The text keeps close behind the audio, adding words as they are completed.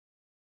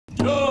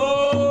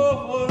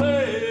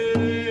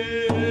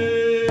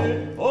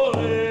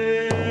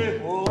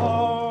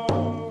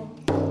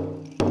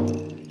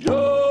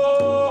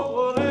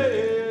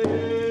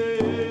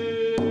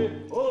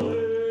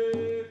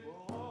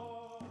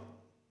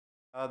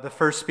The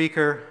first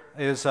speaker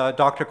is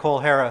Dr. Cole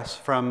Harris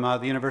from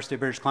the University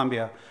of British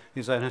Columbia.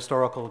 He's an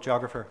historical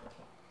geographer.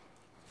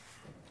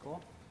 Cool.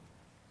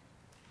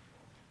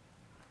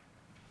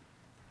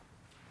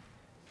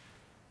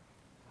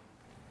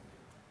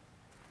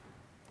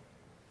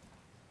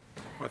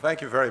 Well,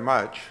 thank you very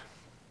much.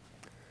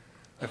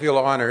 I feel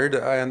honored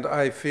and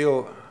I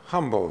feel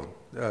humbled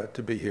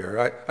to be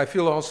here. I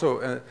feel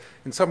also,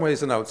 in some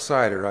ways, an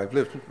outsider. I've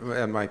lived,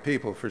 and my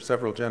people, for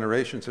several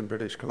generations in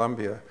British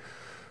Columbia.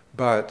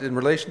 But in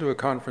relation to a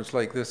conference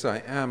like this,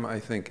 I am, I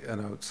think,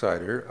 an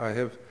outsider.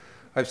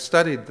 I've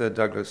studied the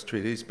Douglas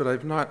treaties, but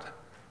I've not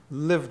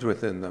lived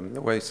within them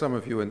the way some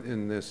of you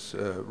in this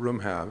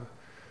room have.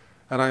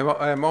 And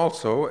I'm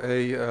also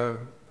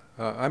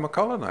I'm a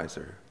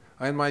colonizer.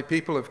 And my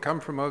people have come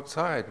from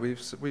outside.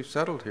 We've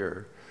settled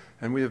here.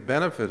 And we have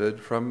benefited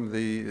from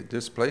the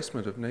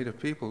displacement of native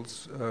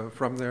peoples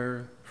from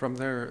their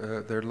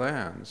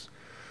lands.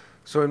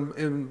 So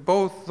in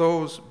both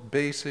those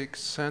basic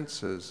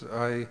senses,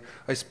 I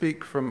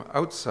speak from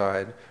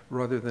outside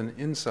rather than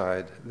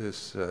inside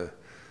this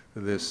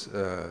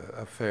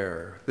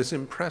affair, this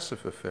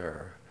impressive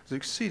affair. I was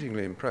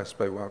exceedingly impressed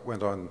by what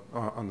went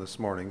on this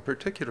morning,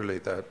 particularly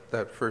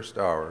that first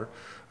hour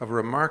of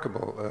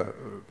remarkable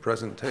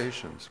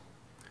presentations.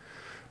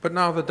 But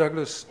now the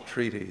Douglas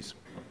treaties.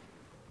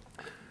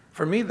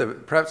 For me,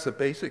 perhaps the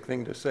basic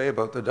thing to say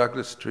about the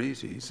Douglas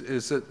treaties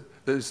is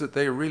that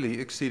they are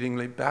really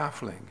exceedingly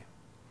baffling.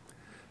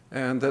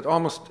 And that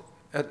almost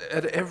at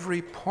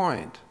every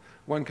point,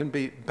 one can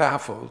be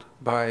baffled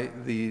by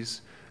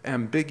these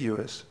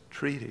ambiguous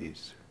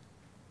treaties.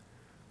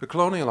 The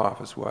Colonial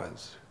Office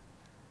was.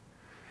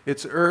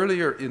 Its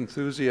earlier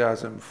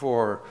enthusiasm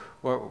for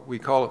what we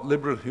call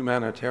liberal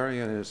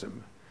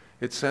humanitarianism,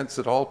 its sense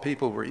that all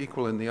people were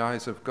equal in the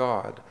eyes of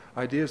God,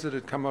 ideas that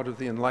had come out of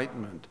the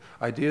Enlightenment,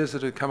 ideas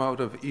that had come out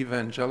of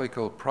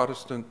evangelical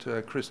Protestant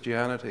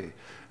Christianity,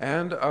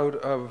 and out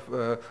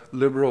of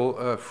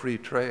liberal free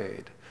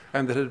trade,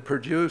 and that had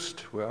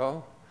produced,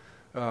 well,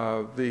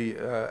 the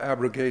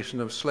abrogation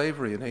of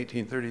slavery in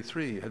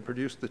 1833, had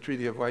produced the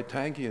Treaty of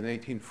Waitangi in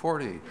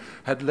 1840,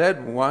 had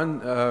led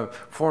one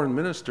foreign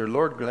minister,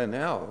 Lord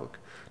Glenelg,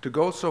 to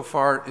go so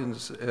far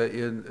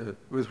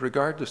with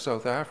regard to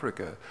South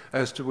Africa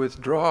as to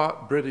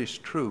withdraw British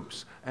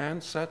troops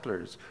and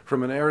settlers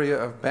from an area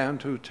of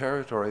Bantu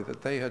territory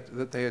that they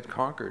had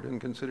conquered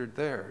and considered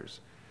theirs.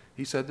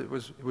 He said it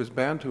was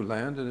Bantu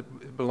land and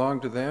it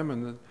belonged to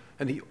them,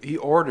 and he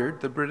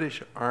ordered the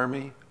British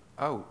Army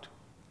out.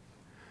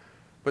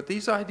 But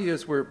these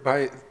ideas we're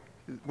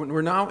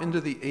now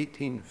into the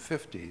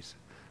 1850s.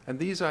 And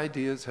these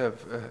ideas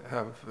have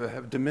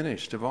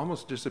diminished, have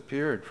almost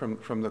disappeared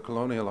from the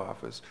Colonial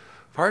Office,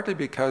 partly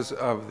because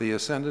of the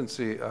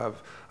ascendancy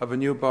of a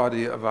new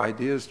body of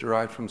ideas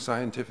derived from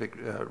scientific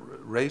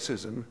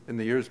racism in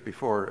the years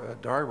before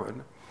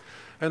Darwin,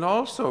 and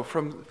also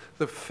from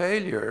the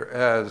failure,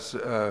 as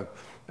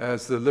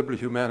the liberal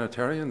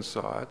humanitarians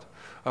saw it,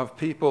 of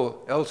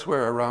people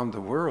elsewhere around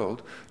the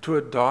world to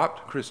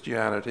adopt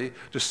Christianity,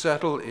 to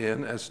settle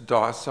in as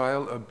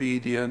docile,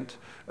 obedient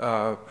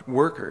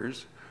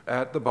workers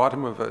at the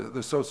bottom of the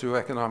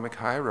socioeconomic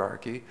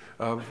hierarchy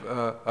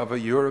of a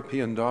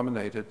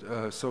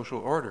European-dominated social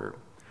order.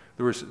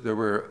 There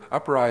were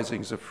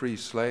uprisings of free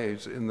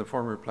slaves in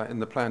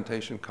the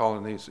plantation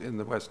colonies in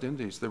the West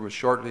Indies. There was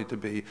shortly to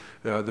be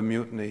the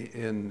mutiny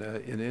in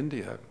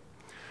India.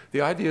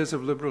 The ideas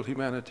of liberal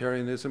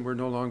humanitarianism were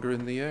no longer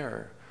in the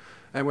air.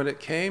 And when it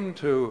came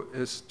to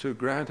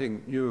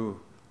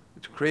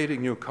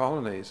creating new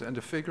colonies and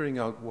to figuring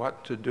out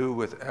what to do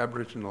with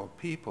Aboriginal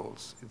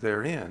peoples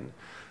therein,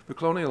 the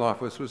Colonial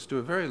Office was to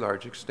a very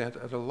large extent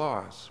at a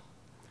loss.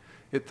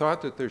 It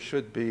thought that there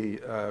should be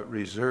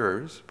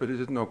reserves, but it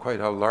didn't know quite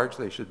how large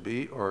they should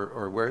be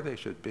or where they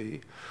should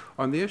be.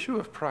 On the issue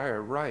of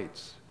prior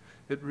rights,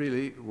 it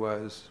really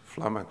was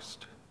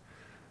flummoxed.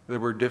 There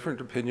were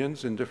different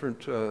opinions in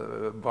different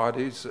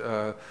bodies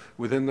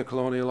within the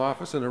Colonial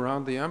Office and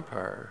around the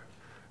Empire.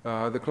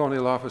 The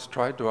Colonial Office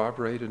tried to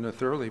operate in a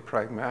thoroughly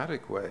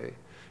pragmatic way.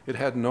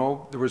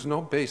 There was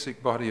no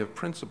basic body of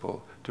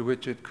principle to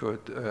which it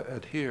could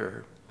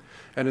adhere.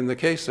 And in the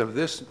case of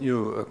this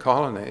new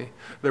colony,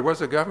 there was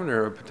a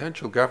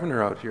potential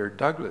governor out here,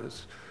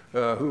 Douglas,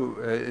 who,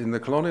 in the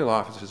Colonial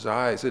Office's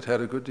eyes, it had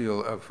a good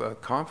deal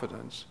of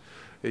confidence.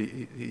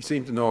 He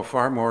seemed to know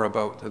far more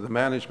about the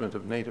management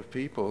of native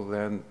people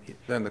than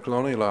the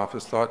Colonial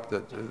Office thought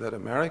that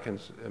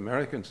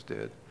Americans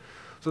did.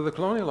 So the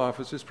Colonial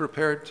Office is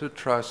prepared to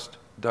trust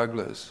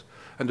Douglas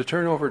and to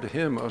turn over to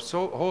him a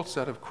whole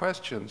set of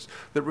questions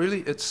that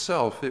really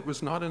itself it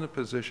was not in a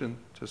position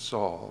to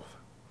solve.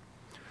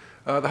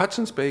 The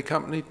Hudson's Bay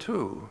Company,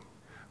 too,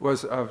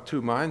 was of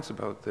two minds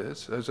about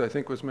this, as I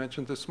think was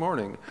mentioned this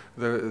morning.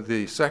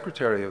 The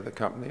secretary of the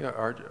company,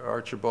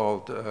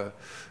 Archibald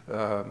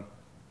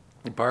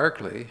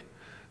Barclay,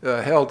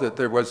 held that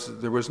there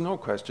was no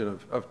question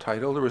of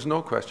title, there was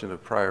no question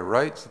of prior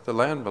rights, that the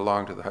land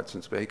belonged to the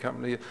Hudson's Bay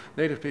Company.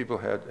 Native people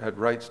had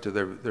rights to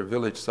their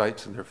village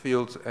sites and their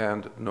fields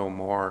and no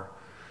more.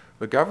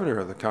 The governor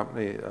of the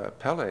company,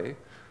 Pele,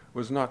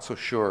 was not so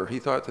sure. He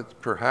thought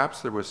that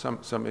perhaps there was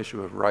some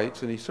issue of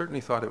rights, and he certainly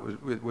thought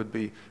it would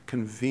be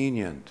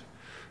convenient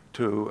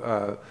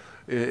to,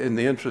 in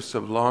the interests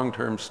of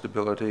long-term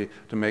stability,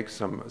 to make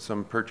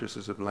some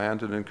purchases of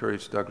land and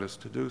encourage Douglas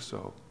to do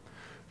so.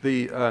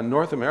 The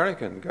North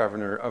American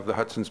governor of the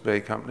Hudson's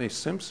Bay Company,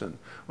 Simpson,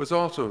 was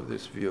also of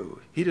this view.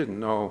 He didn't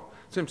know,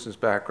 Simpson's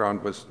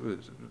background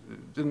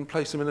didn't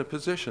place him in a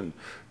position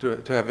to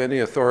have any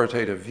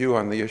authoritative view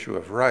on the issue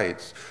of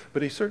rights,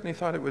 but he certainly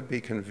thought it would be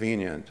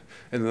convenient.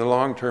 In the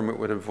long term, it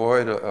would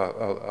avoid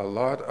a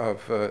lot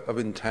of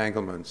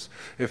entanglements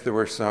if there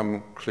were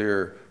some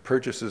clear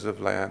purchases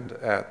of land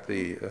at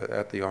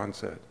the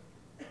onset.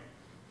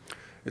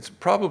 It's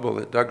probable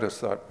that Douglas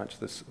thought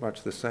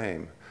much the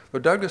same.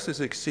 But Douglas is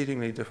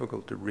exceedingly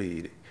difficult to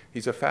read.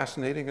 He's a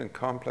fascinating and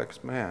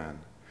complex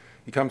man.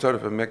 He comes out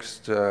of a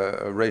mixed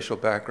racial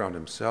background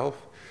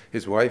himself.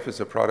 His wife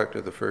is a product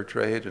of the fur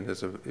trade and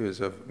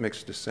is of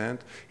mixed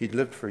descent. He'd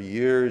lived for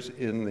years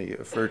in the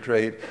fur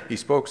trade. He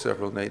spoke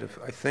several native,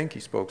 I think he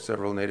spoke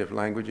several native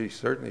languages. He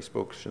certainly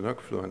spoke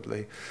Chinook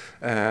fluently.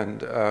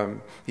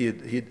 And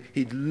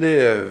he'd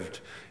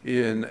lived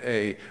in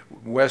a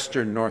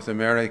Western North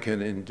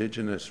American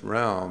indigenous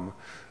realm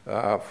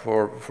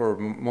for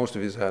most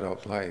of his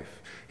adult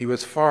life. He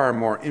was far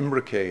more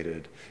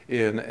imbricated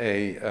in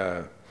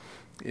a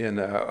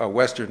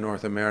Western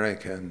North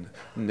American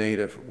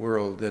native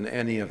world than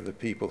any of the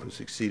people who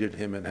succeeded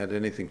him and had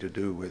anything to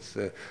do with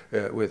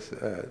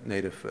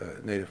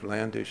native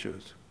land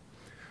issues.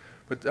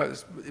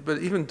 But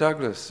even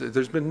Douglas,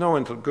 there's been no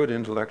good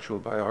intellectual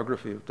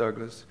biography of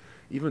Douglas.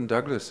 Even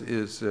Douglas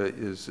is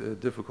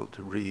difficult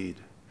to read.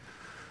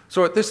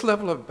 So at this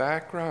level of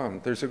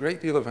background, there's a great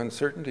deal of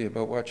uncertainty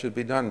about what should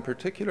be done,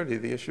 particularly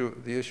the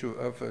issue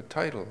of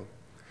title.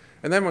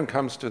 And then when it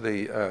comes to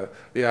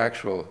the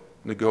actual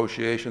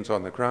negotiations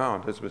on the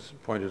ground, as was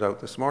pointed out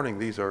this morning,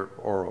 these are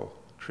oral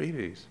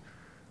treaties,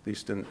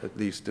 at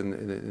least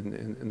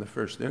in the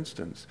first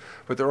instance.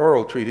 But they're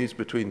oral treaties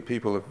between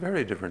people of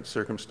very different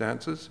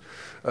circumstances,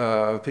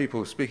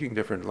 people speaking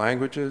different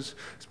languages,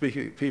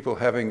 people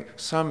having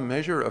some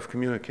measure of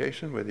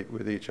communication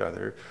with each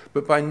other,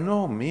 but by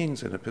no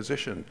means in a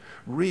position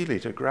really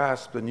to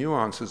grasp the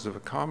nuances of a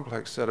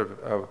complex set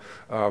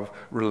of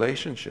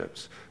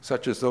relationships,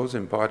 such as those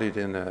embodied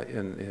in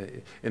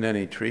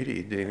any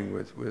treaty dealing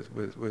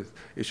with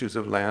issues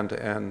of land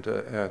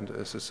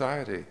and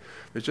society.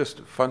 There's just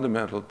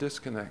fundamental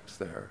disconnects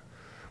there.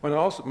 One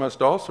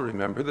must also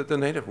remember that the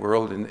native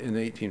world in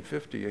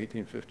 1850,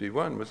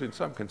 1851 was in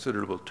some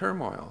considerable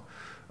turmoil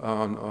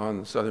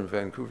on southern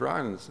Vancouver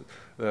Islands.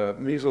 The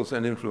measles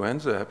and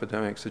influenza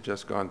epidemics had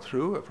just gone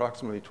through.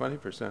 Approximately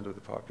 20% of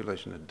the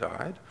population had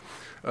died.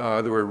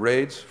 There were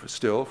raids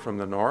still from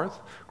the north,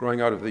 growing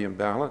out of the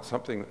imbalance,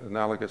 something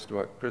analogous to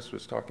what Chris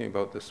was talking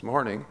about this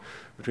morning,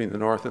 between the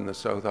North and the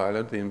South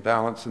Island, the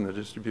imbalance in the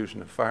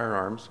distribution of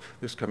firearms,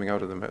 this coming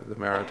out of the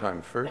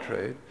maritime fur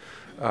trade.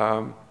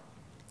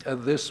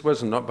 This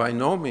was by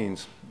no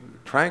means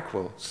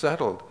tranquil,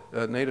 settled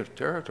native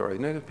territory.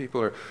 Native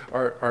people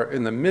are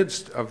in the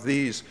midst of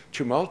these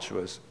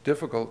tumultuous,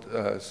 difficult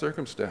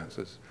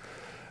circumstances.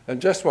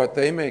 And just what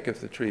they make of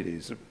the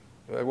treaties,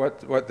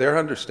 what their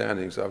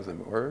understandings of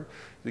them were,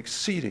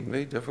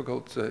 exceedingly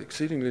difficult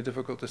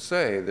to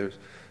say. There's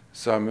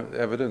some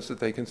evidence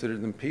that they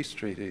considered them peace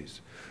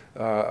treaties.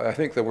 I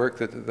think the work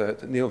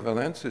that Neil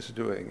Valence is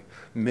doing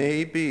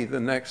may be the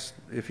next,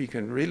 if he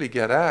can really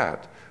get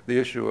at the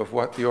issue of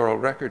what the oral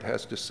record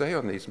has to say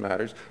on these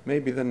matters, may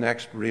be the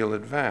next real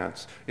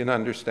advance in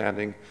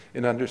understanding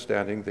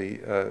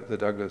the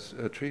Douglas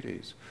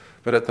treaties.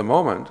 But at the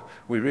moment,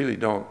 we really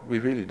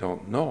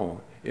don't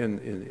know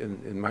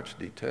in much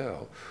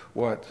detail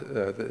what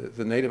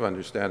the native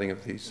understanding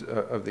of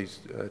these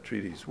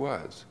treaties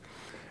was.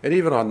 And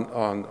even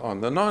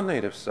on the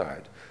non-native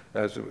side,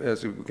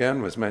 as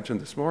again was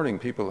mentioned this morning,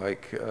 people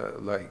like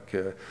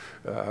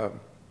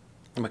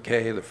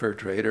McKay, the fur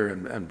trader,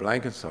 and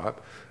Blenkinsop,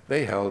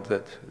 they held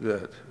that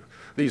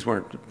these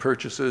weren't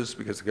purchases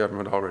because the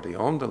government already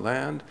owned the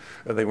land.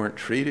 They weren't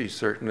treaties,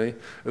 certainly.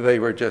 They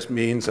were just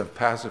means of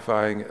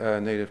pacifying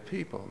native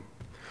people.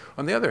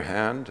 On the other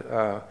hand,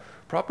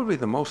 probably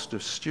the most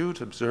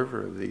astute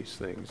observer of these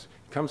things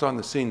comes on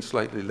the scene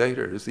slightly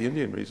later is the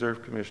Indian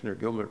Reserve Commissioner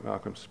Gilbert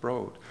Malcolm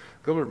Sproat.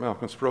 Gilbert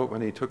Malcolm Sproat,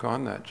 when he took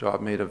on that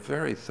job, made a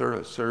very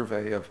thorough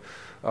survey of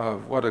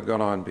what had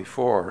gone on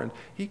before, and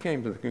he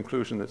came to the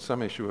conclusion that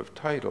some issue of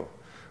title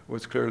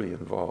was clearly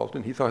involved,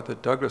 and he thought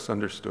that Douglas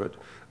understood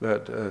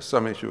that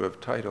some issue of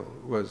title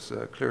was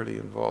clearly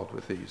involved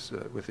with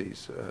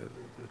these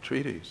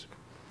treaties.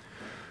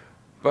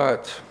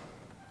 But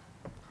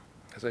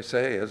as I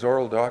say, as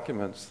oral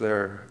documents,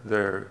 they're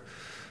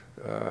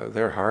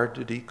hard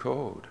to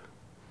decode,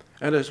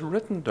 and as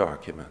written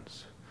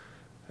documents.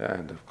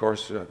 And of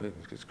course,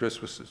 as Chris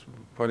was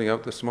pointing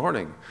out this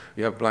morning,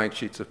 you have blank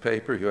sheets of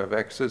paper, you have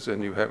X's,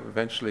 and you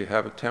eventually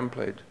have a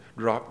template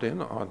dropped in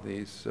on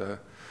these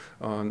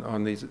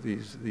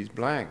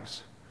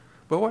blanks.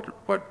 But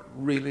what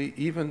really,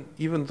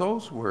 even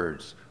those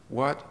words,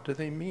 what do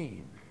they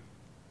mean?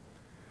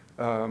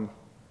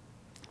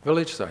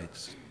 Village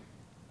sites.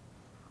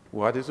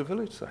 What is a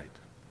village site?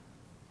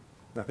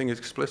 Nothing is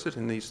explicit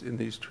in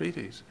these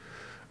treaties.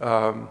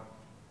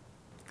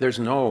 There's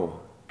no,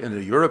 in a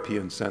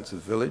European sense of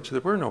village,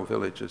 there were no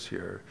villages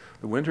here.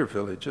 The winter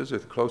villages are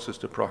the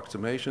closest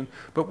approximation.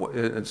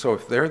 And so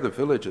if they're the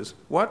villages,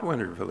 what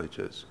winter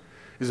villages?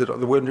 Is it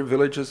the winter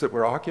villages that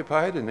were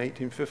occupied in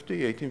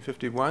 1850,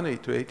 1851 to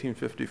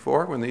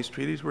 1854 when these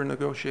treaties were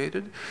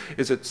negotiated?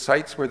 Is it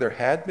sites where there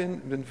had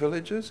been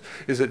villages?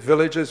 Is it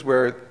villages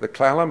where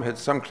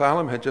some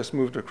Clallam had just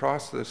moved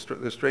across the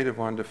Strait of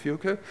Juan de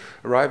Fuca,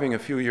 arriving a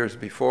few years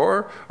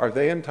before? Are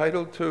they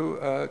entitled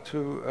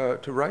to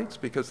rights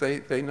because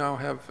they now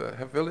have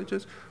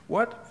villages?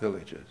 What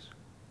villages?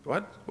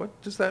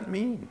 What does that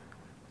mean?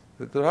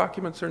 The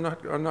documents are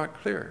not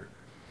clear.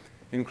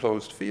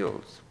 Enclosed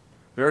fields.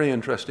 Very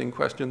interesting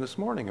question this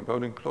morning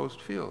about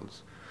enclosed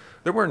fields.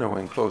 There were no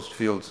enclosed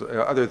fields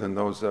other than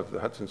those of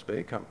the Hudson's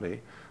Bay Company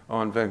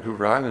on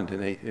Vancouver Island in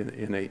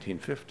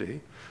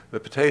 1850. The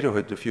potato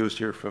had diffused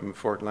here from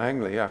Fort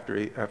Langley after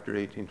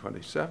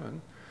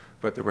 1827,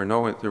 but there were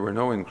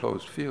no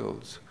enclosed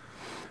fields.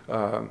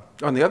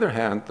 On the other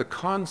hand, the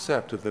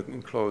concept of the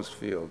enclosed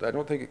field, I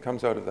don't think it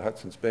comes out of the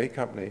Hudson's Bay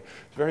Company.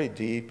 It's very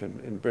deep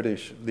in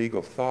British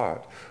legal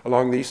thought.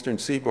 Along the eastern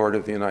seaboard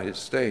of the United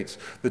States,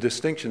 the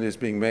distinction is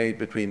being made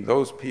between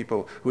those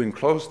people who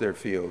enclosed their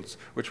fields,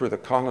 which were the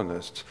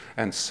colonists,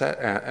 and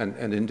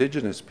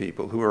indigenous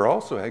people who were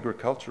also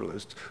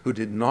agriculturalists who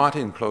did not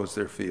enclose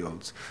their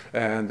fields.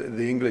 And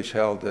the English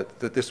held that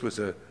this was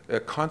a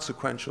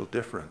consequential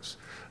difference,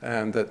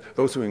 and that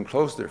those who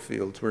enclosed their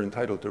fields were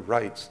entitled to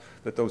rights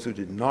that those who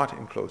did not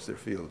enclose their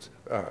fields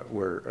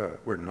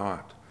were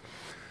not.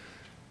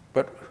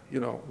 But,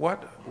 you know,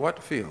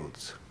 what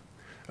fields?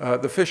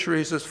 The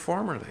fisheries as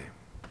formerly.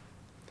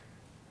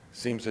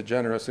 Seems a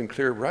generous and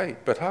clear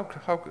right, but how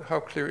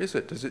clear is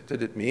it?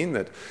 Did it mean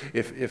that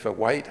if a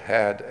white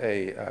had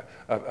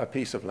a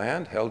piece of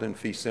land held in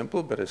fee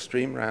simple, but a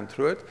stream ran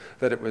through it,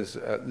 that it was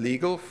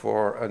legal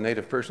for a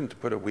native person to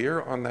put a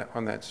weir on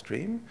that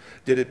stream?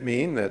 Did it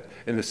mean that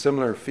in a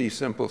similar fee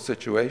simple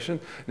situation,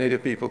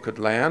 native people could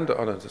land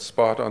on a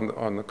spot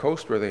on the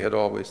coast where they had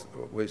always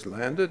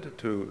landed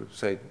to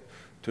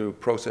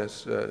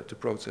process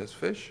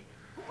fish?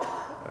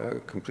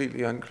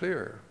 Completely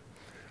unclear.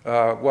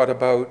 What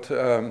about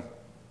the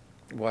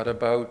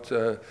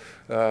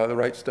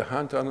rights to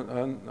hunt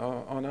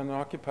on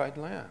unoccupied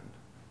land?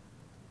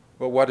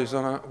 Well, what is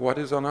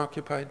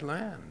unoccupied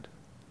land?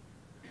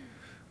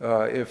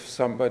 If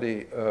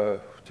somebody, by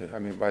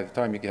the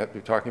time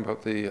you're talking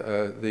about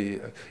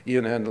the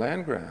ENN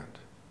land grant,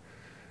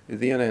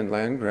 the ENN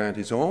land grant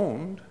is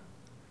owned,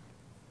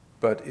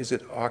 but is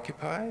it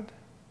occupied?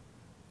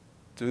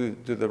 Do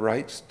the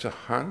rights to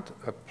hunt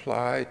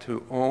apply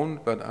to own,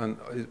 but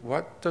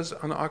what does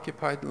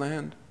unoccupied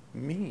land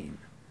mean?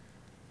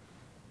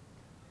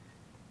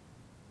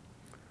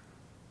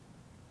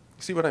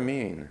 See what I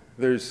mean?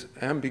 There's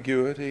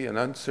ambiguity and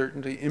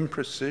uncertainty,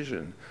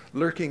 imprecision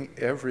lurking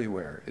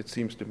everywhere, it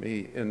seems to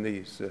me, in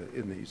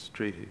these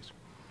treaties.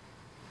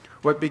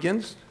 What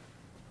begins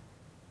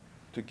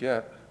to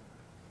get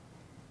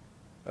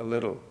a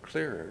little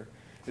clearer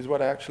is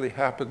what actually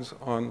happens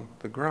on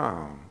the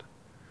ground.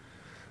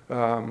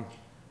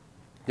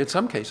 In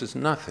some cases,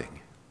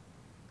 nothing.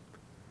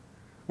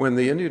 When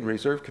the Indian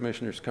Reserve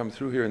Commissioners come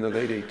through here in the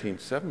late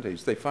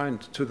 1870s, they find,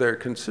 to their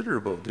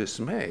considerable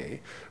dismay,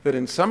 that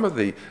in some of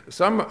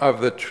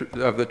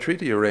the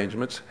treaty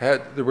arrangements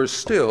there were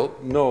still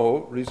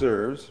no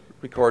reserves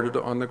recorded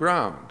on the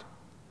ground.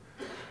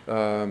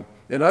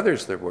 In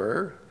others there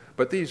were,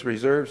 but these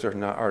reserves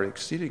are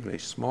exceedingly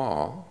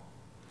small.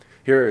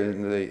 Here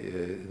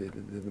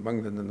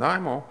among the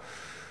Nanaimo,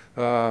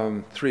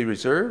 3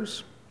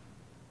 reserves,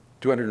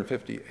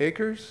 250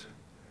 acres.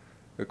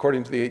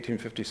 According to the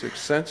 1856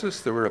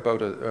 census, there were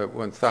about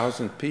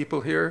 1,000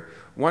 people here,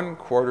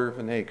 1/4 of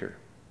an acre.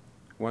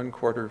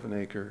 1/4 of an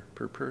acre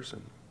per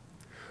person.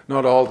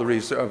 Not all the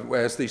reserves,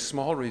 as these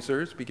small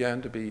reserves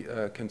began to be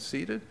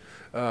conceded,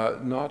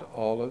 not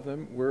all of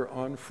them were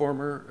on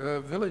former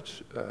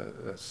village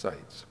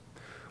sites.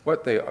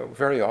 What they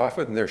very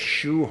often, they're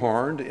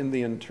shoehorned in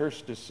the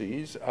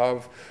interstices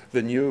of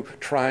the new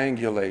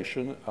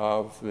triangulation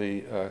of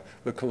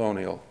the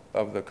colonial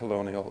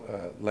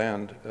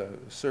land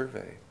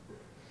survey.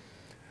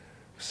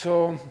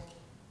 So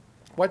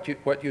what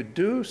you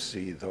do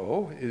see,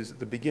 though, is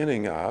the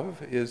beginning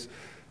is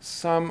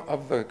some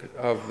of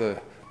the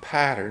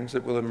patterns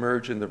that will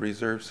emerge in the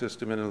reserve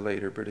system in a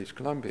later British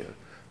Columbia.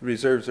 The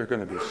reserves are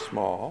going to be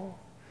small.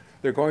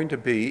 They're going to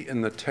be in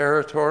the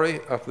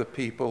territory of the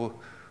people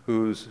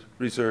whose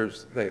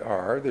reserves they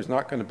are. There's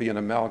not going to be an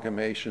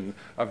amalgamation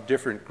of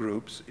different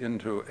groups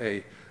into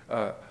a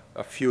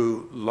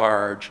few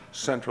large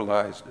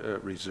centralized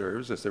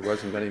reserves, as there were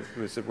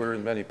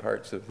in many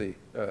parts of the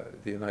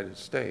United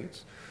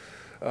States.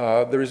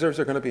 The reserves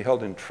are going to be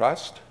held in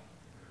trust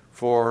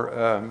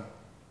for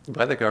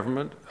by the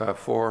government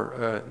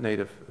for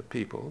Native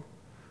people.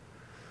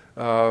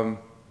 In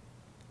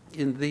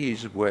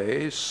these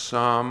ways,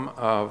 some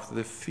of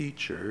the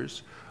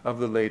features of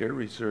the later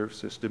reserve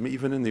system,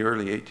 even in the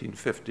early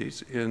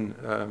 1850s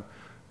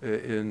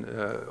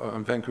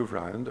on Vancouver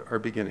Island, are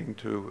beginning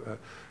to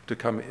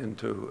come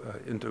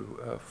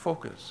into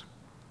focus.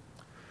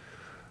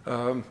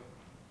 Now,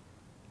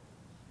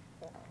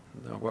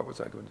 what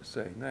was I going to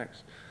say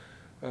next?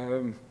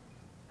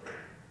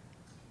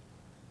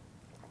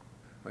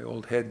 My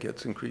old head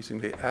gets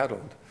increasingly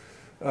addled.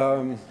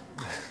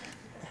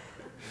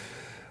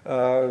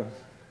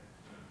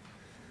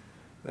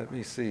 Let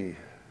me see.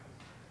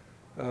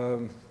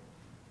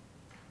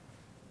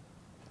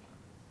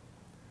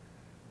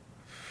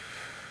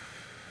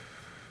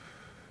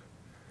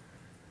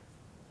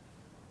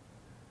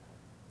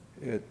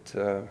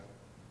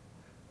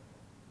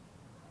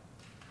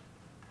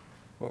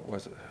 What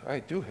was it? I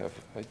do have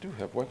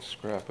one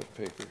scrap of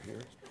paper here.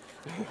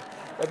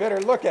 I better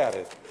look at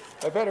it.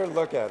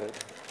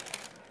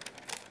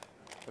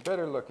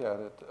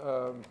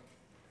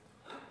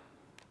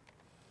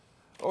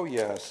 Oh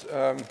yes.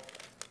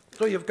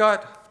 So you've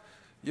got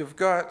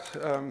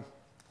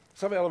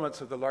some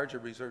elements of the larger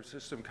reserve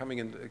system coming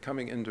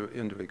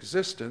into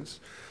existence,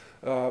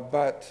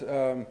 but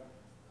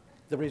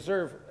the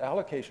reserve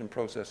allocation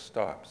process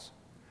stops.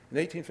 In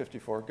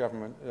 1854,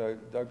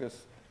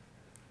 Douglas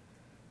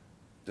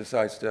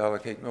decides to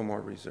allocate no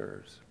more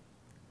reserves.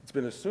 It's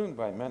been assumed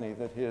by many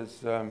that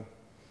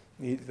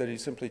he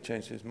simply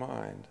changed his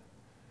mind.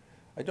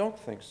 I don't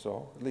think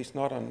so, at least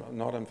not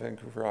on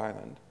Vancouver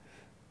Island.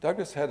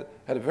 Douglas had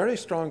a very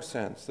strong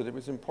sense that it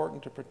was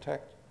important to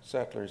protect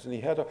settlers, and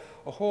he had there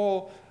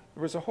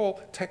was a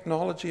whole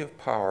technology of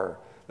power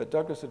that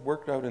Douglas had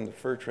worked out in the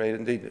fur trade.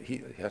 Indeed,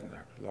 he hadn't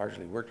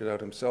largely worked it out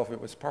himself. It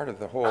was part of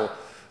the whole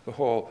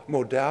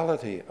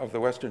modality of the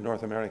Western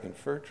North American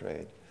fur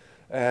trade.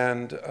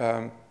 And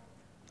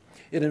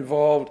it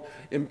involved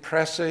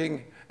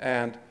impressing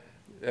and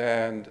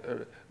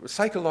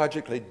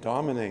psychologically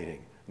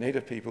dominating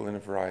Native people in a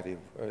variety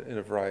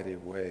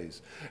of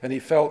ways. And he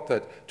felt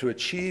that to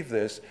achieve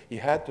this, he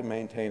had to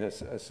maintain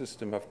a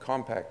system of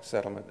compact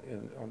settlement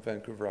on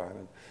Vancouver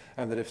Island,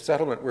 and that if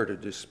settlement were to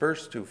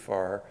disperse too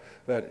far,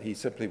 that he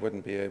simply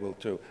wouldn't be able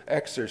to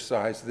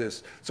exercise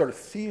this sort of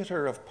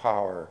theater of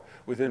power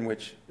within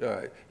which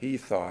he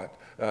thought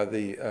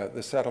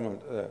the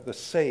settlement, the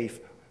safe,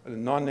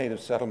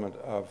 non-native settlement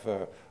of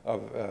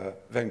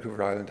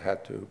Vancouver Island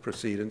had to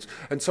proceed.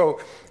 And so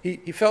he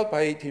felt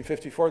by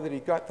 1854 that he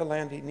got the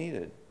land he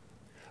needed.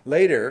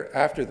 Later,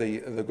 after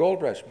the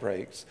gold rush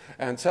breaks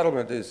and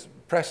settlement is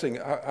pressing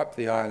up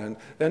the island,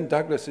 then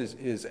Douglas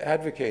is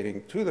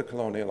advocating to the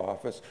Colonial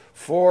Office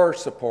for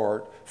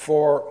support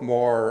for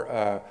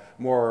more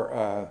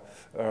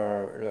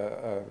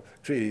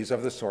treaties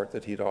of the sort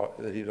that he'd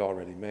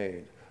already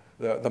made.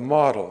 The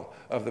model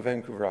of the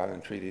Vancouver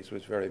Island treaties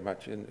was very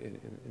much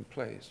in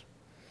place.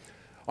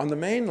 On the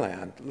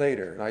mainland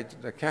later, and I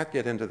can't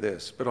get into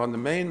this, but on the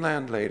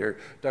mainland later,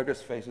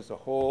 Douglas faces a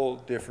whole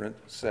different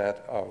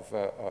set of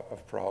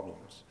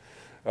problems.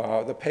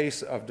 The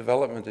pace of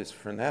development is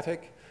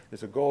frenetic.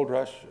 There's a gold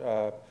rush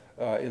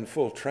in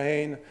full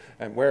train,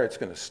 and where it's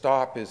going to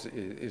stop is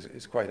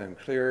quite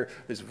unclear.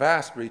 There's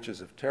vast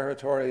reaches of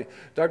territory.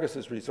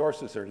 Douglas's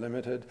resources are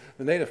limited.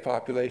 The native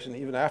population,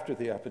 even after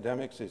the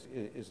epidemics,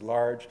 is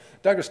large.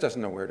 Douglas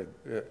doesn't know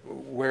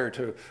where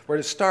to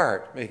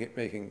start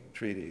making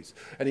treaties,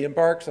 and he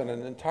embarks on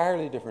an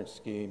entirely different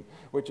scheme,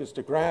 which is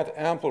to grant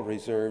ample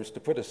reserves, to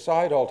put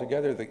aside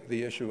altogether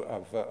the issue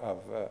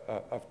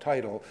of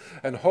title,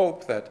 and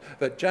hope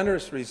that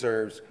generous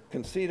reserves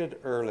conceded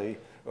early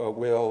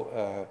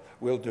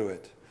will do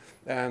it,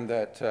 and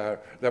that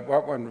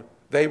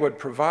they would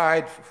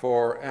provide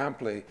for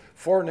amply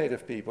for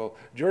Native people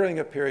during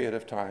a period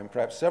of time,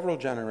 perhaps several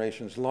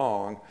generations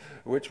long,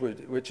 which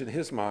in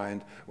his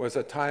mind was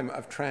a time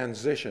of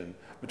transition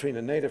between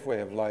a Native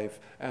way of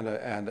life and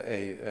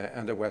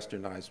a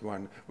Westernized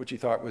one, which he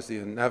thought was the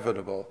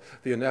inevitable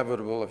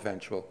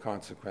eventual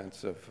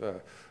consequence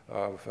of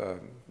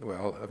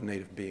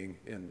Native being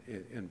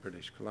in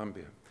British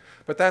Columbia.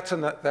 But that's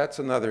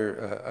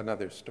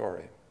another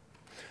story.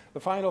 The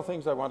final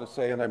things I want to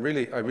say, and I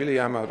really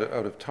am out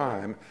of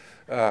time,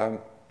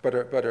 but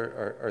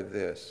are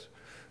this,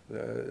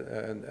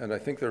 and I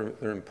think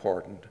they're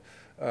important.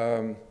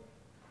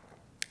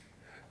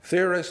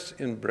 Theorists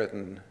in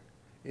Britain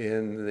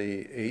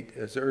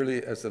as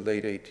early as the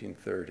late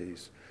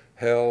 1830s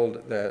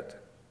held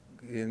that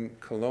in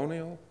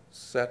colonial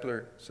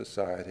settler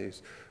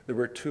societies there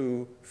were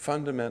two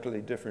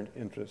fundamentally different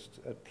interests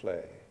at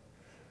play.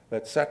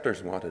 That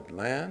settlers wanted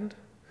land,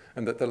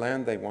 and that the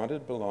land they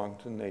wanted belonged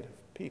to Native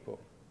people,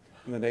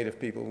 and the Native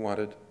people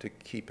wanted to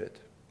keep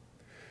it.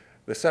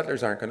 The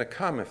settlers aren't going to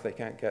come if they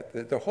can't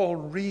get the whole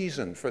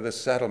reason for the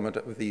settlement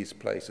of these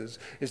places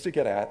is to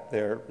get at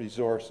their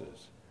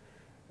resources,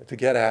 to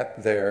get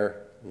at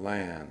their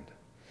land.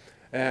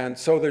 And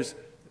so there's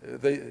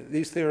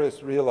these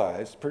theorists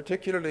realized,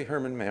 particularly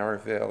Herman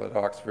Merivale at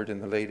Oxford in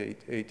the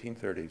late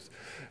 1830s,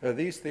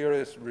 these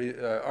theorists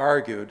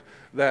argued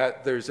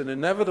that there's an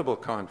inevitable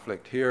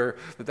conflict here,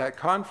 that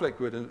conflict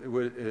would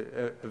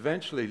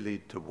eventually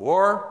lead to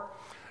war,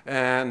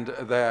 and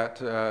that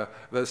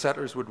the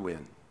settlers would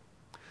win,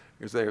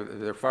 because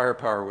their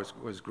firepower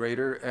was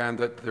greater, and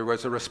that there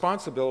was a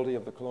responsibility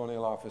of the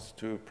Colonial Office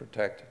to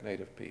protect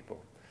Native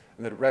people.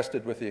 And that it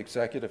rested with the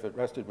executive, it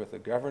rested with the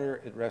governor,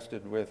 it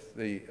rested with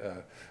the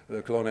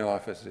Colonial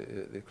Office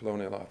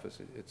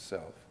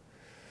itself.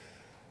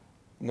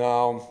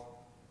 Now,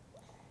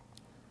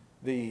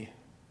 the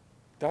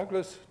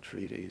Douglas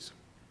treaties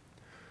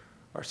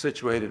are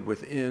situated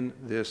within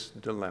this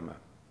dilemma.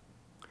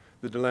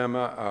 The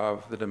dilemma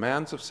of the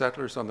demands of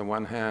settlers on the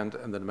one hand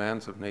and the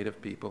demands of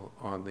Native people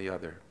on the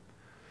other.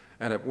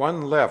 And at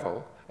one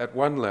level,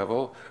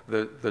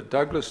 the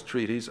Douglas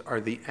treaties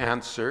are the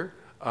answer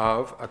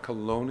of a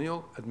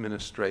colonial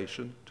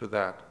administration to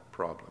that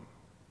problem.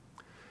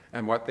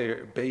 And what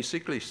they're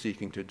basically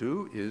seeking to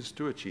do is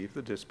to achieve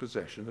the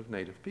dispossession of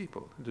Native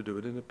people, and to do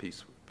it in a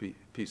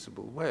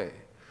peaceable way.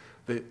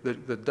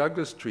 The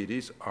Douglas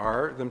treaties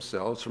are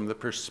themselves, from the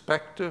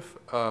perspective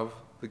of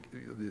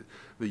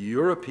the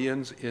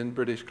Europeans in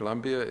British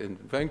Columbia, in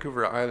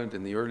Vancouver Island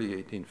in the early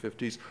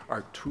 1850s,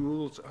 are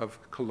tools of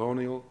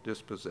colonial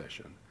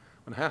dispossession.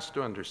 One has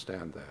to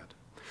understand that.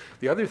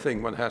 The other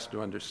thing one has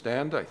to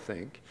understand, I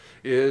think,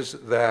 is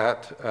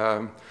that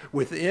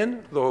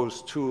within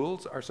those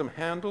tools are some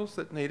handles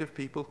that Native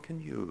people can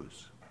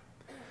use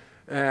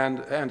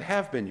and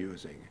have been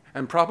using,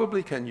 and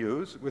probably can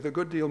use with a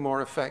good deal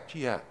more effect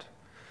yet.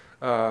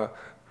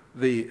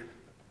 The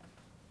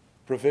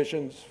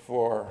provisions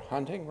for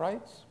hunting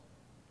rights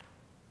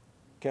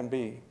can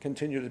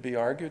continue to be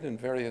argued in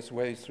various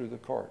ways through the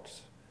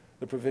courts.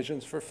 The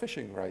provisions for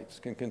fishing rights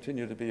can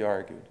continue to be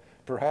argued.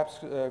 Perhaps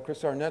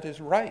Chris Arnett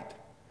is right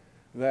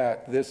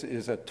that this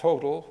is a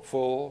total,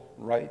 full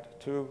right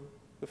to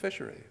the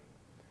fishery.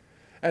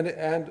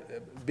 And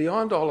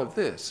beyond all of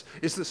this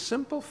is the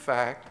simple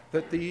fact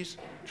that these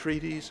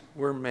treaties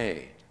were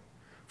made.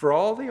 For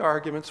all the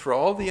arguments, for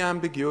all the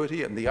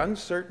ambiguity and the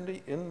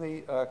uncertainty in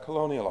the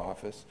Colonial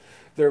Office,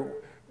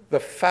 the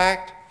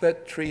fact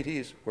that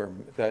treaties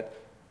that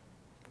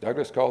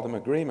Douglas called them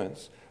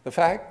agreements, the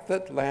fact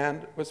that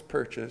land was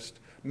purchased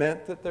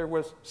meant that there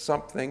was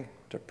something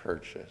to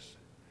purchase.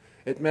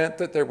 It meant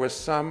that there was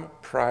some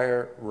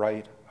prior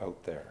right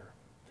out there.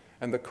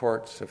 And the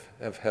courts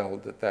have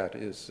held that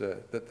is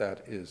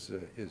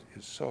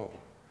so.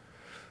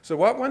 So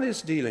what one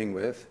is dealing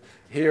with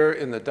here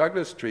in the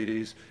Douglas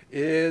treaties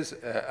is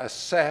a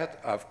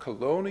set of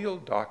colonial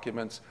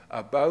documents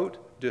about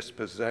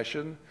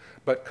dispossession,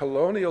 but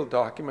colonial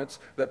documents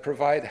that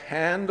provide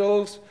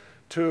handles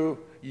to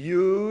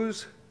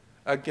use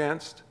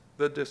against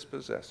the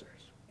dispossessors.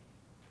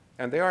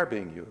 And they are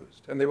being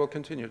used, and they will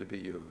continue to be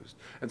used.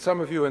 And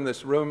some of you in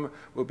this room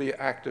will be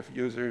active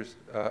users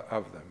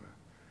of them.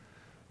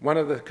 One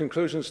of the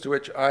conclusions to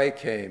which I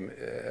came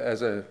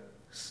as a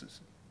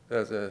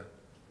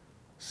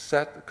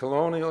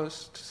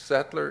colonialist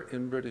settler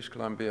in British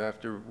Columbia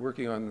after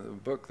working on the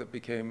book that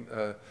became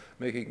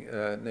Making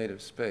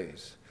Native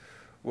Space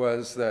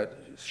was that,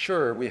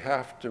 sure, we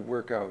have to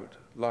work out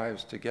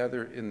lives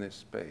together in this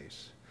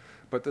space,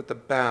 but that the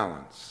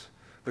balance,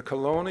 the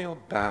colonial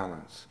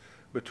balance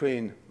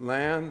between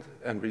land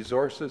and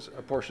resources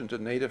apportioned to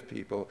Native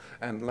people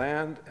and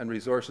land and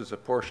resources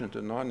apportioned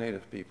to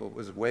non-Native people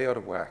was way out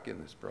of whack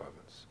in this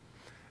province,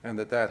 and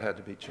that had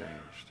to be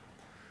changed.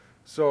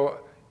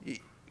 So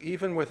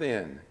even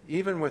within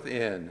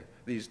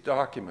these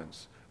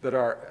documents that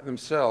are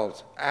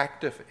themselves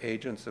active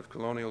agents of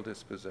colonial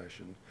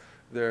dispossession,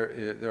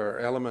 there are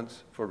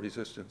elements for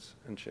resistance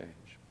and change.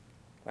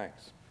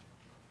 Thanks.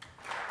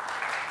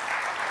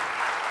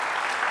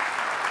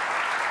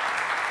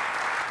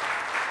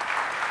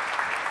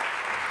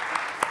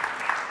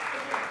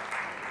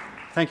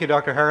 Thank you,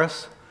 Dr.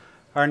 Harris.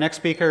 Our next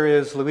speaker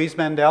is Louise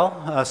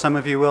Mandell. Some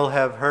of you will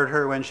have heard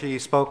her when she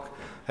spoke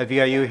at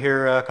VIU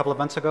here a couple of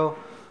months ago.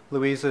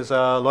 Louise is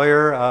a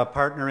lawyer, a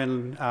partner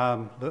in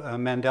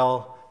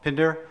Mandell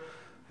Pinder,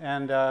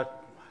 and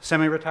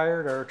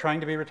semi-retired or trying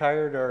to be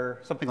retired or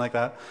something like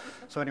that.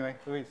 So anyway,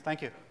 Louise,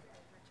 thank you.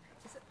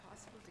 Is it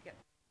possible to get...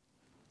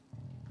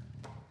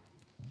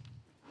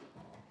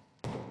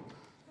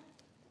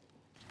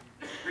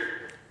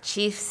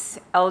 Chiefs,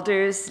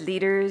 elders,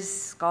 leaders,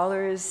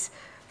 scholars,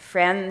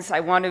 friends, I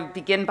want to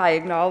begin by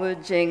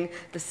acknowledging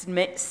the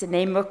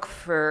Sinemuk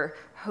for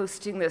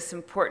hosting this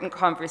important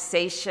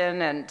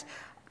conversation, and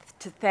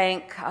to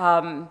thank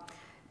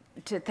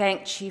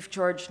Chief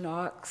George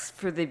Knox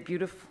for the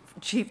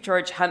Chief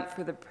George Hunt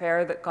for the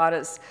prayer that got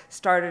us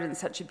started in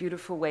such a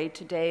beautiful way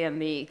today,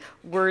 and the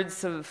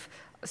words of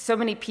so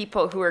many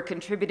people who are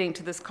contributing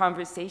to this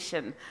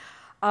conversation.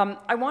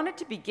 I wanted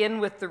to begin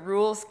with the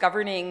rules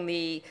governing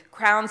the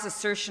Crown's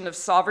assertion of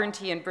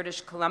sovereignty in British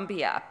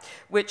Columbia,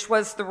 which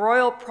was the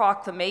Royal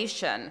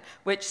Proclamation,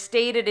 which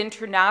stated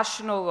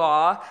international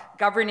law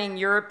governing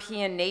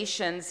European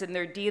nations in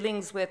their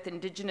dealings with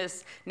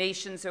Indigenous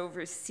nations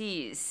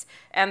overseas.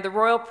 And the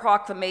Royal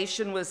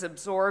Proclamation was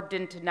absorbed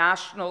into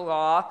national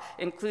law,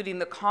 including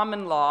the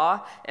common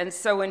law, and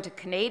so into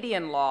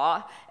Canadian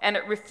law, and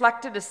it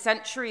reflected a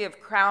century of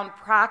Crown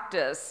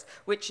practice,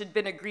 which had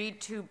been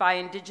agreed to by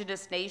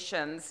Indigenous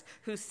nations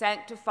who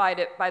sanctified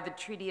it by the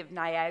Treaty of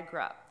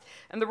Niagara.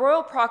 And the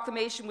Royal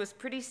Proclamation was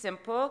pretty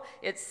simple.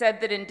 It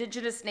said that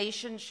Indigenous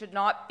nations should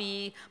not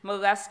be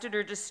molested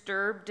or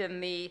disturbed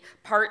in the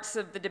parts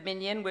of the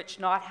Dominion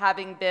which, not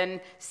having been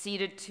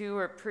ceded to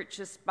or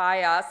purchased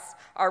by us,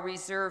 are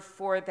reserved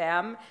for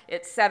them.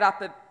 It set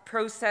up a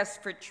process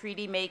for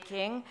treaty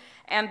making,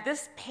 and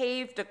this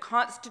paved a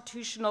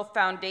constitutional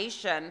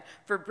foundation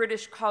for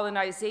British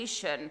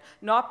colonization,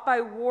 not by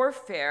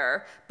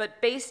warfare,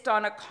 but based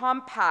on a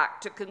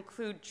compact to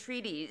conclude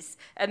treaties,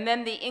 and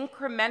then the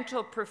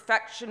incremental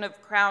perfection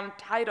of Crown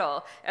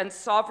title and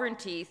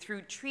sovereignty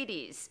through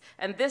treaties.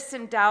 And this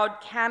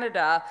endowed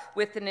Canada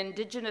with an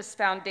Indigenous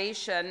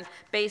foundation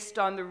based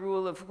on the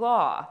rule of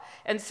law.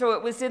 And so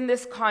it was in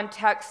this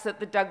context that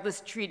the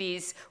Douglas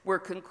Treaties were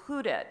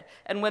concluded.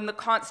 And when the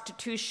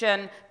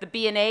Constitution, the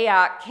B&A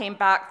Act, came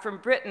back from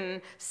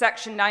Britain,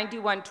 Section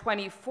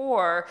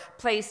 9124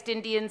 placed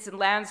Indians and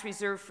lands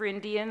reserved for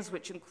Indians,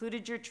 which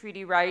included your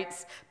treaty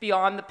rights,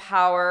 beyond the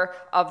power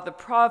of the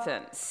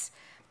province.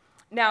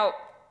 Now,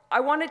 I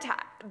wanted to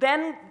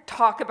then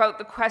talk about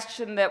the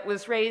question that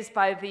was raised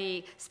by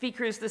the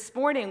speakers this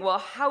morning. Well,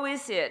 how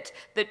is it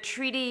that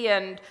treaty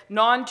and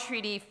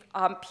non-treaty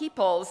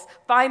peoples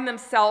find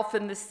themselves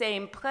in the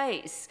same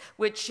place,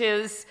 which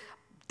is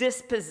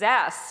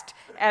dispossessed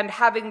and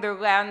having their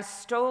lands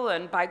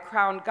stolen by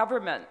Crown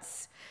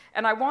governments?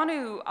 And I want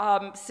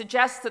to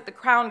suggest that the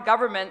Crown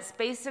governments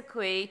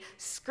basically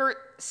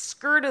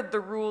skirted the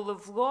rule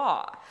of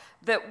law.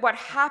 That what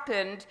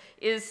happened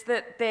is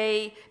that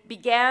they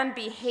began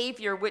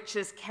behavior which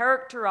is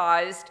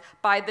characterized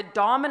by the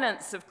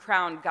dominance of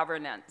Crown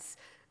governance,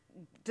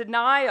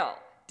 denial,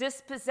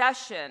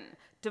 dispossession,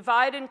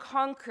 divide and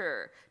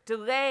conquer,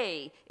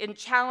 delay in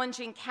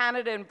challenging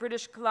Canada and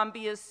British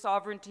Columbia's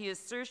sovereignty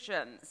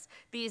assertions.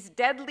 These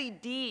deadly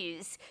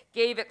Ds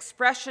gave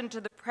expression to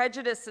the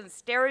prejudice and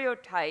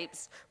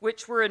stereotypes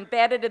which were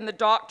embedded in the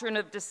doctrine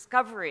of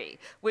discovery,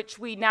 which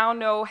we now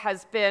know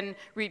has been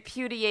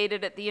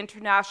repudiated at the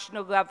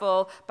international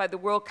level by the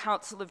World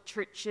Council of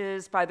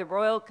Churches, by the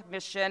Royal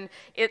Commission.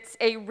 It's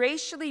a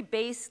racially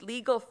based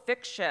legal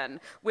fiction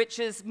which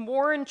is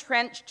more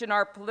entrenched in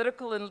our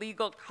political and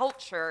legal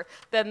culture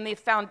than the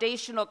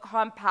foundational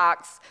compacts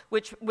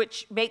which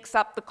makes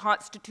up the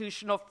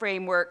constitutional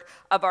framework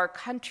of our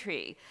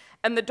country.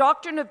 And the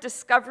doctrine of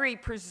discovery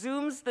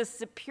presumes the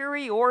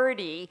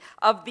superiority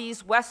of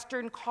these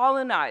Western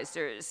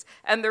colonizers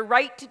and the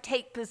right to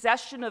take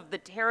possession of the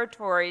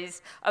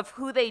territories of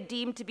who they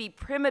deem to be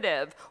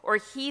primitive or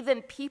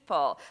heathen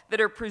people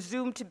that are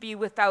presumed to be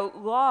without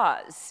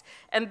laws.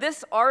 And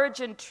this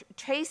origin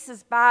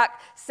traces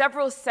back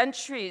several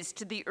centuries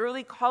to the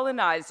early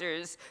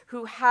colonizers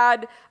who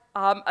had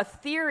a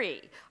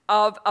theory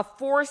of a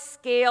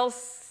four-scale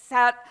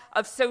set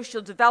of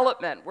social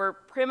development where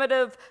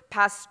primitive,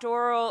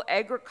 pastoral,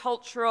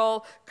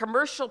 agricultural,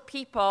 commercial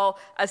people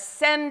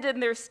ascend in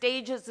their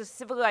stages of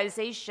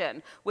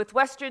civilization, with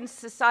Western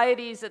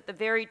societies at the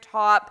very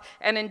top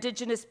and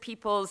Indigenous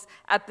peoples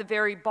at the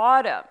very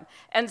bottom.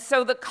 And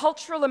so the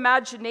cultural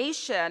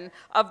imagination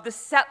of the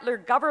settler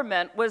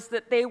government was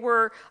that they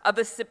were of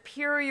a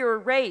superior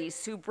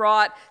race who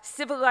brought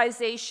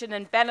civilization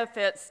and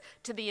benefits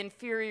to the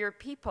inferior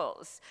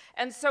peoples.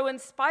 And so in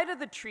spite of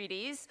the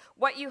treaties,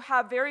 what you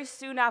have very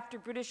soon after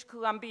British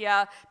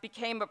Columbia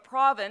became a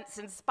province,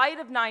 in spite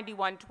of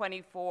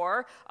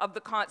 9124 of the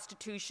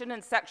Constitution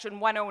and Section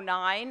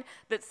 109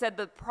 that said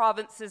the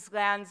province's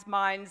lands,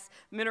 mines,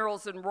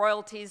 minerals, and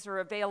royalties are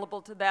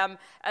available to them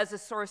as a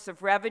source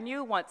of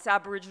revenue once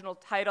Aboriginal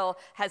title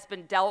has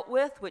been dealt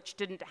with, which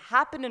didn't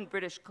happen in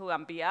British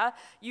Columbia.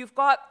 You've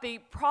got the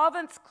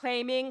province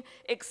claiming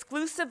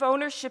exclusive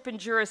ownership and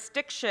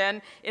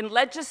jurisdiction in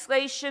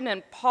legislation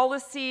and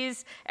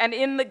policies and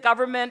in the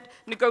government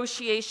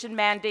negotiation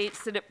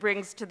mandates that it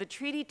brings to the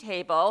treaty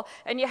table.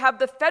 And you have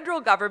the federal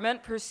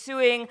government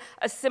pursuing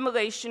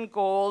assimilation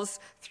goals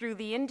through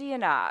the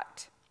Indian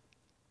Act.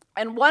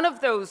 And one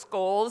of those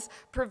goals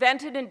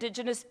prevented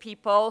Indigenous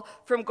people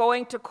from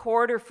going to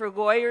court or for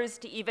lawyers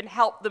to even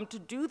help them to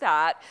do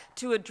that,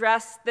 to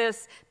address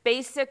this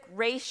basic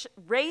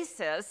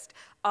racist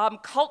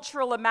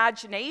cultural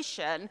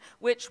imagination,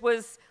 which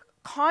was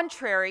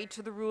contrary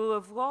to the rule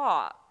of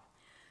law.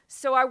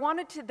 So I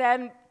wanted to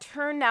then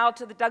turn now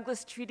to the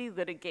Douglas Treaty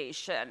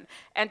litigation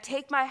and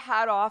take my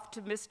hat off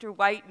to Mr.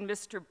 White and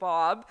Mr.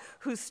 Bob,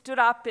 who stood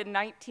up in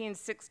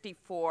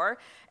 1964.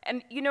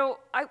 And, you know,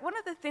 one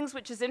of the things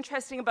which is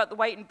interesting about the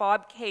White and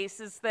Bob case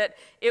is that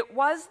it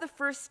was the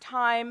first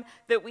time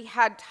that we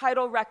had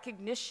title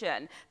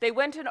recognition. They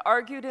went and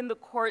argued in the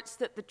courts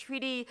that the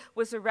treaty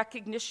was a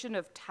recognition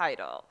of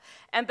title.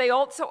 And they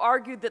also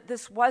argued that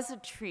this was a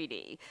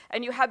treaty.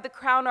 And you had the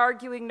Crown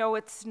arguing, no,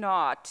 it's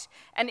not.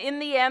 And in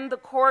the end, the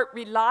court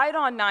relied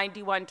on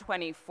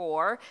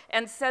 9124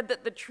 and said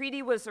that the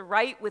treaty was a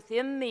right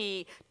within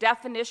the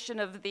definition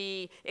of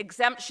the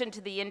exemption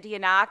to the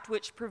Indian Act,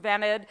 which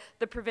prevented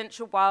the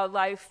Provincial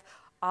Wildlife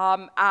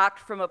Act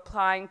from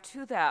applying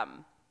to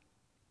them.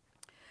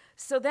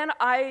 So then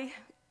I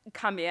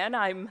come in.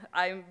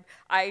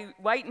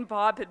 White and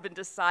Bob had been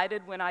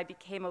decided when I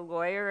became a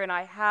lawyer, and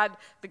I had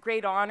the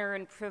great honor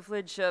and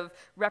privilege of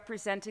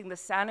representing the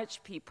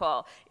Saanich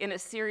people in a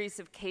series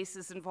of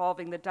cases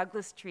involving the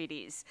Douglas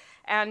treaties.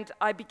 And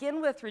I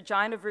begin with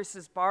Regina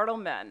versus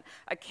Bartleman,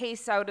 a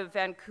case out of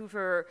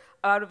Vancouver,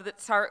 out of the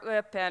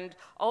Tsartlip, and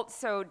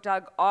also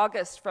Doug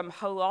August from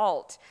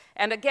Halalt.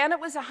 And again, it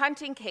was a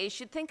hunting case.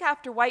 You'd think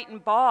after White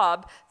and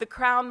Bob, the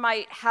Crown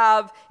might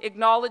have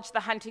acknowledged the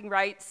hunting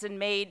rights and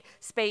made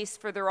space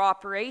for their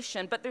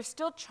operation, but they're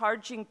still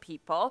charging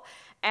people.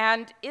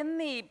 And in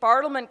the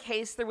Bartleman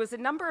case, there was a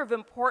number of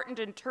important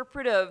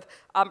interpretive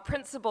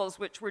principles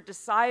which were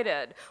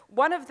decided.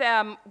 One of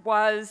them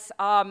was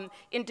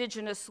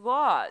Indigenous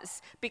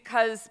laws,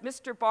 because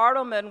Mr.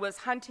 Bartleman was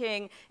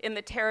hunting in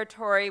the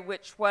territory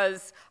which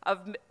was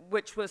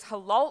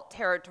Halalt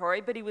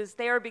territory, but he was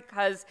there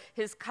because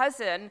his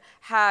cousin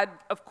had,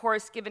 of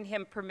course, given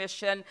him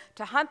permission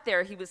to hunt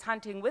there. He was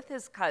hunting with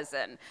his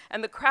cousin.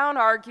 And the Crown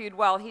argued,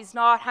 well, he's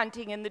not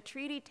hunting in the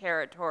treaty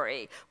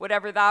territory,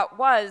 whatever that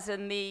was,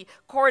 and the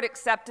court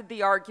accepted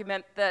the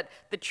argument that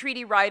the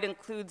treaty right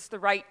includes the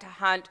right to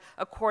hunt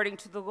according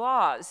to the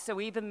laws.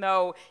 So even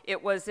though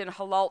it was in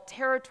Halalt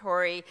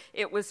territory,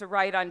 it was a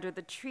right under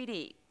the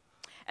treaty.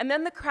 And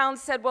then the Crown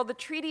said, well, the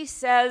treaty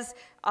says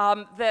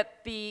that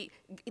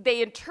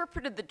they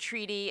interpreted the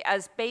treaty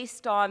as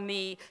based on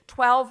the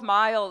 12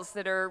 miles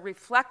that are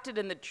reflected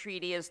in the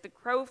treaty as the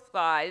crow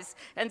flies,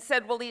 and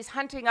said, well, he's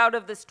hunting out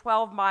of this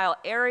 12-mile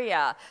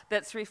area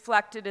that's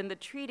reflected in the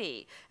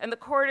treaty. And the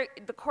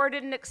court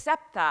didn't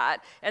accept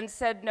that and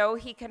said, no,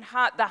 he can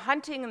hunt. The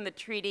hunting in the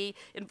treaty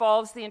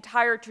involves the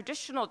entire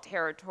traditional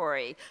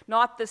territory,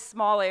 not this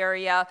small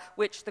area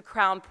which the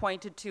Crown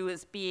pointed to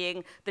as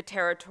being the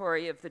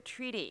territory of the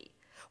treaty.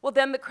 Well,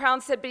 then the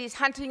Crown said, but he's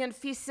hunting in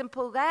fee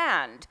simple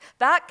land.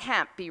 That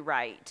can't be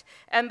right.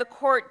 And the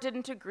court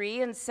didn't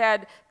agree and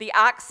said the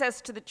access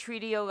to the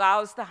treaty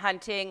allows the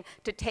hunting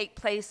to take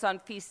place on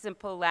fee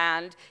simple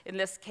land, in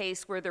this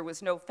case where there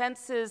was no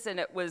fences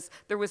and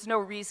there was no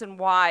reason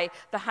why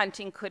the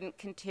hunting couldn't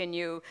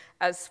continue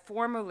as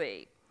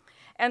formerly.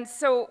 And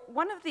so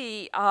one of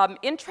the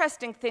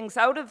interesting things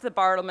out of the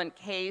Bartleman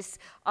case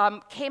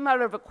came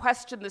out of a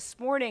question this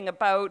morning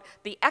about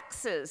the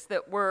X's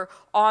that were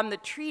on the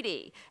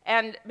treaty.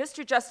 And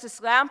Mr. Justice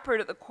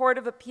Lampert at the Court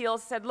of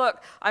Appeals said,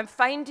 look, I'm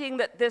finding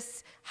that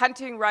this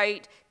hunting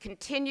right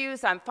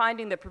continues. I'm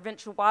finding the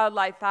Provincial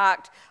Wildlife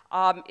Act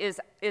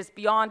is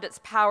beyond its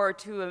power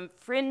to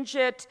infringe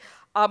it.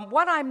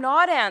 What I'm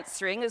not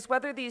answering is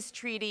whether these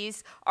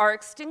treaties are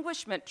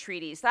extinguishment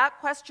treaties. That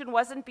question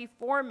wasn't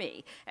before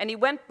me. And he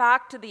went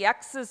back to the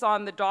X's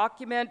on the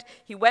document.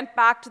 He went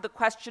back to the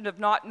question of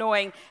not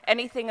knowing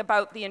anything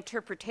about the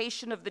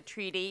interpretation of the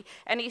treaty.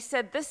 And he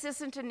said, this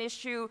isn't an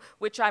issue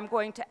which I'm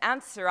going to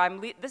answer.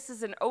 This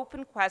is an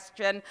open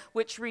question,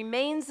 which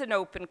remains an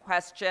open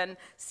question,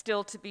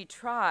 still to be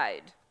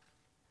tried.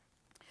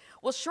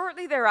 Well,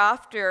 shortly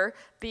thereafter,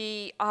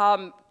 the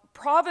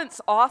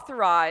province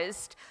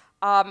authorized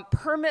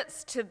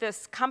permits to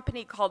this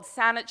company called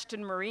Saanich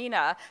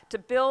Marina to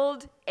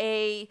build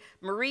a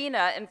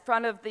marina in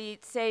front of the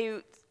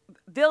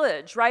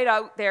village right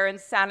out there in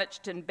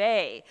Saanich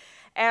Bay.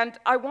 And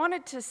I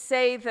wanted to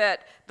say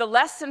that the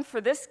lesson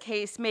for this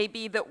case may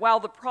be that while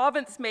the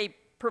province may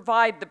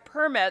provide the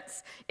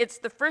permits, it's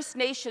the First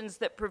Nations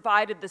that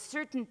provided the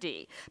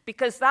certainty,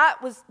 because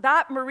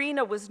that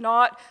marina was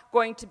not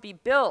going to be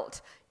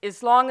built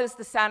as long as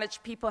the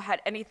Saanich people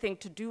had anything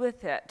to do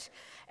with it.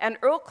 And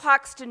Earl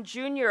Claxton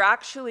Jr.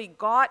 actually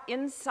got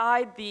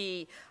inside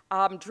the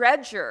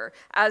dredger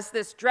as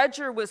this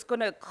dredger was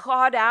going to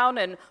claw down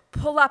and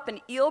pull up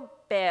an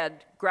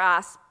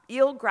eelgrass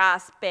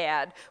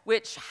bed,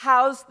 which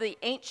housed the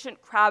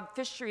ancient crab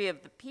fishery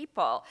of the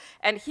people.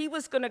 And he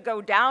was going to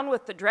go down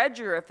with the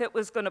dredger if it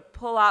was going to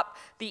pull up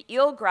the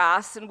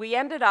eelgrass. And we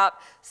ended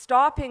up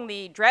stopping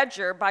the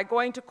dredger by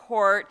going to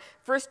court,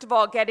 first of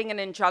all, getting an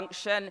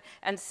injunction,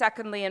 and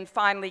secondly and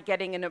finally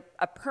getting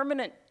a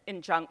permanent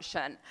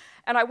injunction.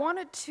 And I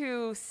wanted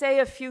to say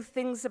a few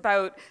things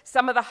about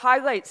some of the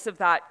highlights of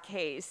that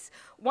case.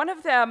 One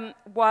of them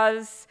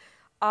was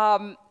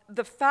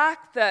the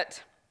fact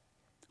that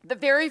The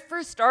very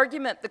first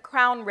argument the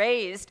Crown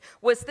raised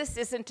was this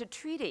isn't a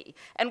treaty.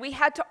 And we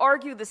had to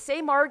argue the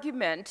same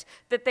argument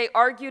that they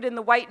argued in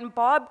the White and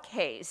Bob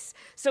case.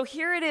 So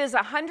here it is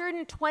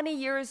 120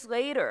 years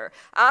later,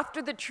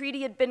 after the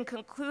treaty had been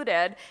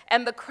concluded,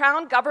 and the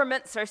Crown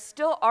governments are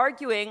still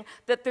arguing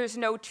that there's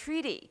no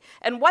treaty.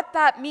 And what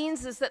that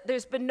means is that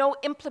there's been no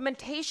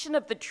implementation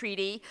of the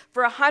treaty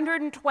for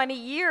 120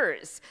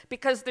 years,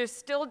 because they're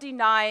still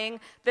denying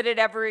that it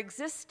ever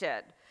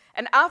existed.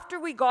 And after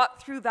we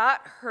got through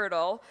that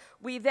hurdle,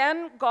 we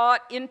then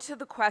got into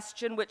the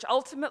question, which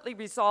ultimately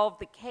resolved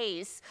the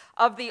case,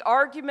 of the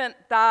argument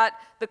that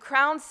the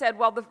Crown said,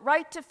 well, the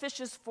right to fish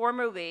is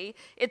formerly,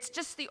 it's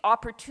just the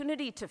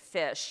opportunity to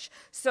fish.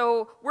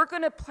 So we're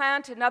going to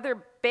plant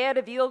another bed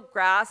of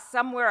eelgrass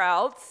somewhere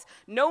else,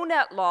 no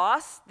net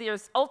loss,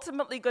 there's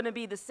ultimately going to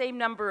be the same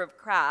number of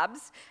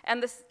crabs,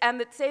 and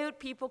the Tsayut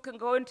people can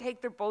go and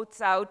take their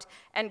boats out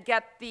and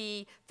get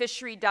the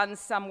fishery done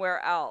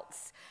somewhere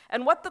else.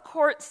 And what the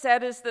court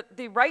said is that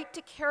the right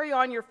to carry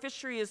on your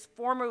fishery as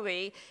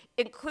formerly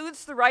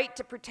includes the right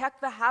to protect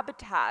the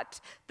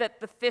habitat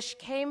that the fish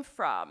came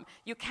from.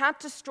 You can't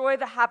destroy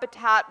the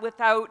habitat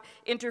without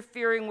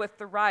interfering with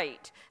the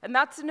right. And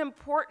that's an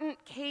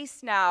important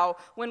case now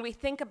when we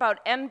think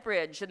about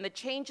Enbridge and the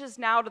changes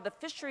now to the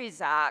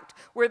Fisheries Act,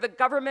 where the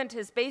government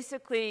has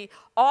basically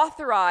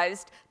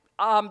authorized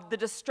the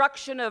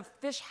destruction of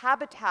fish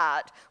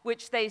habitat,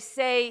 which they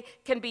say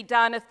can be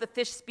done if the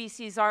fish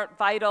species aren't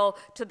vital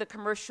to the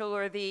commercial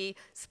or the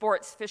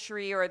sports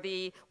fishery or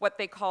the what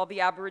they call the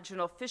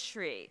Aboriginal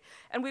fishery.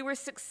 And we were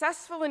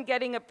successful in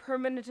getting a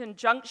permanent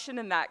injunction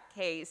in that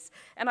case.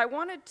 And I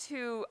wanted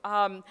to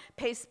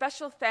pay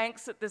special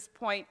thanks at this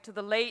point to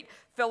the late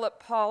Philip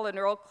Paul and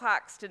Earl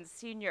Claxton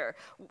Sr.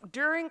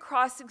 During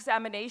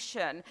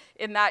cross-examination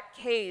in that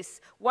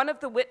case, one of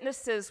the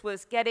witnesses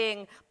was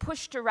getting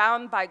pushed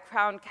around by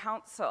Crown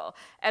Counsel,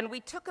 and we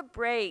took a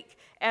break,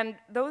 and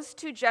those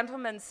two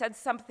gentlemen said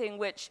something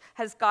which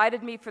has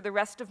guided me for the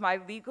rest of my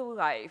legal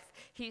life.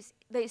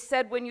 They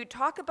said, when you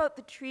talk about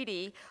the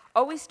treaty,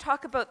 always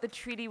talk about the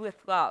treaty with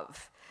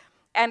love.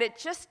 And it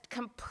just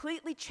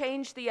completely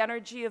changed the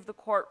energy of the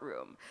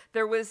courtroom.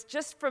 There was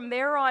just from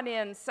there on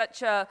in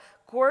such a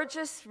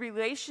gorgeous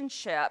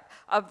relationship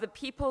of the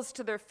peoples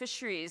to their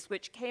fisheries,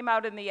 which came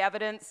out in the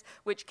evidence,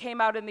 which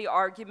came out in the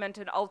argument,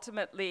 and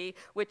ultimately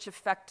which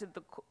affected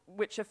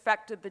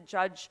the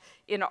judge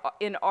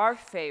in our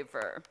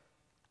favor.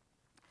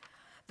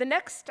 The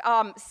next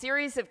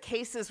series of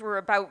cases were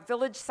about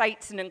village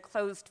sites and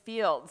enclosed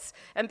fields.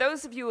 And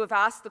those of you who have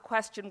asked the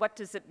question, what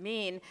does it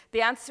mean?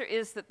 The answer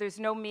is that there's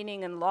no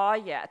meaning in law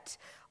yet.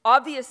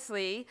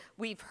 Obviously,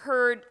 we've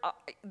heard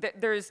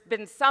that there's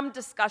been some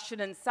discussion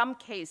in some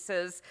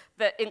cases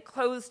that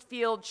enclosed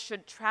fields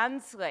should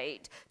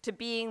translate to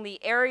being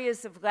the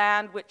areas of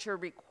land which are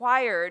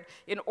required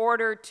in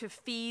order to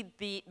feed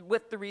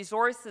with the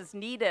resources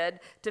needed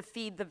to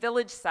feed the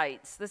village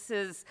sites. This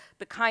is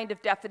the kind of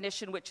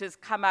definition which has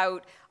come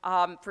out,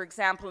 for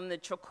example, in the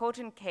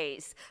Chilcotin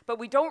case. But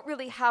we don't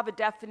really have a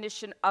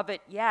definition of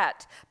it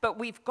yet. But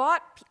we've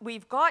got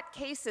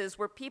cases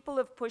where people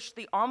have pushed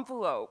the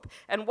envelope.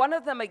 And one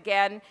of them,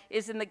 again,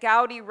 is in the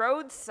Gowdy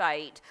Road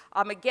site,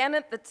 again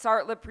at the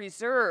Tsartlip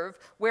Reserve,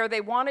 where they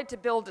wanted to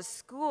build a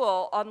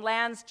school on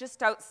lands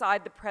just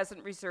outside the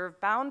present reserve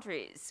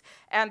boundaries.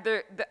 And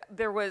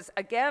there was,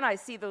 again, I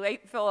see the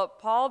late Philip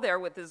Paul there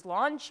with his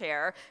lawn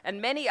chair, and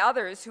many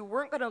others who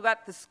weren't going to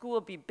let the school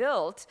be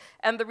built.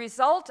 And the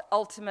result,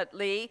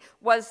 ultimately,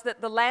 was that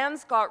the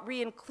lands got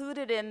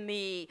re-included in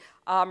the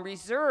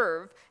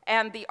reserve,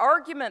 and the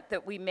argument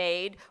that we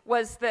made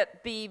was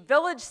that the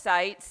village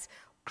sites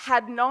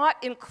had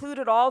not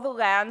included all the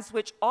lands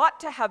which ought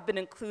to have been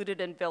included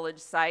in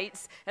village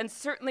sites, and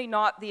certainly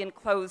not the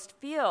enclosed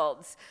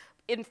fields.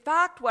 In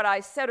fact, what I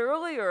said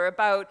earlier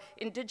about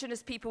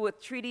Indigenous people with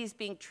treaties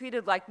being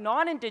treated like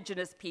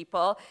non-Indigenous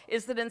people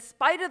is that in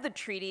spite of the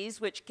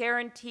treaties which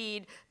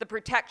guaranteed the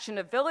protection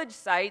of village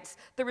sites,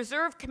 the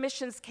reserve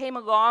commissions came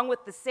along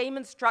with the same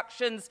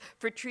instructions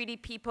for treaty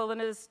people and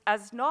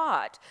as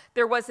not.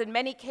 There was in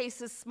many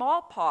cases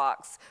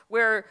smallpox,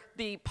 where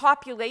the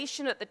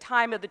population at the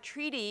time of the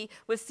treaty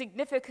was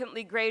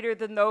significantly greater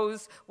than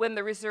those when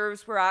the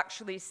reserves were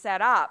actually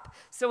set up.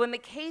 So in the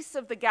case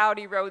of the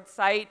Gowdy Road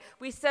site,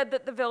 we said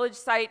that the village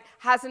site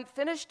hasn't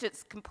finished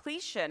its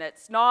completion.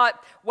 It's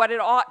not what it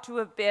ought to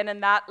have been,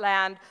 and that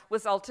land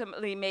was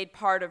ultimately made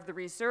part of the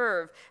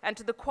reserve. And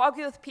to the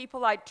Kwagouth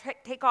people, I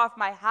take off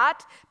my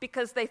hat,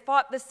 because they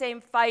fought the same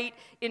fight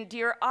in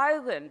Deer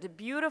Island, a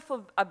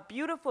beautiful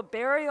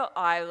burial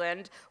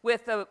island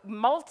with a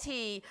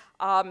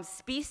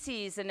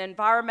multi-species and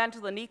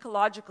environmental and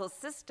ecological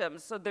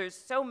systems. So there's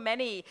so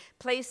many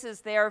places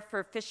there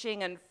for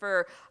fishing and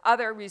for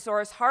other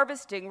resource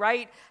harvesting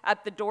right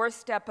at the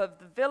doorstep of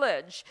the village.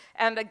 village.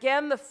 And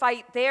again, the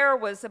fight there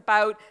was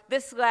about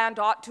this land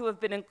ought to have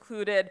been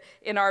included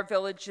in our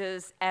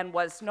villages and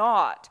was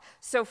not.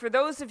 So for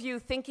those of you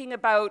thinking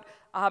about,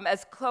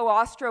 as Chloe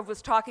Ostrov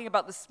was talking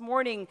about this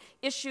morning,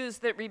 issues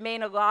that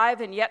remain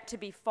alive and yet to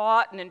be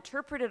fought and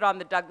interpreted on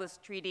the Douglas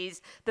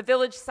treaties, the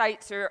village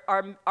sites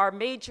are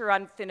major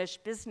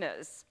unfinished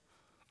business.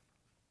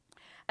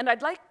 And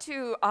I'd like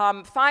to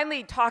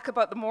finally talk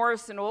about the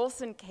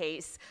Morrison-Olson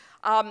case.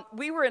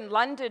 We were in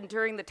London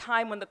during the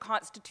time when the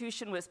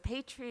Constitution was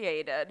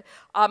patriated,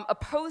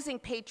 opposing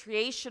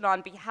patriation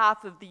on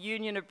behalf of the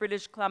Union of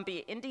British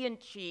Columbia Indian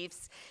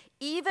Chiefs,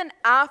 even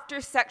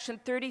after Section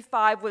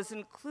 35 was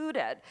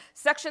included.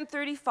 Section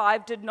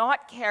 35 did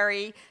not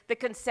carry the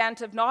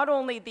consent of not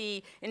only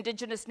the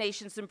Indigenous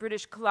nations in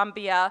British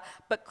Columbia,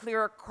 but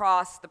clear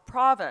across the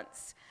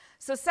province.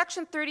 So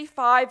Section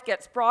 35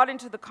 gets brought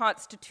into the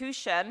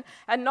Constitution,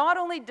 and not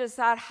only does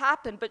that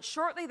happen, but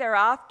shortly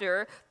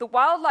thereafter, the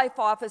wildlife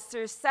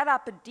officers set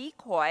up a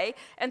decoy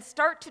and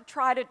start to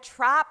try to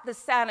trap the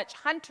Saanich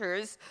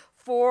hunters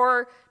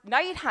for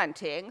night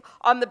hunting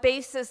on the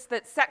basis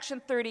that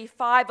Section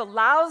 35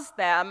 allows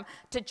them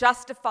to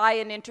justify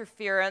an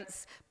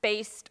interference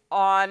based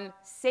on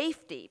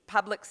safety,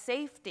 public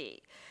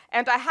safety.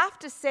 And I have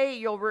to say,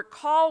 you'll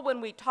recall when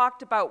we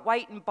talked about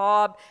White and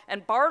Bob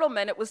and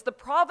Bartleman, it was the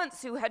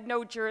province who had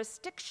no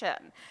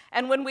jurisdiction.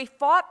 And when we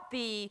fought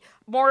the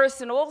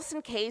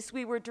Morrison-Olson case,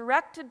 we were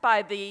directed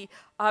by the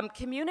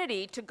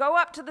community to go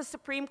up to the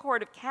Supreme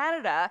Court of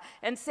Canada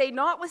and say,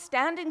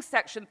 notwithstanding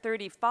Section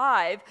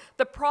 35,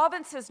 the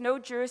province has no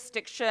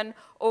jurisdiction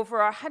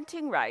over our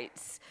hunting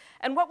rights.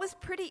 And what was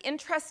pretty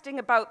interesting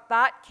about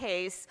that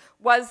case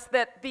was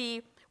that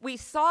we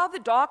saw the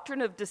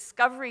doctrine of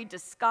discovery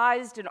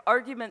disguised in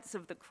arguments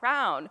of the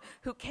Crown,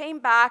 who came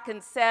back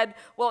and said,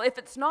 well, if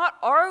it's not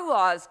our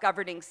laws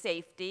governing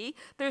safety,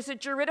 there's a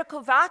juridical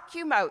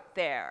vacuum out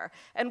there.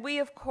 And we,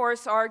 of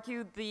course,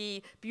 argued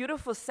the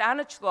beautiful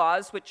Saanich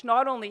laws, which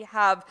not only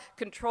have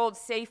controlled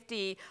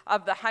safety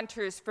of the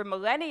hunters for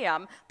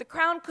millennium, the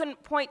Crown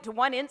couldn't point to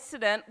one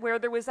incident where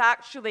there was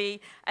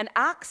actually an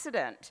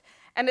accident.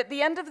 And at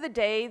the end of the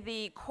day,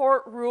 the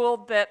court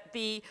ruled that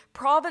the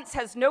province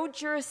has no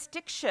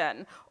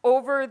jurisdiction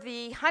over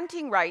the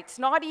hunting rights,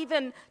 not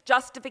even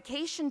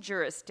justification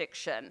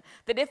jurisdiction,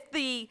 that if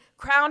the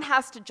Crown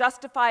has to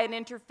justify an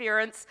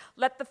interference,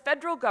 let the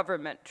federal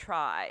government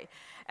try.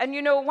 And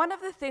you know, one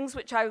of the things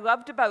which I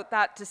loved about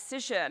that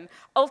decision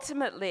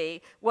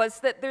ultimately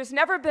was that there's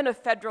never been a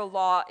federal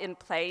law in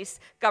place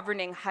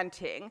governing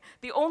hunting.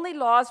 The only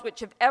laws which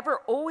have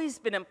ever always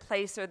been in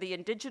place are the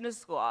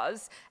Indigenous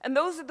laws, and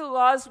those are the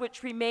laws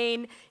which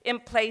remain in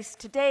place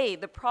today.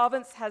 The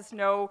province has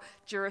no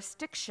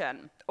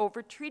jurisdiction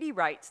over treaty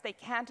rights. They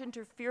can't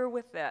interfere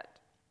with it.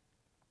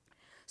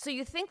 So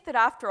you think that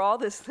after all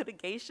this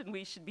litigation,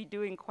 we should be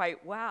doing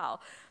quite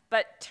well.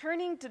 But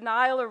turning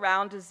denial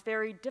around is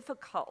very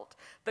difficult.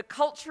 The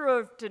culture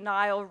of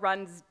denial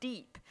runs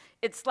deep.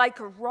 It's like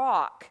a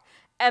rock.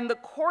 And the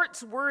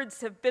court's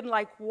words have been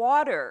like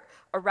water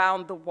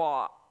around the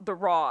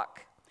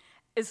rock.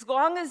 As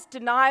long as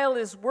denial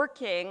is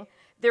working,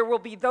 there will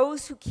be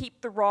those who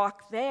keep the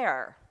rock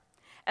there.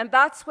 And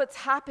that's what's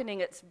happening.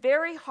 It's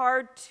very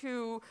hard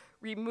to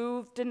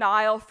remove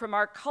denial from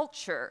our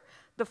culture.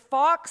 The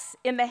fox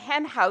in the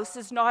hen house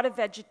is not a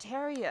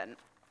vegetarian.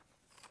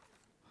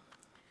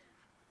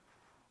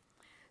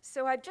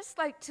 So I'd just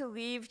like to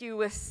leave you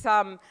with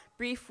some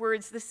brief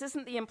words. This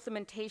isn't the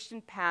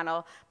implementation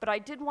panel, but I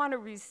did want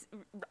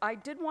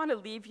to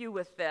leave you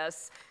with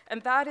this,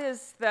 and that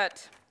is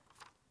that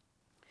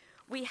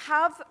we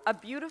have a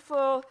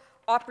beautiful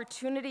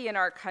opportunity in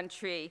our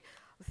country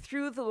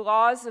through the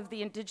laws of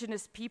the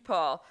Indigenous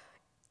people,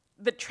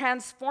 the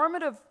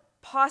transformative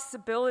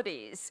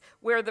possibilities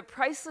where the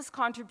priceless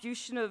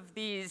contribution of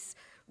these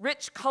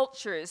rich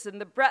cultures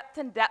and the breadth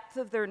and depth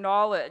of their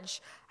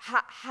knowledge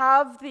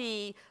have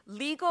the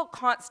legal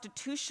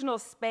constitutional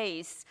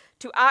space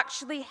to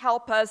actually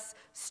help us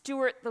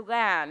steward the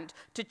land,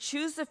 to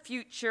choose a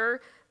future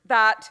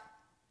that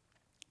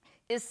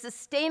is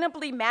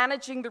sustainably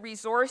managing the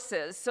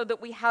resources so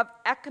that we have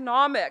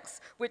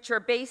economics which are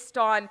based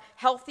on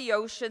healthy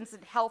oceans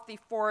and healthy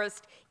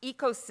forest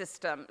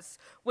ecosystems.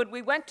 When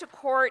we went to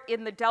court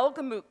in the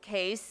Delgamuukw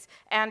case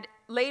and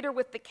later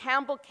with the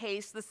Campbell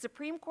case, the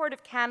Supreme Court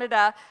of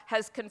Canada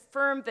has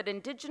confirmed that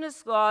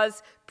Indigenous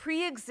laws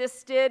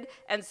pre-existed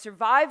and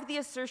survived the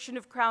assertion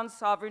of Crown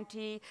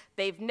sovereignty.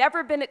 They've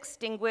never been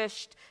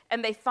extinguished,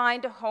 and they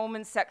find a home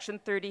in Section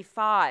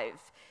 35.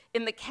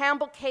 In the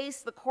Campbell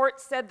case, the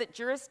court said that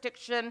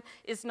jurisdiction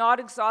is not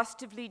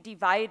exhaustively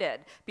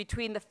divided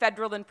between the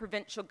federal and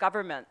provincial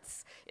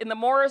governments. In the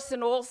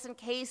Morrison-Olson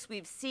case,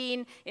 we've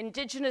seen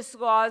Indigenous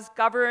laws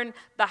govern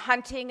the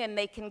hunting, and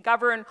they can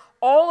govern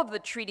all of the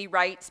treaty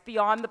rights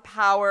beyond the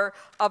power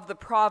of the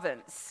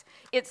province.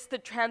 It's the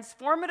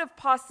transformative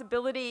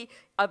possibility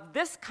of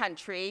this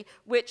country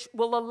which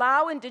will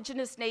allow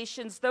Indigenous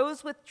nations,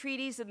 those with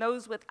treaties and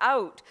those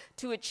without,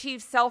 to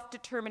achieve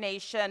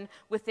self-determination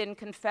within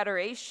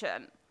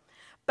Confederation.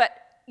 But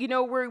you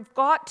know, we've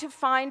got to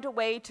find a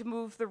way to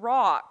move the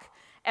rock.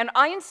 And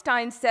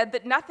Einstein said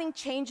that nothing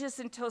changes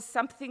until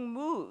something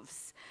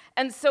moves.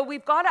 And so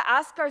we've got to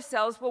ask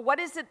ourselves, well, what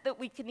is it that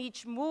we can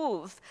each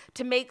move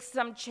to make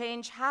some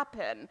change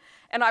happen?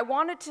 And I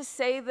wanted to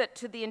say that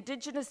to the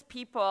Indigenous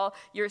people,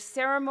 your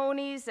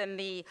ceremonies and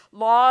the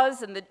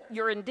laws and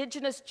your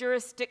Indigenous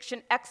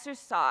jurisdiction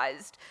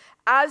exercised,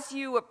 as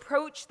you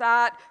approach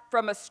that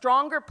from a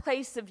stronger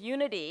place of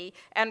unity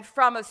and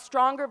from a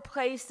stronger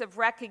place of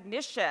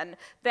recognition,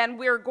 then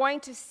we're going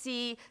to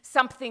see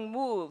something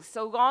move.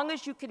 So long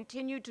as you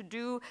continue to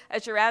do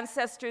as your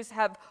ancestors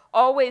have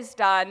always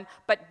done,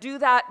 but do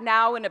that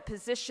now in a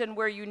position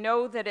where you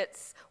know that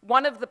it's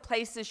one of the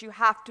places you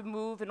have to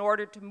move in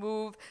order to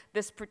move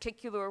this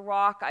particular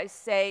rock, I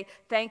say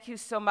thank you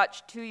so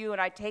much to you, and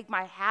I take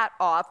my hat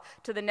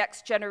off to the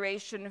next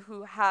generation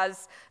who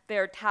has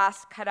their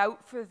task cut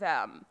out for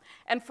them.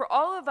 And for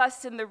all of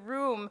us in the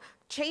room,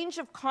 change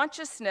of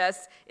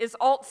consciousness is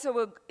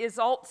also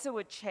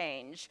a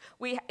change.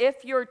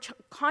 If your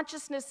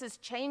consciousness is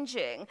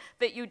changing,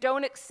 that you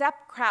don't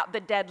accept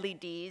the deadly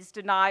Ds,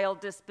 denial,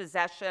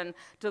 dispossession,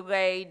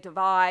 delay,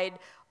 divide,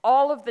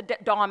 all of the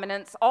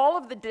dominance, all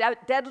of the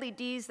deadly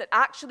Ds that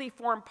actually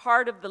form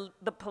part of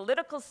the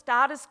political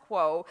status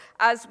quo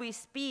as we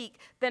speak,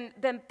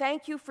 then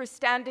thank you for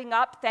standing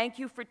up, thank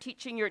you for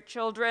teaching your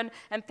children,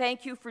 and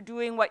thank you for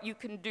doing what you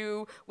can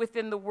do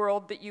within the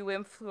world that you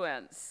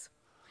influence.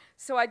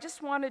 So I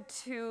just wanted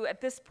to,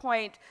 at this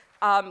point,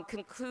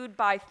 conclude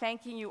by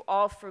thanking you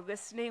all for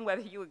listening,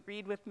 whether you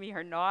agreed with me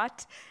or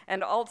not,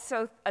 and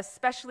also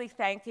especially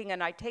thanking,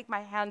 and I take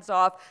my hands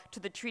off to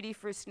the Treaty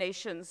First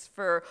Nations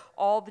for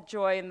all the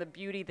joy and the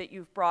beauty that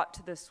you've brought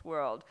to this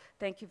world.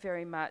 Thank you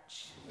very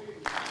much.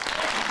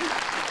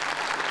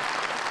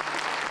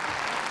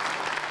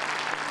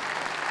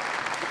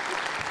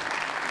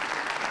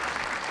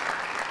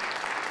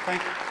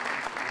 Thank you.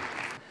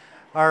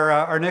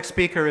 Our next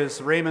speaker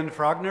is Raymond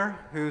Frogner,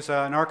 who's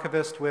an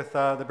archivist with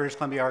the British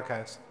Columbia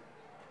Archives.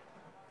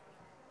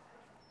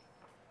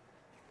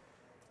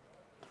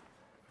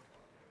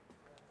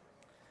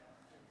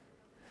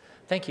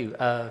 Thank you.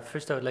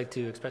 First, I would like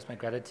to express my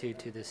gratitude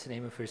to the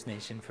Sinema First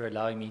Nation for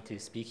allowing me to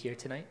speak here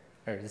tonight,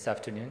 or this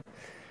afternoon.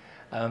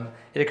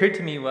 It occurred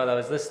to me while I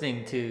was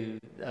listening to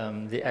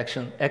the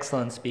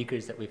excellent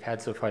speakers that we've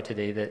had so far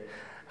today that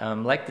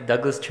like the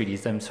Douglas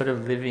treaties, I'm sort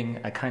of living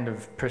a kind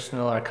of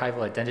personal archival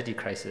identity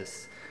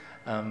crisis.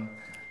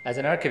 As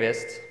an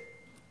archivist,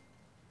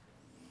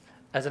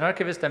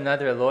 I'm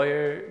neither a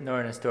lawyer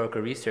nor an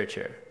historical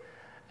researcher.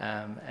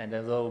 And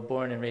although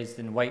born and raised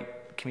in the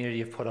white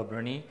community of Port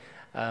Alberni,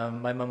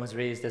 my mom was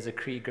raised as a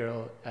Cree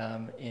girl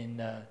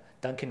in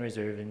Duncan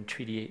Reserve in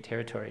Treaty 8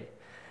 territory.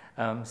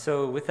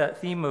 So with that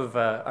theme of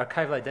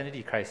archival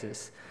identity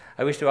crisis,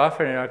 I wish to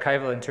offer an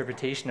archival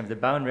interpretation of the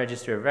bound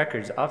register of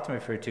records, often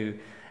referred to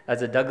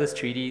as the Douglas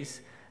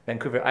Treaties,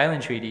 Vancouver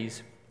Island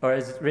Treaties, or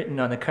as written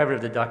on the cover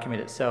of the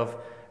document itself,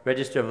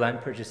 Register of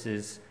Land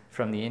Purchases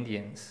from the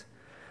Indians.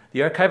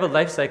 The archival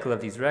life cycle of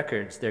these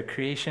records, their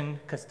creation,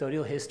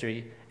 custodial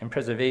history, and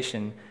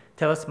preservation,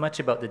 tell us much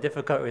about the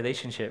difficult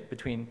relationship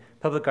between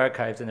public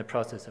archives and the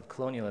process of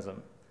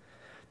colonialism.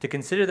 To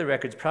consider the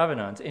record's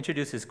provenance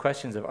introduces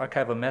questions of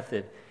archival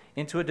method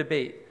into a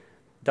debate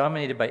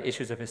dominated by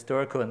issues of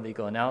historical and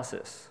legal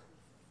analysis.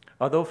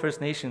 Although First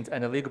Nations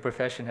and the legal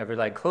profession have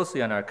relied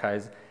closely on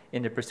archives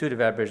in the pursuit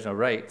of Aboriginal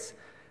rights,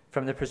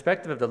 from the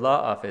perspective of the Law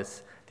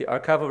Office, the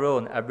archival role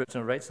in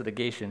Aboriginal rights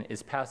litigation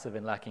is passive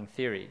and lacking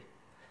theory.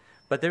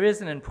 But there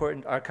is an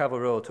important archival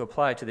role to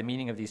apply to the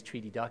meaning of these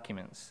treaty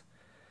documents.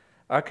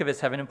 Archivists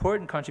have an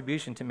important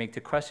contribution to make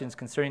to questions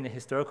concerning the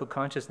historical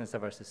consciousness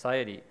of our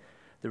society,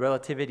 the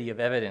relativity of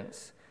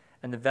evidence,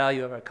 and the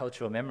value of our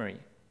cultural memory.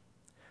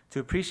 To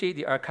appreciate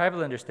the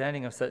archival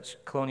understanding of such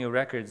colonial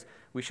records,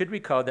 we should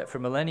recall that for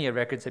millennia,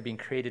 records have been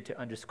created to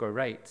underscore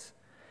rights.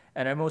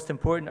 And our most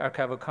important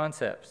archival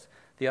concepts,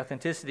 the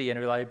authenticity and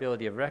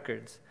reliability of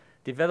records,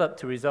 developed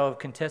to resolve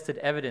contested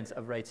evidence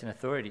of rights and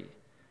authority.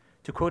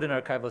 To quote an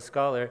archival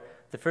scholar,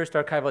 the first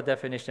archival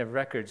definition of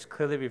records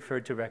clearly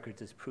referred to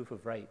records as proof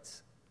of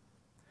rights.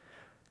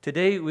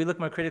 Today, we look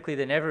more critically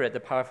than ever at the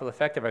powerful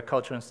effect of our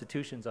cultural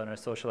institutions on our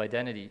social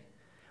identity.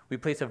 We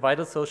place a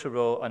vital social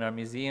role on our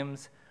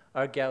museums,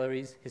 art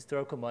galleries,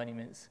 historical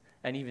monuments,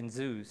 and even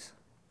zoos.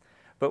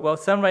 But while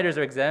some writers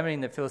are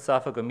examining the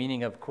philosophical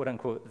meaning of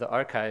quote-unquote the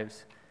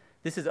archives,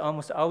 this is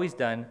almost always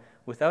done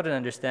without an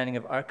understanding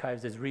of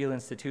archives as real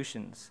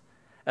institutions,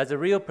 as a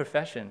real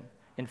profession,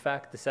 in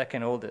fact the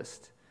second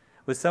oldest,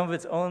 with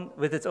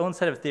its own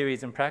set of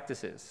theories and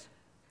practices.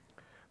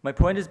 My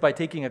point is, by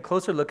taking a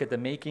closer look at the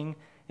making,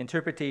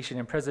 interpretation,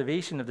 and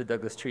preservation of the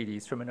Douglas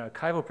Treaties from an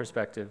archival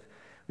perspective,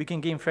 we can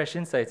gain fresh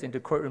insights into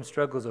courtroom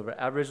struggles over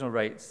Aboriginal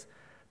rights,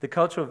 the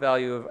cultural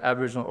value of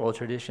Aboriginal oral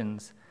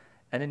traditions,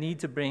 and a need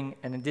to bring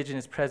an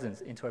Indigenous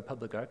presence into our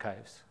public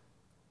archives.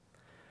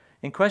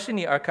 In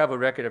questioning the archival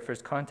record of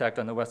first contact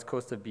on the west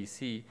coast of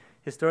BC,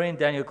 historian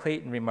Daniel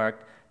Clayton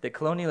remarked that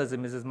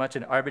colonialism is as much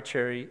an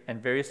arbitrary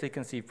and variously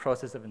conceived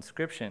process of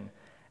inscription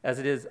as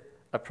it is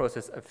a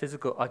process of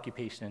physical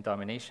occupation and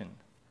domination.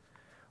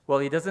 While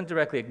he doesn't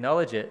directly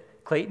acknowledge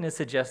it, Clayton is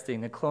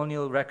suggesting the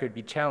colonial record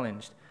be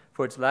challenged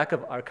for its lack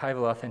of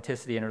archival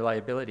authenticity and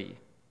reliability.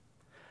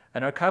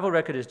 An archival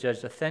record is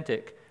judged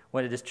authentic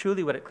when it is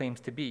truly what it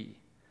claims to be.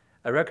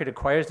 A record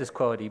acquires this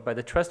quality by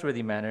the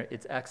trustworthy manner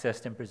it's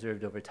accessed and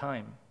preserved over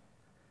time.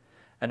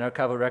 An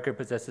archival record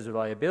possesses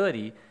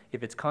reliability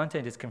if its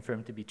content is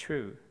confirmed to be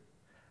true.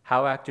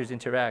 How actors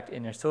interact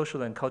in their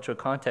social and cultural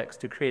context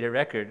to create a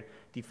record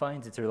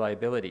defines its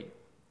reliability.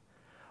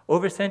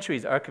 Over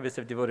centuries, archivists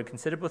have devoted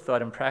considerable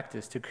thought and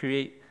practice to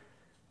create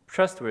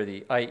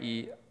trustworthy,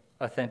 i.e.,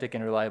 authentic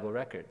and reliable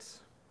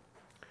records.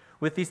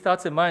 With these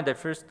thoughts in mind, I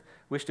first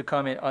wish to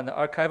comment on the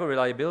archival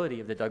reliability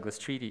of the Douglas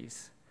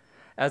Treaties.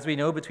 As we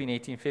know, between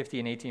 1850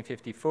 and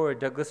 1854,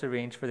 Douglas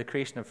arranged for the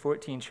creation of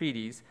 14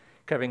 treaties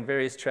covering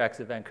various tracts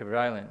of Vancouver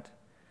Island.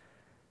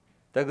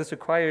 Douglas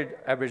required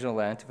Aboriginal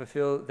land to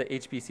fulfill the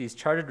HBC's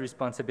chartered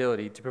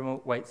responsibility to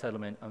promote white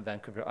settlement on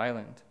Vancouver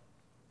Island.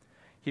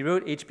 He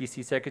wrote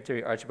HBC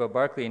Secretary Archibald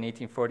Barclay in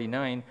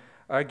 1849,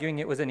 arguing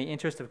it was in the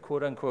interest of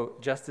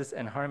quote-unquote justice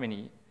and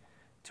harmony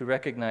to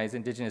recognize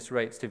Indigenous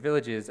rights to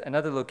villages and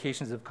other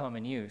locations of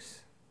common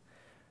use.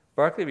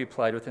 Barclay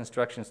replied with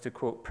instructions to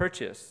quote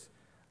purchase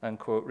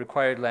unquote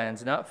required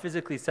lands not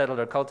physically settled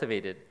or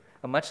cultivated,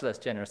 a much less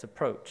generous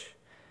approach.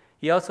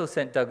 He also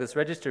sent Douglas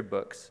register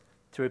books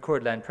to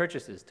record land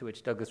purchases, to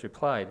which Douglas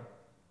replied,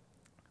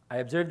 "I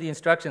observed the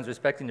instructions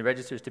respecting the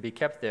registers to be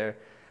kept there,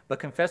 but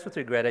confess with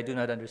regret I do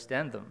not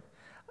understand them,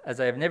 as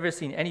I have never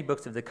seen any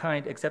books of the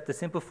kind except the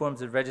simple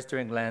forms of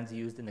registering lands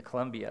used in the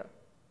Columbia.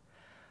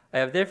 I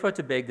have therefore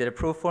to beg that a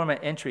pro forma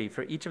entry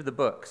for each of the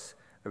books,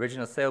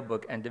 original sale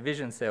book and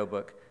division sale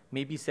book,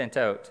 may be sent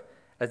out,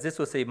 as this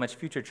will save much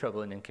future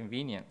trouble and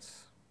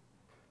inconvenience."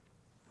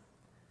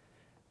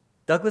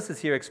 Douglas is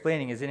here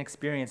explaining his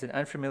inexperience and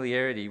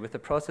unfamiliarity with the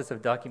process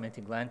of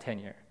documenting land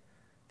tenure,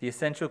 the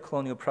essential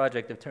colonial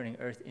project of turning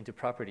earth into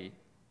property.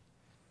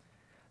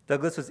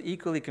 Douglas was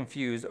equally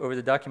confused over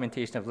the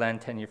documentation of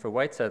land tenure for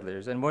white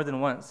settlers, and more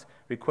than once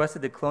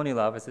requested the Colonial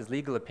Office's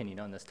legal opinion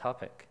on this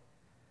topic.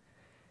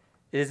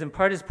 It is in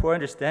part his poor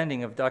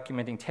understanding of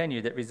documenting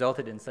tenure that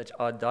resulted in such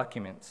odd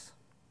documents.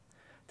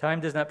 Time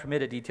does not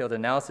permit a detailed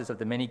analysis of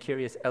the many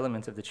curious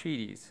elements of the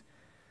treaties.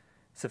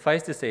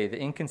 Suffice to say, the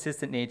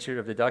inconsistent nature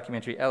of the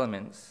documentary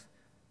elements,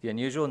 the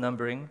unusual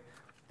numbering,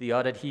 the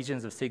odd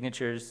adhesions of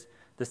signatures,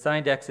 the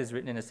signed X's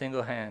written in a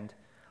single hand,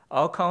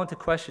 all call into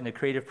question the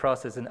creative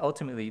process and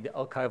ultimately the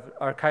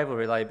archival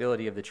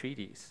reliability of the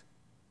treaties.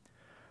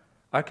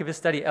 Archivists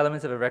study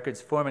elements of a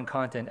record's form and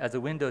content as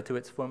a window to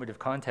its formative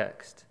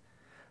context.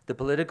 The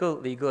political,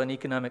 legal, and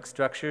economic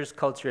structures,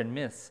 culture, and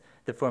myths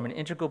that form an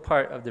integral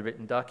part of the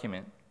written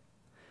document.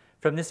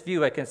 From this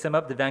view, I can sum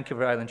up the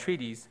Vancouver Island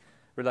Treaties'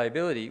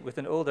 reliability with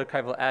an old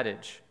archival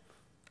adage: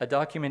 a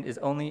document is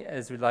only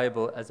as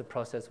reliable as the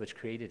process which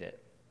created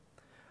it.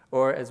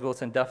 Or, as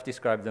Wilson Duff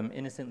described them,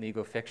 innocent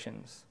legal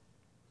fictions.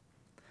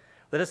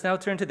 Let us now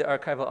turn to the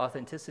archival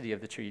authenticity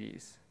of the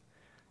treaties.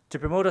 To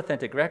promote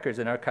authentic records,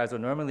 an archives will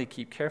normally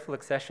keep careful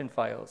accession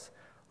files,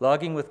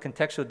 logging with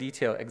contextual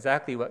detail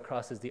exactly what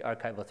crosses the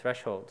archival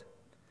threshold.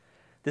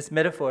 This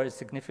metaphor is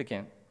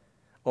significant.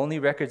 Only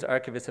records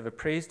archivists have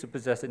appraised to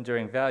possess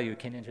enduring value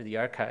can enter the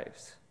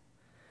archives.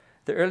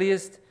 The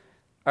earliest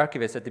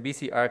archivists at the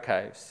BC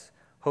Archives,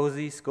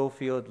 Hosey,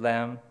 Schofield,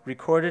 Lamb,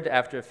 recorded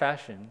after a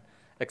fashion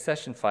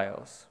accession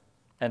files,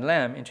 and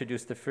Lamb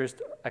introduced the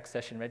first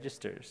accession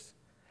registers.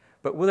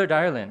 But Willard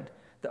Ireland,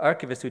 the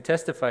archivist who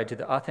testified to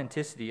the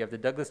authenticity of the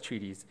Douglas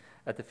Treaties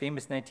at the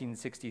famous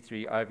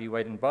 1963 R.V.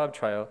 White and Bob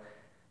trial,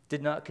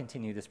 did not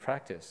continue this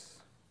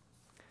practice.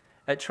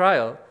 At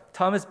trial,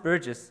 Thomas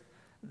Burgess,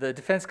 the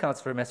defense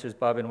counsel for Messrs.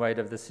 Bob and White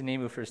of the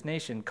Sunemu First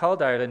Nation,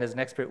 called Ireland as an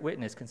expert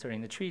witness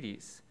concerning the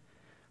treaties.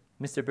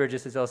 Mr.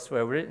 Burgess has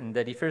elsewhere written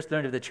that he first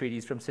learned of the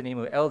treaties from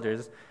Sunemu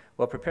elders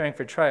while preparing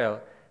for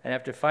trial, and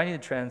after finding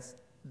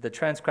the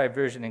transcribed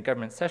version in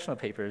government sessional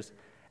papers,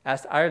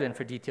 asked Ireland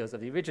for details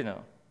of the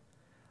original.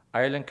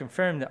 Ireland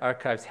confirmed the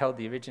archives held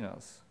the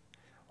originals.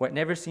 What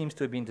never seems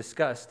to have been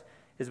discussed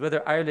is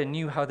whether Ireland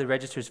knew how the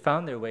registers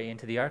found their way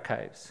into the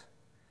archives.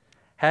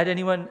 Had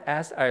anyone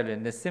asked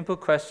Ireland this simple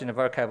question of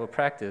archival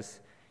practice,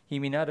 he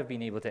may not have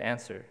been able to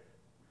answer.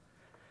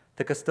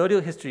 The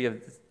custodial history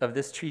of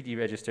this treaty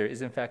register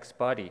is in fact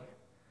spotty.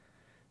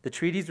 The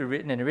treaties were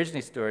written and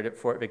originally stored at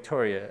Fort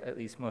Victoria, at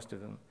least most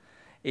of them.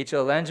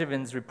 H.L.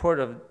 Langevin's report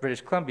of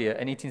British Columbia,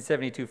 an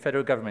 1872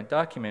 federal government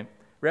document,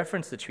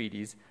 referenced the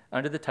treaties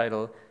under the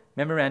title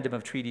Memorandum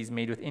of Treaties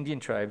Made with Indian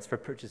Tribes for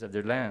Purchase of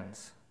Their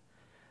Lands.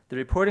 The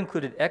report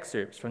included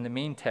excerpts from the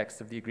main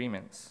text of the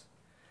agreements.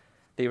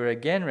 They were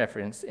again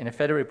referenced in a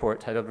federal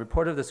report titled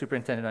Report of the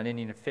Superintendent on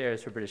Indian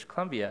Affairs for British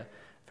Columbia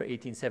for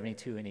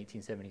 1872 and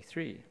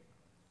 1873.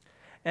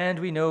 And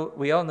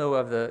we all know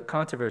of the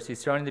controversy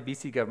surrounding the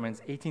BC government's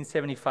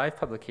 1875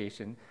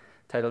 publication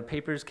titled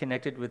Papers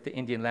Connected with the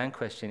Indian Land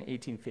Question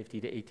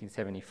 1850 to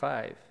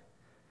 1875.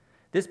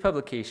 This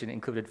publication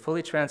included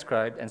fully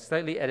transcribed and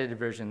slightly edited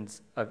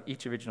versions of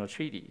each original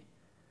treaty.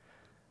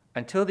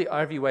 Until the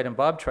R.V. White and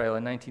Bob trial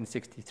in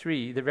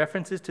 1963, the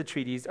references to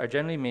treaties are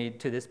generally made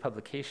to this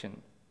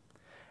publication.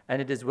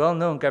 And it is well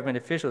known government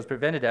officials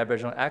prevented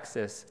Aboriginal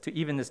access to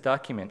even this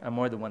document on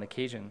more than one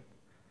occasion.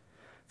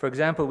 For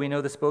example, we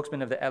know the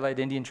spokesman of the Allied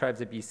Indian Tribes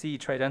of BC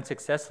tried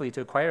unsuccessfully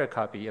to acquire a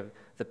copy of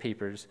the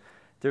papers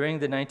during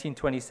the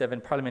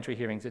 1927 parliamentary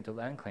hearings into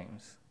land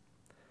claims.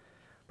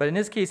 But in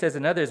this case, as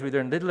in others, we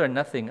learn little or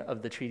nothing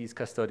of the treaty's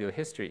custodial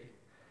history.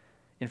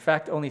 In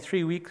fact, only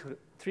 3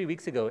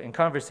 weeks ago, in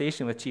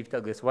conversation with Chief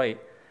Douglas White,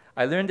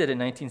 I learned that in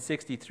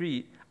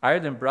 1963,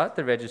 Ireland brought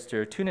the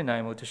register to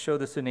Nanaimo to show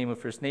the Sunemu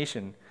First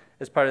Nation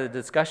as part of the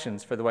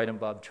discussions for the White and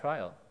Bob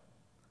trial.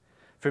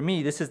 For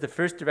me, this is the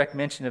first direct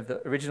mention of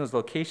the original's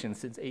location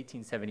since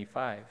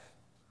 1875.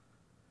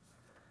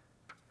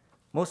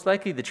 Most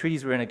likely, the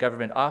treaties were in a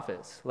government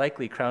office,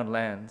 likely Crown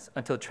lands,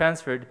 until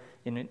transferred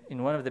in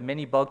one of the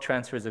many bulk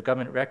transfers of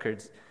government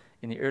records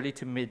in the early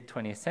to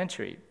mid-20th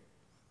century.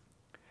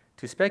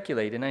 To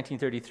speculate, in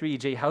 1933,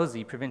 J.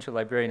 Housey, provincial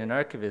librarian and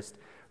archivist,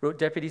 wrote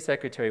Deputy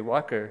Secretary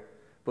Walker,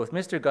 both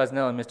Mr.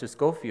 Gosnell and Mr.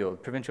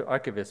 Schofield, provincial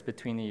archivists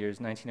between the years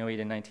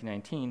 1908 and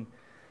 1919,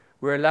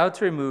 were allowed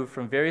to remove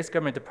from various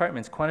government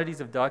departments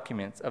quantities of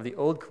documents of the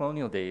old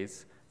colonial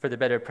days for the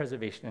better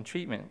preservation and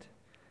treatment.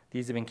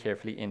 These have been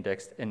carefully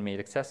indexed and made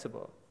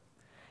accessible.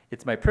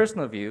 It's my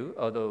personal view,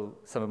 although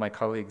some of my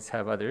colleagues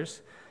have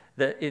others,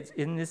 that it's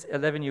in this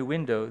 11-year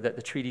window that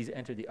the treaties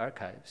entered the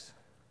archives.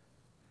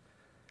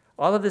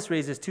 All of this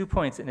raises 2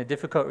 points in a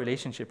difficult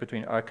relationship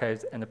between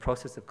archives and the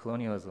process of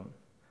colonialism.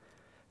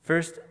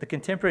 First, the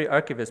contemporary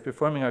archivists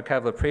performing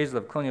archival appraisal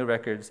of colonial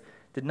records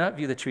did not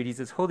view the treaties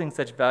as holding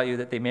such value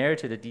that they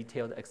merited a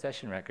detailed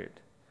accession record.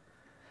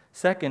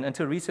 Second,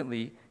 until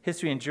recently,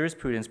 history and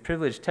jurisprudence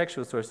privileged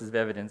textual sources of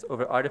evidence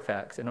over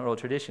artifacts and oral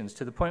traditions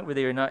to the point where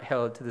they are not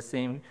held to the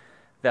same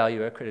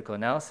value or critical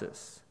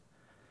analysis.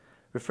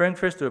 Referring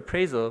first to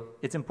appraisal,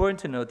 it's important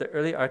to note that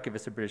early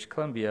archivists of British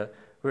Columbia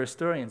were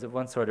historians of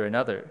one sort or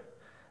another.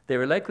 They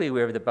were likely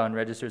aware of the bound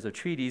registers of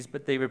treaties,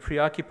 but they were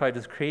preoccupied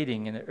with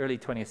creating, in the early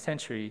 20th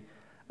century,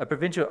 a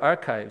provincial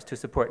archives to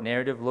support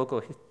narrative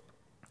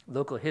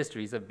local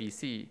histories of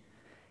BC,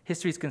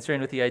 histories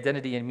concerned with the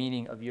identity and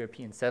meaning of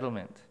European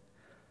settlement.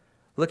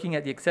 Looking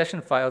at the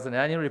accession files and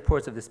annual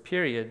reports of this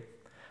period,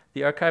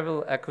 the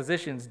archival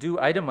acquisitions do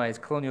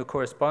itemize colonial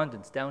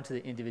correspondence down to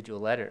the individual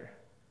letter.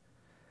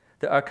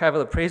 The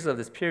archival appraisal of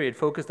this period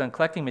focused on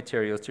collecting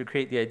materials to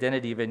create the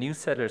identity of a new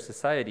settler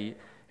society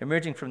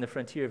emerging from the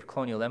frontier of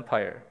colonial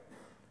empire.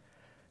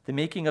 The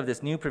making of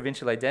this new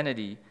provincial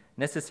identity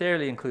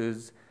necessarily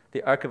includes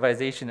the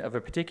archivization of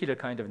a particular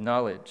kind of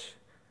knowledge,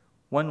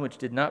 one which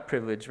did not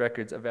privilege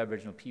records of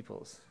Aboriginal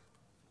peoples.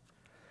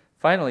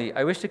 Finally,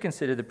 I wish to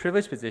consider the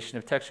privileged position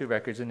of textual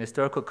records in the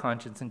historical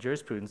conscience and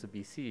jurisprudence of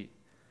BC.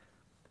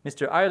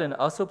 Mr. Ireland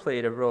also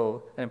played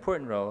an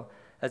important role,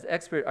 as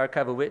expert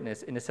archival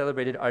witness in the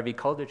celebrated R.V.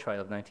 Calder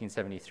trial of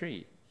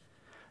 1973.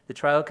 The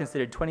trial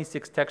considered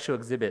 26 textual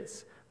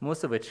exhibits,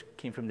 most of which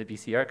came from the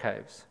BC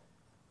archives.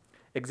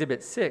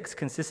 Exhibit 6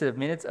 consisted of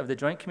minutes of the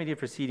Joint Committee of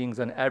Proceedings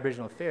on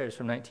Aboriginal Affairs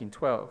from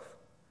 1912.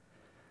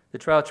 The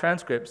trial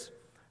transcripts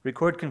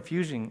record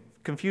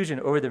confusion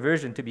over the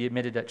version to be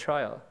admitted at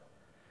trial.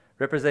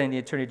 Representing the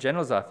Attorney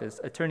General's office,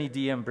 Attorney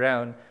D.M.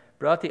 Brown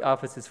brought the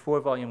office's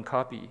 4-volume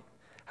copy.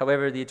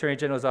 However, the Attorney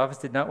General's office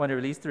did not want to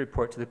release the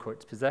report to the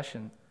court's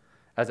possession,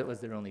 as it was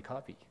their only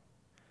copy.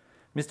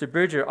 Mr.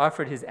 Berger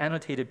offered his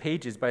annotated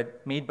pages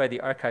made by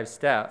the archive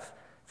staff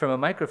from a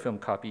microfilm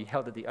copy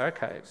held at the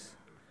archives.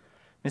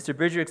 Mr.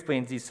 Berger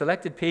explains these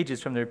selected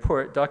pages from the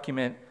report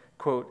document,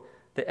 quote,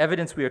 the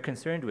evidence we are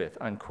concerned with,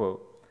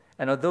 unquote.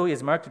 And although he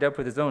has marked it up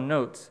with his own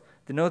notes,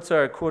 the notes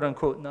are, quote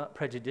unquote, not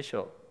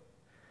prejudicial.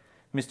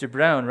 Mr.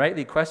 Brown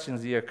rightly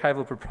questions the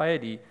archival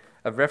propriety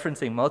of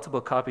referencing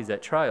multiple copies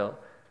at trial,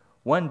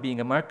 one being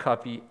a marked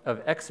copy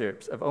of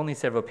excerpts of only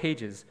several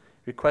pages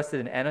requested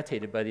and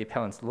annotated by the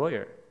appellant's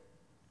lawyer.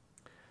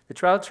 The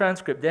trial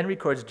transcript then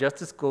records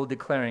Justice Gold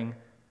declaring,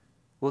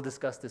 "We'll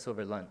discuss this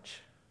over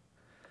lunch."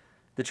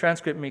 The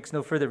transcript makes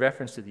no further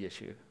reference to the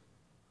issue.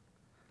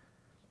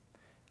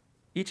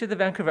 Each of the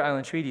Vancouver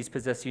Island treaties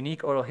possess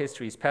unique oral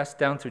histories passed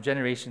down through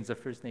generations of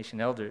First Nation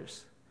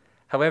elders.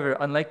 However,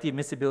 unlike the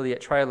admissibility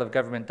at trial of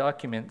government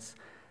documents,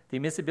 the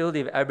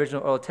admissibility of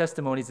Aboriginal oral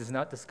testimonies is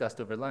not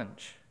discussed over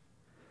lunch.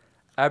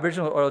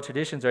 Aboriginal oral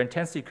traditions are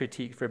intensely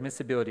critiqued for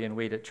admissibility and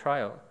weight at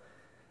trial,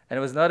 and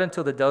it was not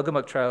until the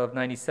Delgamuukw trial of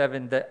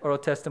 '97 that oral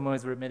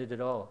testimonies were admitted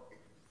at all.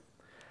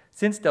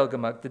 Since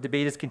Delgamuukw, the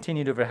debate has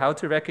continued over how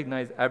to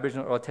recognize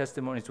Aboriginal oral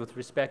testimonies with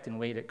respect and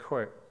weight at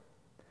court.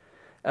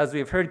 As we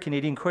have heard,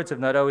 Canadian courts have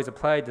not always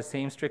applied the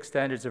same strict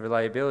standards of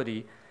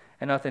reliability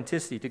and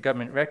authenticity to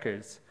government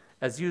records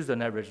as used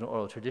on Aboriginal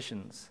oral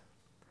traditions.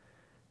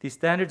 These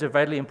standards are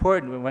vitally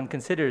important when one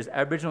considers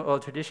Aboriginal oral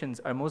traditions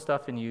are most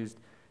often used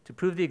to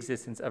prove the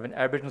existence of an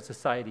Aboriginal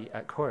society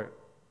at court.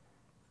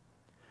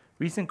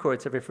 Recent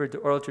courts have referred to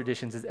oral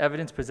traditions as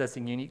evidence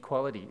possessing unique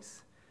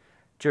qualities.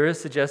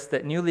 Jurists suggest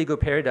that new legal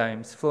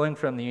paradigms flowing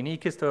from the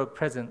unique historic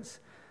presence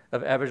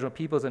of Aboriginal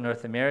peoples in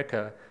North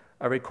America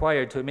are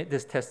required to omit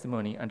this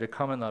testimony under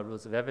common law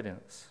rules of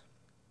evidence.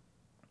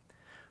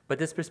 But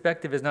this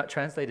perspective is not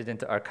translated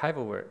into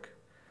archival work.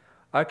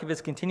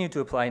 Archivists continue to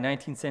apply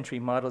 19th century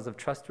models of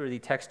trustworthy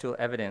textual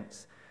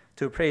evidence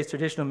to appraise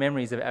traditional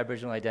memories of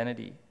Aboriginal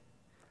identity.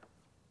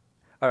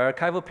 Our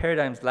archival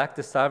paradigms lack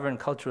the sovereign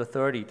cultural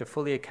authority to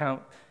fully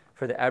account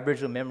for the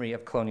Aboriginal memory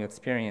of colonial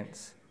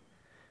experience.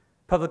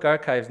 Public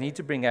archives need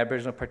to bring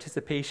Aboriginal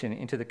participation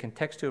into the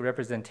contextual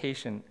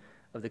representation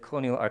of the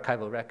colonial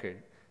archival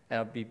record. And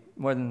I'll be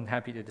more than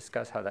happy to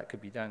discuss how that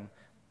could be done,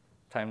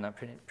 time not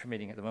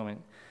permitting at the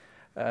moment.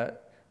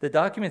 The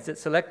documents that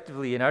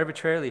selectively and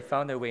arbitrarily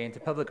found their way into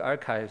public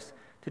archives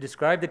to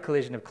describe the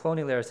collision of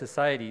colonial-era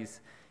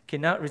societies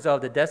cannot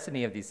resolve the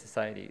destiny of these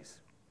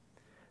societies.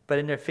 But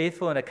in their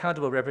faithful and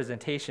accountable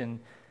representation,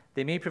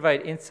 they may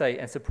provide insight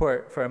and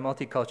support for our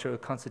multicultural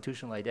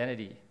constitutional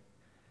identity.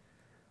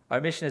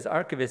 Our mission as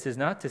archivists is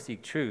not to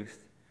seek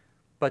truth,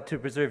 but to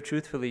preserve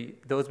truthfully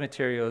those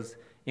materials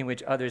in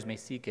which others may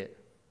seek it.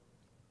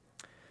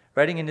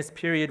 Writing in this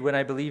period when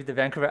I believe the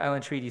Vancouver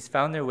Island Treaties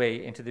found their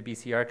way into the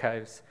BC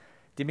archives,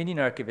 Dominion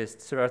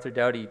archivist Sir Arthur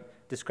Doughty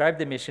described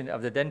the mission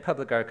of the then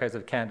Public Archives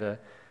of Canada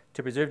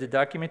to preserve the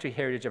documentary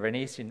heritage of our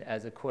nation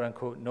as a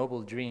quote-unquote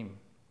noble dream.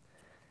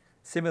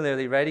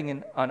 Similarly,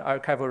 writing on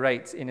archival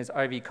rights in his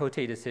R.V. Cote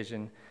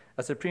decision,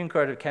 a Supreme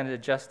Court of Canada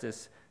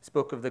justice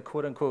spoke of the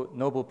quote-unquote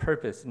noble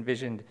purpose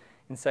envisioned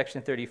in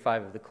Section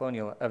 35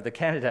 of the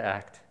Canada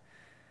Act.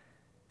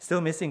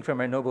 Still missing from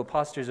our noble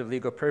postures of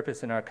legal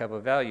purpose and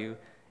archival value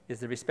is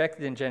the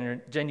respected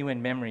and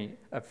genuine memory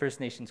of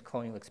First Nations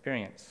colonial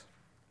experience.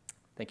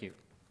 Thank you.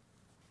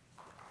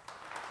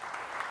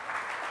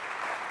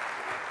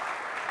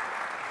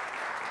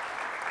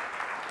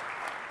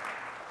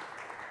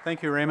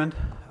 Thank you, Raymond.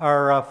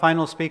 Our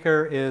final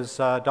speaker is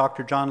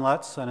Dr. John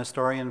Lutz, an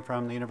historian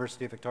from the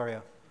University of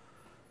Victoria.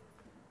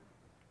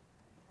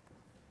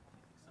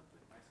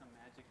 Some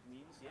magic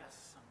means?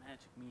 Yes, some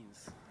magic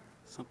means.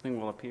 Something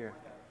will appear.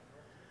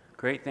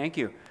 Great, thank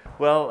you.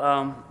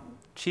 Well,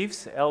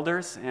 chiefs,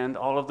 elders, and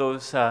all of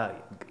those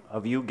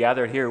of you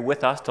gathered here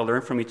with us to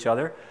learn from each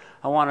other,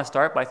 I want to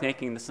start by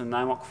thanking the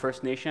Nanaimo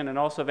First Nation and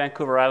also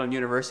Vancouver Island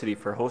University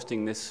for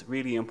hosting this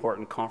really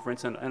important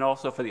conference and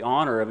also for the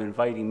honor of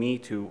inviting me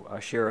to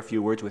share a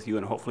few words with you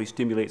and hopefully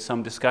stimulate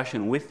some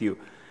discussion with you.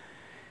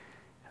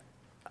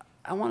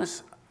 I want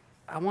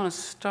to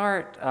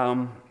start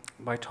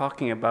by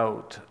talking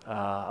about,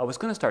 I was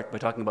going to start by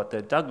talking about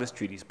the Douglas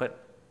Treaties,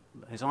 but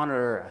His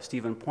Honor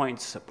Stephen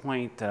Point's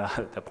point,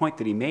 the point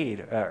that he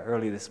made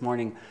early this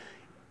morning,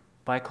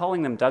 by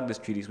calling them Douglas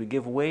Treaties, we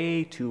give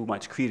way too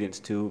much credence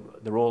to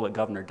the role that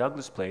Governor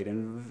Douglas played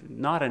and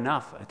not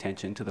enough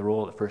attention to the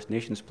role that First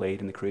Nations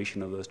played in the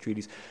creation of those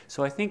treaties.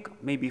 So I think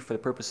maybe for the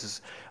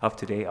purposes of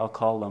today, I'll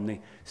call them the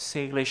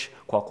Salish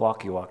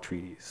Kwakwaka'wakw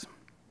Treaties.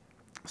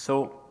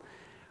 So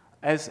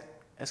as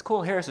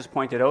Cole Harris has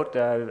pointed out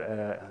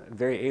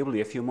very ably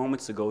a few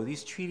moments ago,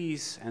 these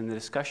treaties and the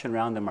discussion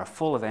around them are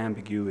full of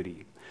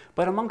ambiguity.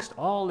 But amongst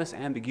all this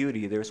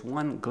ambiguity, there's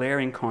one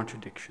glaring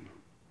contradiction.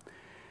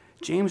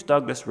 James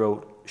Douglas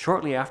wrote,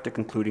 shortly after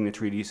concluding the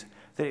treaties,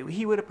 that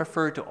he would have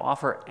preferred to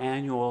offer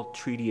annual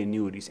treaty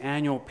annuities,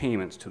 annual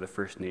payments to the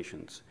First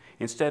Nations,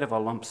 instead of a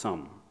lump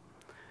sum.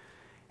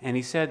 And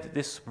he said that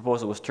this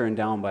proposal was turned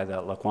down by the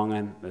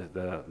Lakwangan,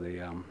 the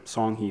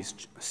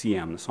Songhees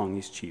CM, the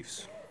Songhees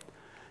chiefs.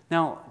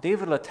 Now,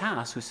 David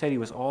Latasse, who said he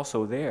was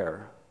also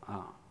there,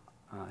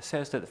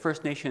 says that the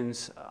First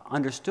Nations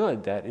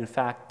understood that, in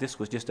fact, this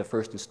was just a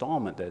first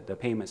installment, the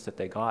payments that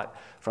they got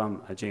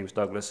from James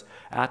Douglas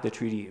at the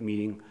treaty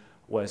meeting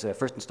was a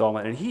first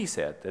installment, and he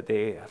said that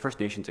the First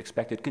Nations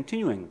expected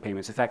continuing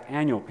payments, in fact,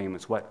 annual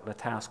payments, what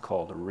Latasse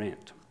called a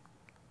rent.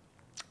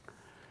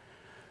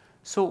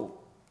 So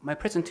my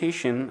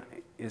presentation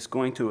is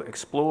going to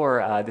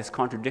explore this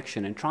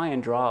contradiction and try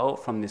and draw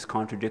out from this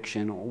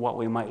contradiction what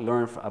we might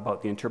learn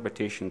about the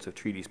interpretations of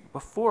treaties. But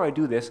before I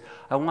do this,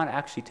 I want to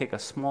actually take a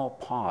small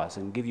pause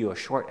and give you a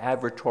short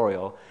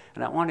advertorial,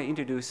 and I want to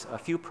introduce a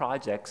few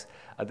projects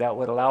that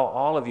would allow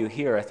all of you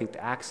here, I think,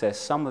 to access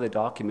some of the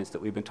documents that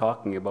we've been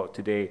talking about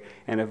today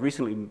and have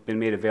recently been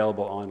made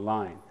available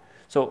online.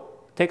 So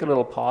take a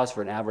little pause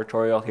for an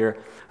advertorial here.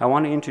 I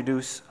want to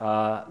introduce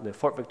the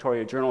Fort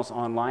Victoria Journals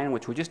Online,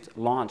 which we just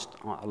launched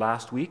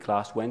last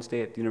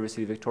Wednesday at the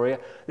University of Victoria.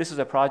 This is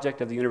a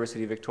project of the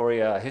University of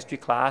Victoria history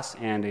class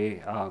and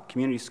a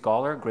community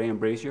scholar, Graham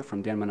Brazier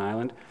from Denman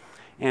Island.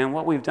 And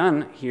what we've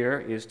done here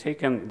is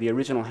taken the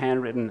original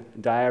handwritten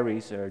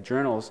diaries or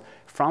journals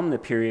from the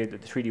period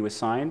that the treaty was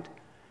signed.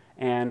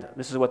 And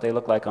this is what they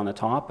look like on the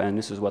top, and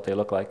this is what they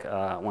look like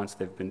once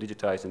they've been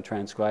digitized and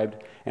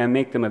transcribed, and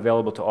make them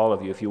available to all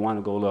of you if you want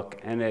to go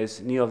look. And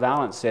as Neil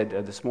Vallant said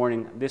this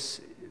morning,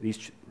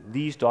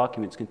 these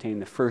documents contain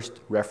the first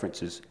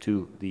references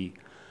to the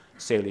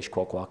Salish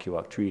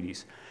Kwakwaka'wakw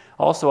treaties.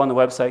 Also on the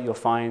website you'll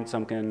find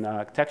some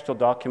textual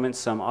documents,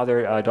 some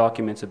other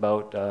documents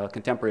about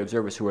contemporary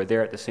observers who were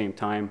there at the same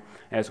time,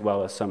 as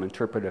well as some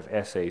interpretive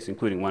essays,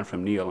 including one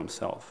from Neil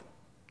himself.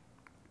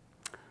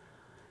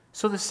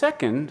 So the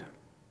second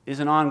is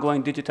an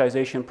ongoing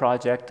digitization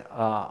project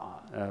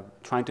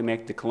trying to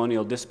make the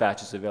colonial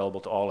dispatches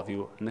available to all of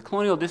you. And the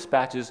colonial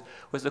dispatches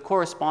was the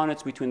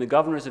correspondence between the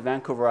governors of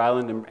Vancouver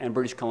Island and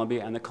British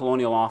Columbia and the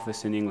colonial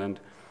office in England.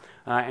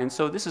 And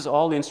so this is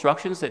all the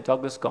instructions that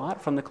Douglas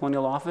got from the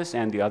colonial office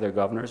and the other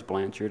governors,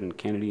 Blanchard and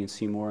Kennedy and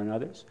Seymour and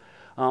others.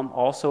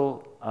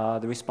 Also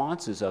the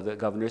responses of the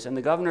governors. And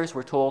the governors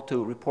were told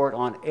to report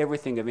on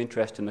everything of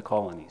interest in the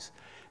colonies.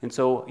 And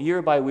so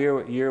year by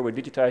year, we're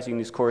digitizing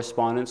these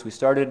correspondence. We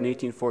started in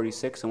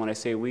 1846, and when I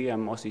say we,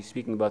 I'm mostly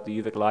speaking about the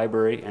UVic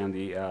Library and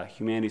the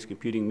Humanities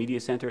Computing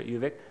Media Center at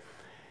UVic,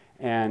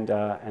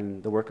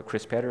 and the work of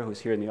Chris Petter, who's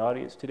here in the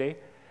audience today.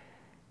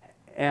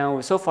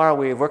 And so far,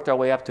 we've worked our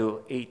way up to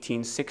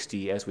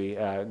 1860 as we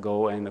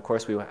go, and of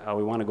course, we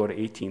want to go to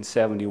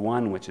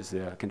 1871, which is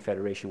the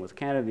Confederation with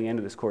Canada, the end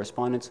of this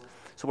correspondence.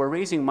 So we're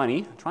raising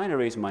money, trying to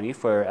raise money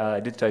for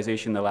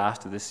digitization, the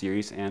last of this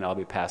series, and I'll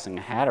be passing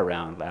a hat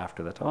around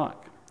after the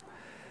talk.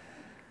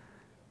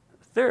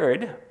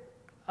 Third,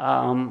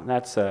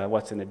 that's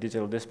what's in the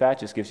digital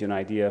dispatch. This gives you an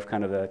idea of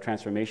kind of the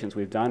transformations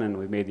we've done, and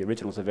we've made the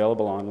originals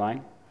available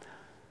online.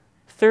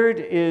 Third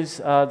is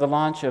the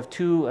launch of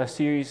a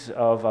series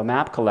of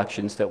map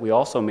collections that we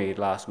also made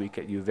last week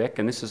at UVic,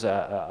 and this is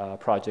a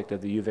project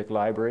of the UVic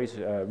Libraries,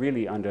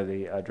 really under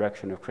the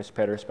direction of Chris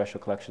Petter, Special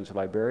Collections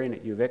Librarian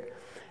at UVic.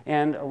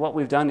 And what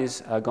we've done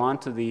is gone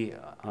to the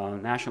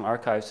National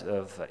Archives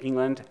of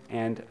England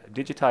and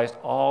digitized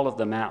all of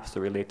the maps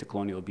that relate to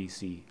colonial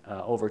BC,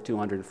 over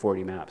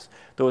 240 maps.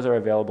 Those are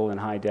available in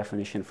high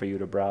definition for you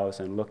to browse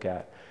and look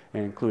at,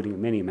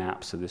 including many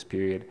maps of this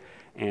period.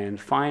 And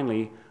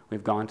finally,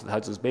 we've gone to the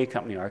Hudson's Bay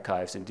Company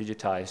archives and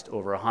digitized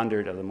over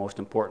 100 of the most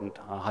important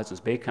Hudson's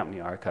Bay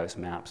Company archives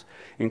maps,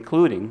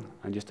 including,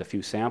 and just a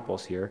few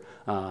samples here,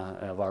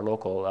 of our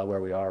local, where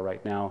we are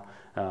right now,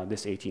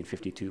 this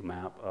 1852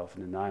 map of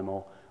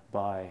Nanaimo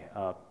by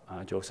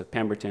Joseph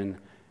Pemberton,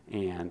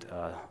 and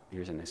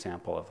here's an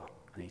example of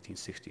an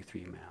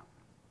 1863 map.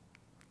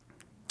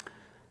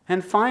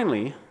 And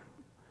finally,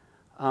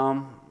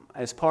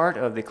 as part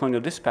of the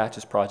Colonial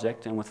Dispatches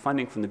project and with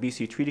funding from the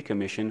BC Treaty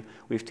Commission,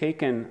 we've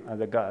taken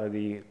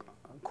the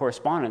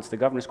correspondence, the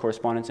governor's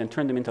correspondence, and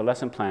turned them into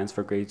lesson plans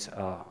for grades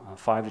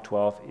 5 to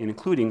 12,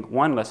 including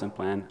one lesson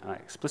plan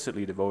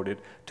explicitly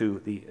devoted to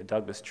the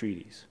Douglas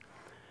treaties.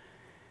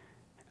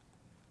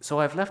 So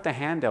I've left a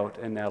handout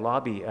in the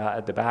lobby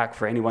at the back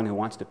for anyone who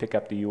wants to pick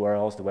up the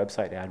URLs, the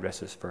website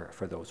addresses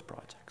for those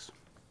projects.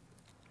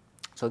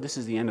 So this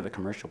is the end of the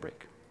commercial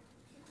break.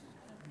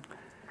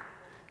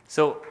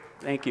 So,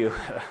 thank you.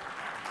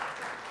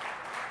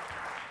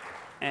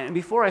 And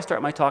before I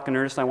start my talk in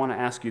earnest, I want to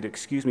ask you to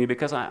excuse me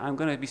because I'm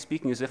going to be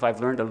speaking as if I've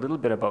learned a little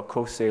bit about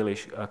Coast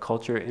Salish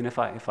culture, and if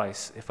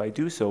I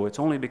do so, it's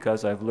only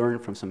because I've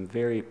learned from some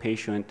very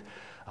patient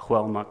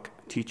Huelmuk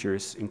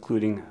teachers,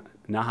 including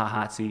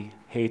Nahahatsi,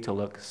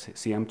 Haytuluk,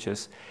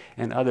 Siemchis,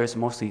 and others,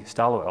 mostly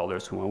Stalo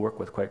elders, whom I work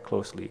with quite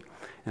closely.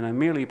 And I'm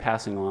merely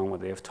passing on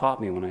what they have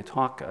taught me when I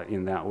talk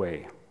in that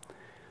way.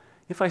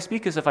 If I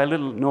speak as if I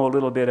know a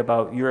little bit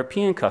about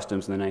European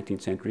customs in the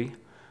 19th century,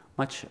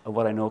 much of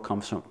what I know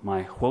comes from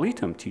my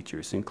Huelitum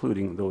teachers,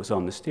 including those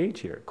on the stage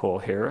here. Cole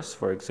Harris,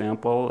 for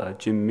example,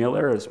 Jim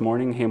Miller this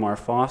morning, Hamar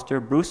Foster,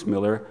 Bruce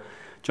Miller,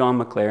 John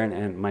McLaren,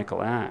 and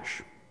Michael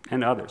Ash,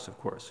 and others, of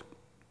course.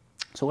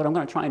 So what I'm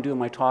going to try and do in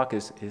my talk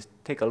is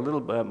take a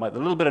little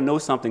bit of know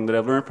something that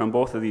I've learned from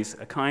both of these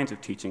kinds of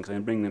teachings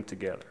and bring them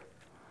together.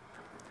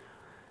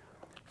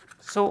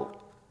 So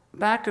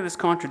back to this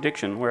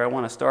contradiction where I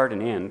want to start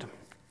and end.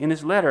 In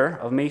his letter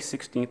of May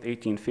 16,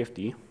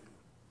 1850,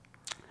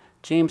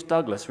 James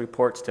Douglas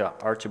reports to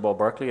Archibald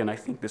Barclay, and I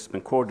think this has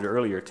been quoted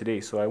earlier today,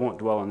 so I won't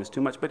dwell on this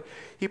too much, but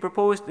he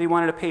proposed they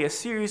wanted to pay a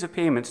series of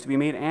payments to be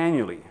made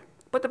annually.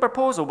 But the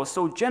proposal was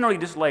so generally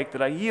disliked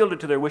that I yielded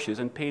to their wishes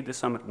and paid the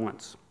sum at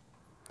once.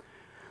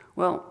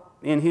 Well,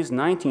 in his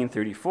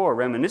 1934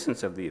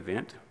 reminiscence of the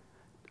event,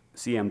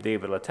 C.M.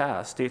 David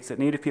Latas states that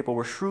Native people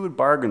were shrewd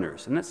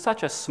bargainers, and that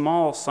such a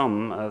small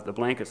sum of the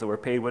blankets that were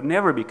paid would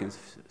never be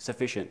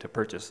sufficient to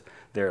purchase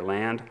their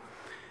land.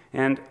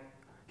 And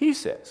he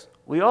says,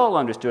 we all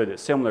understood that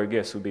similar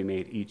gifts would be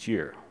made each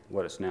year,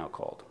 what is now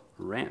called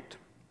rent.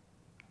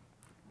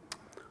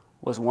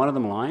 Was one of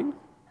them lying?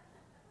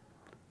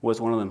 Was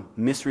one of them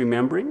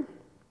misremembering?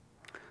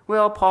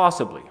 Well,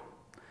 possibly.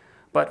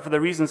 But for the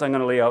reasons I'm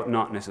going to lay out,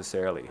 not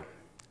necessarily.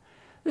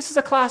 This is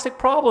a classic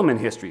problem in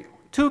history.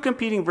 Two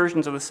competing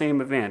versions of the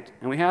same event,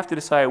 and we have to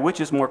decide which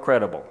is more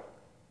credible.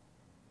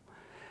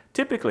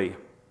 Typically,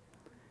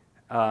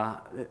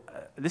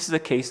 this is a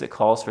case that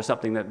calls for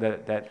something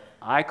that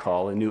I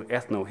call a new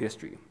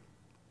ethnohistory.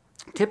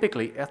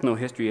 Typically,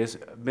 ethnohistory has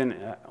been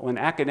when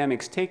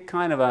academics take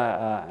kind of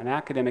an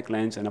academic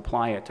lens and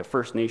apply it to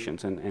First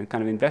Nations and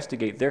kind of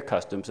investigate their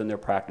customs and their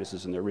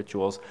practices and their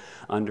rituals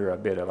under a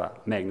bit of a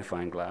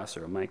magnifying glass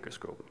or a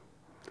microscope.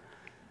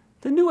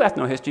 The new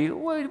ethnohistory,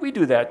 well, we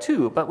do that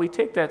too, but we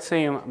take that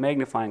same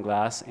magnifying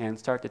glass and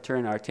start to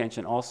turn our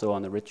attention also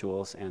on the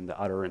rituals and the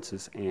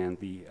utterances and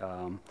the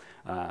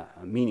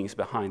meanings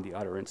behind the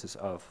utterances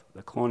of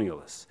the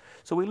colonialists.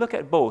 So we look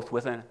at both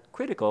with a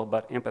critical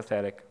but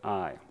empathetic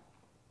eye.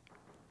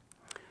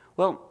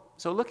 Well,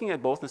 so looking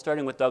at both and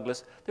starting with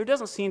Douglas, there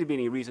doesn't seem to be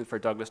any reason for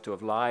Douglas to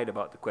have lied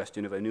about the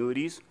question of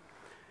annuities.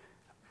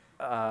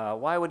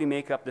 Why would he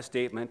make up the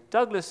statement?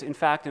 Douglas, in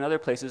fact, in other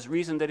places,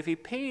 reasoned that if he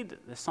paid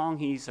the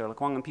Songhees or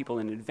Lekwungen people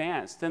in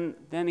advance,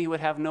 then he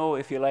would have no,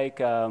 if you like,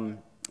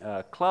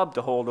 club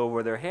to hold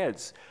over their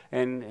heads.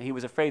 And he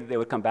was afraid that they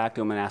would come back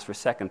to him and ask for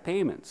second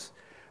payments.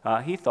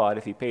 He thought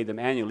if he paid them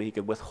annually, he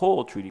could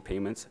withhold treaty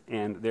payments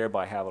and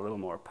thereby have a little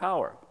more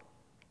power.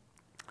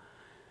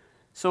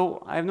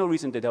 So I have no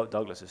reason to doubt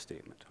Douglas's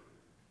statement.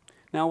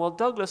 Now, while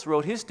Douglas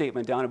wrote his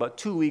statement down about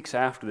 2 weeks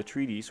after the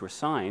treaties were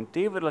signed,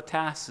 David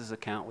Latasse's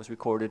account was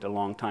recorded a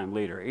long time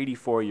later,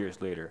 84 years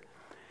later.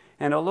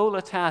 And although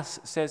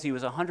Latasse says he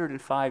was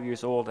 105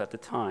 years old at the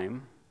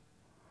time,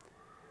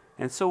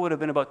 and so would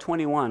have been about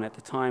 21 at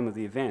the time of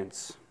the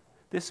events,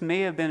 this may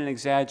have been an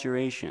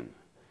exaggeration.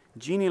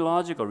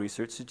 Genealogical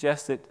research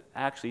suggests that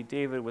actually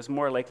David was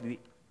more likely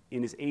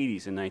in his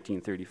 80s in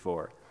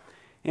 1934.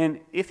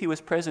 And if he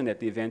was present at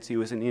the events, he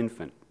was an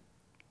infant.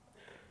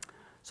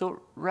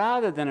 So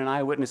rather than an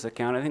eyewitness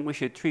account, I think we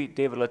should treat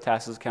David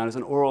Latasse's account as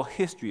an oral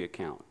history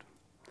account.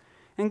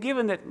 And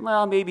given that,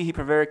 well, maybe he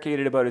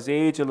prevaricated about his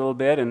age a little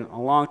bit and a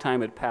long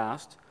time had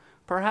passed,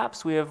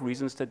 perhaps we have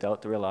reasons to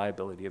doubt the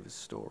reliability of his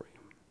story.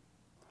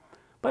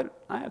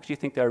 But I actually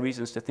think there are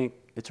reasons to think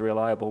it's a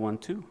reliable one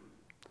too.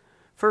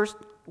 First,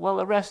 well,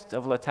 the rest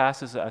of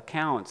Latasse's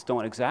accounts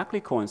don't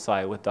exactly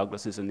coincide with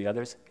Douglas's and the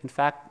others. In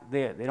fact,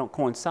 they don't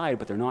coincide,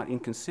 but they're not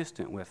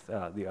inconsistent with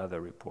the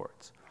other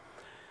reports.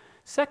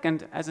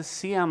 Second, as a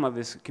CM of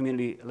his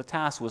community,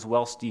 Latasse was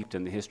well steeped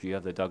in the history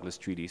of the Douglas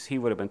treaties. He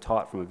would have been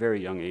taught from a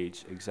very young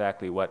age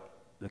exactly what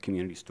the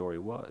community story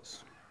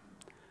was.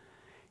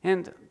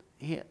 And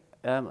the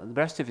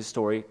rest of his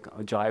story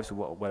jives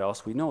with what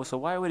else we know. So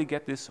why would he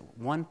get this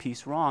one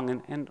piece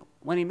wrong? And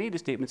when he made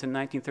his statements in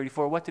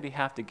 1934, what did he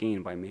have to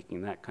gain by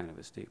making that kind of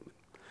a statement?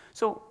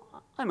 So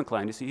I'm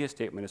inclined to see his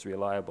statement as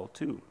reliable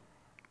too.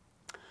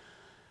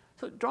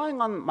 So drawing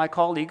on my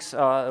colleagues who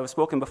have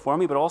spoken before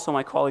me, but also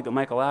my colleague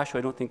Michael Ash, who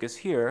I don't think is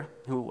here,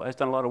 who has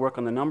done a lot of work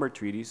on the numbered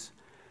treaties,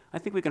 I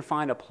think we can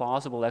find a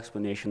plausible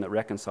explanation that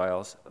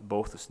reconciles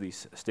both of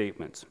these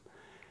statements.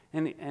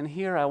 And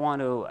here I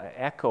want to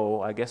echo,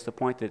 I guess, the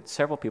point that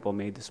several people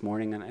made this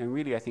morning, and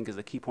really I think is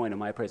the key point of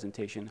my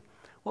presentation.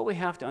 What we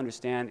have to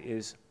understand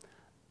is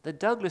the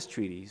Douglas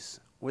treaties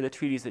were the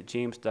treaties that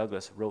James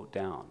Douglas wrote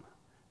down.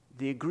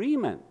 The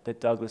agreement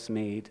that Douglas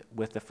made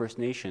with the First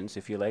Nations,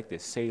 if you like, the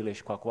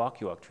Salish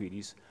Kwakwaka'wakw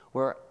treaties,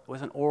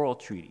 was an oral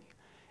treaty.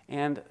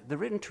 And the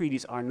written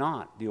treaties are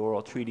not the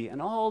oral treaty,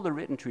 and all the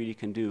written treaty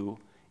can do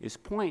is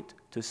point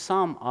to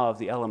some of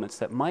the elements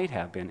that might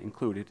have been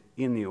included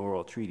in the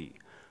oral treaty.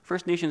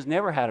 First Nations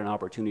never had an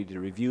opportunity to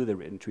review the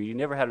written treaty,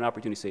 never had an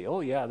opportunity to say, oh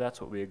yeah, that's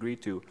what we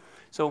agreed to.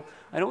 So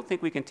I don't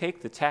think we can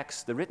take the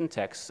text, the written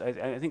text,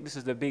 I think this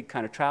is the big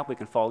kind of trap we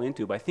can fall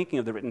into by thinking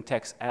of the written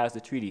text as the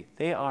treaty.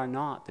 They are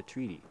not the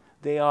treaty.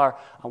 They are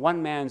a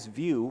one man's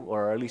view,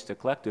 or at least a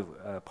collective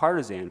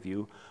partisan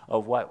view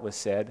of what was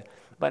said.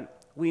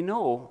 But we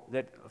know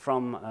that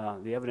from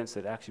the evidence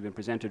that actually been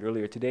presented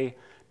earlier today,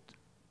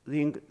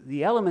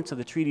 the elements of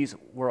the treaties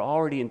were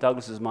already in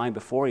Douglas's mind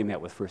before he met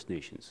with First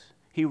Nations.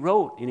 He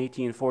wrote in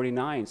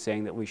 1849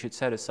 saying that we should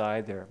set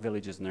aside their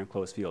villages and their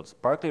enclosed fields.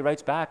 Barclay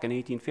writes back in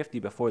 1850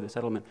 before the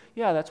settlement,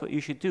 yeah, that's what you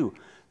should do.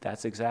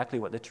 That's exactly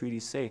what the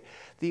treaties say.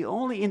 The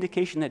only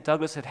indication that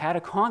Douglas had had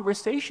a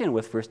conversation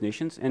with First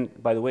Nations,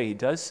 and by the way, he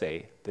does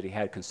say that he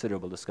had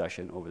considerable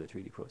discussion over the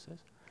treaty process.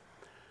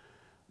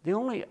 The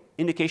only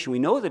indication we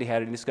know that he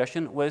had a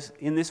discussion was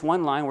in this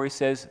one line where he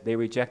says they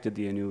rejected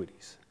the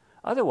annuities.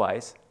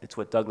 Otherwise, it's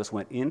what Douglas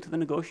went into the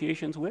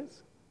negotiations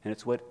with, and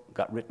it's what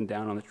got written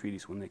down on the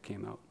treaties when they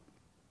came out.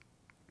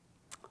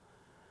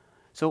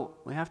 So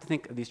we have to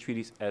think of these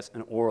treaties as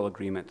an oral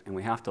agreement, and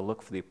we have to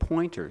look for the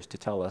pointers to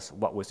tell us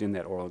what was in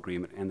that oral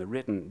agreement, and the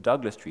written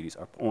Douglas treaties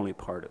are only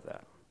part of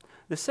that.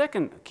 The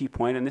second key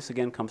point, and this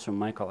again comes from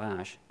Michael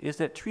Ash, is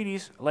that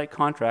treaties, like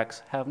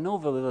contracts, have no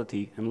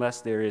validity unless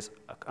there is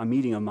a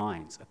meeting of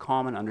minds, a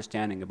common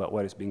understanding about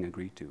what is being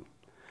agreed to.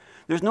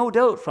 There's no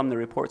doubt from the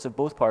reports of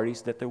both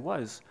parties that there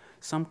was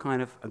some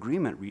kind of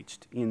agreement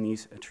reached in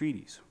these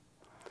treaties.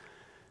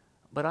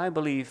 But I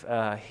believe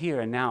here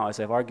and now, as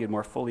I've argued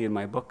more fully in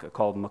my book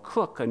called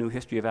McCook, A New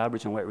History of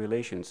Aboriginal White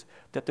Relations,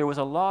 that there was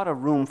a lot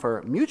of room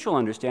for mutual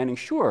understanding.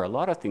 Sure, a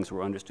lot of things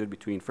were understood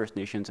between First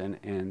Nations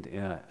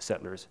and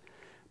settlers,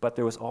 but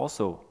there was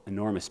also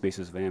enormous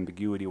spaces of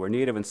ambiguity where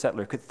Native and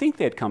settler could think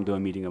they had come to a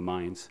meeting of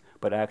minds,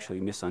 but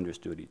actually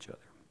misunderstood each other.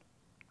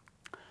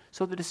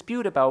 So the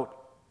dispute about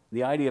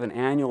the idea of an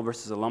annual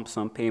versus a lump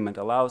sum payment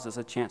allows us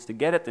a chance to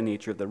get at the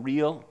nature of the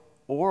real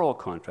oral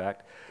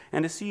contract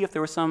and to see if there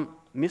were some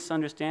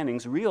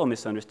misunderstandings, real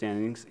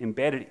misunderstandings,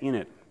 embedded in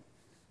it.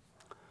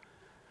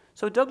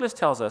 So Douglas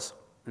tells us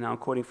and now I'm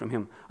quoting from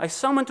him, "I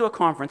summoned to a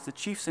conference the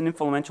chiefs and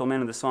influential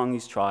men of the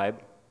Songhees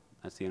tribe,"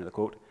 that's the end of the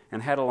quote,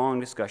 "and had a long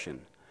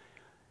discussion."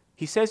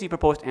 He says he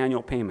proposed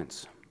annual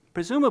payments.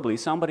 Presumably,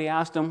 somebody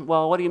asked him,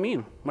 well, what do you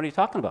mean? What are you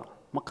talking about?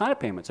 What kind of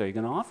payments are you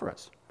going to offer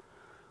us?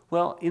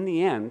 Well, in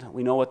the end,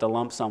 we know what the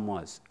lump sum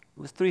was. It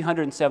was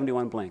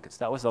 371 blankets.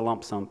 That was the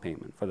lump sum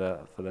payment for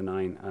the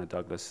 9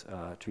 Douglas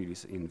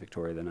treaties in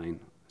Victoria, the 9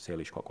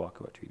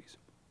 Salish-Kwakwaka'wakw treaties.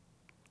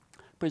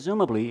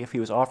 Presumably, if he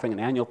was offering an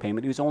annual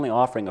payment, he was only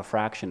offering a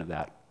fraction of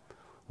that.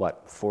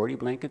 What, 40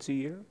 blankets a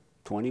year?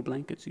 20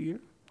 blankets a year?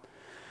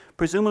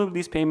 Presumably,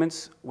 these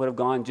payments would have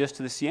gone just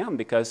to the CM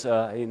because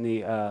in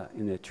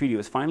the treaty that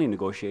was finally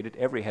negotiated,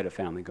 every head of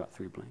family got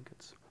 3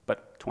 blankets.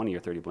 But 20 or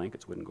 30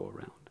 blankets wouldn't go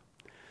around.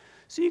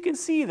 So you can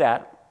see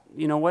that,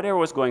 you know, whatever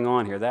was going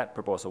on here, that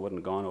proposal wouldn't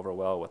have gone over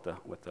well with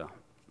the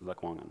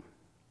Lekwungen.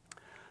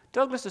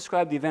 Douglas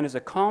described the event as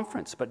a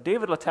conference, but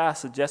David Latasse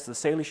suggests the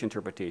Salish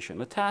interpretation.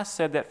 Latasse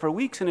said that for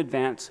weeks in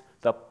advance,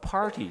 the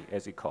party,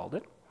 as he called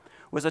it,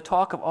 was a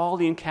talk of all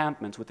the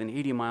encampments within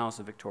 80 miles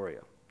of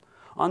Victoria.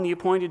 On the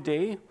appointed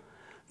day,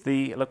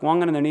 the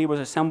Lekwungen and their neighbors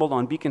assembled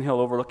on Beacon Hill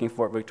overlooking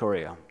Fort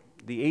Victoria.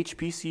 The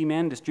HPC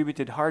men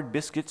distributed hard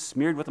biscuits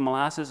smeared with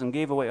molasses and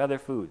gave away other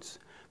foods.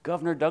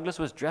 Governor Douglas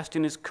was dressed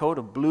in his coat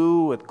of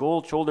blue with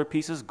gold shoulder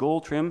pieces,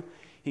 gold trim.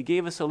 He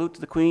gave a salute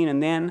to the Queen,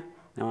 and then,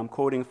 now I'm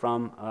quoting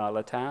from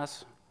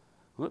Latasse.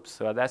 Whoops,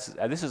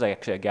 this is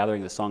actually a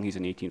gathering of the Songhees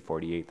in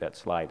 1848. That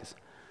slide is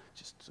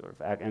just sort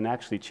of, and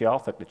actually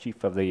Chialfik, the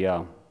chief of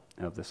the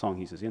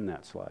Songhees, is in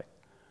that slide.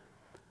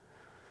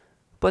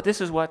 But this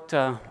is what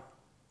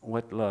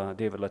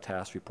David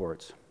Latasse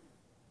reports.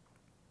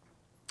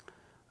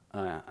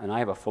 And I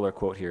have a fuller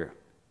quote here.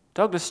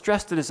 Douglas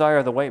stressed the desire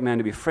of the white man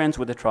to be friends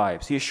with the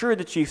tribes. He assured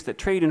the chiefs that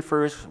trade in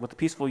furs with the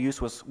peaceful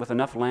use with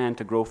enough land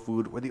to grow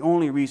food were the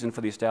only reason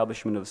for the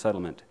establishment of the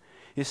settlement.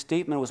 His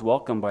statement was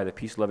welcomed by the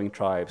peace-loving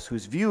tribes,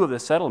 whose view of the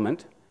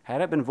settlement,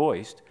 had it been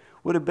voiced,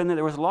 would have been that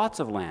there was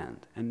lots of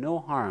land and no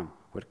harm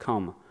would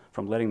come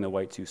from letting the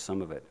whites use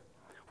some of it.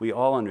 We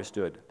all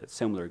understood that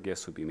similar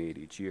gifts would be made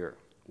each year,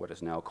 what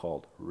is now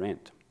called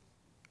rent.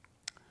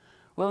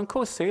 Well, in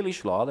Coast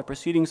Salish law, the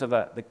proceedings of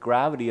the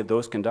gravity of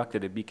those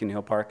conducted at Beacon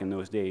Hill Park in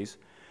those days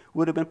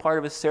would have been part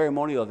of a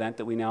ceremonial event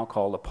that we now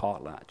call the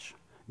potlatch.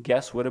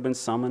 Guests would have been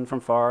summoned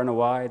from far and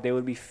wide. They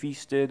would be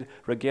feasted,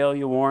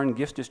 regalia worn,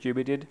 gifts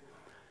distributed.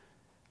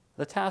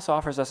 Latasse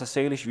offers us a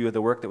Salish view of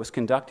the work that was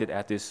conducted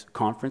at this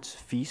conference,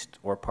 feast,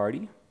 or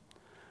party.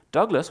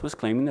 Douglas was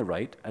claiming the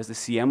right, as the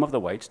CM of the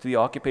whites, to the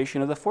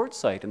occupation of the fort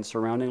site and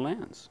surrounding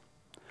lands.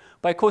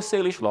 By Coast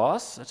Salish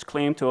laws, its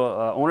claim to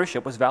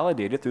ownership was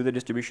validated through the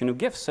distribution of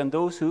gifts, and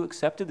those who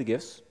accepted the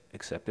gifts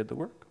accepted the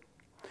work.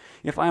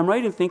 If I am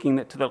right in thinking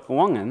that to the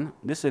Lekwungen,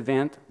 this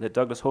event that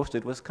Douglas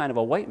hosted was kind of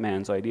a white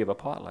man's idea of a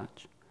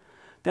potlatch,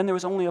 then there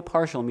was only a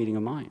partial meeting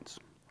of minds.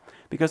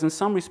 Because in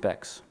some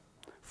respects,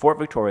 Fort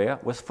Victoria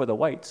was for the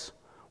whites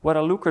what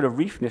a lucrative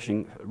reef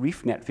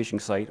net fishing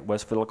site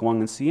was for the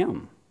Lekwungen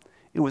CM.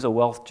 It was a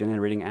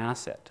wealth-generating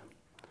asset.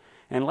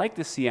 And like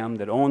the CM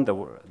that owned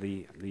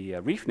the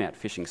reef net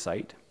fishing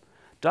site,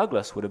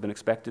 Douglas would have been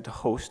expected to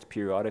host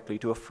periodically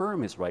to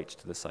affirm his rights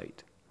to the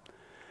site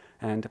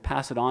and to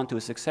pass it on to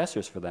his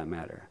successors for that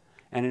matter,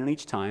 and in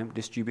each time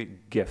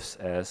distribute gifts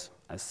as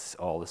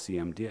all the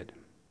CM did.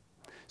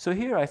 So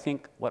here I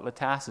think what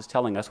Latasse is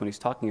telling us when he's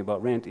talking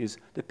about rent is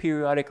the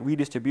periodic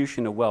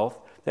redistribution of wealth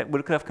that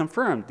could have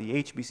confirmed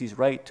the HBC's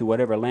right to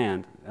whatever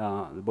land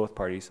both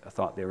parties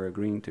thought they were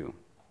agreeing to.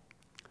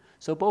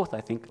 So both, I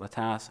think,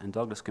 Latasse and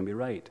Douglas can be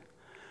right.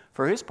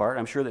 For his part,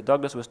 I'm sure that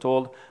Douglas was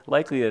told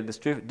likely a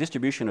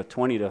distribution of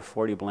 20 to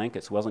 40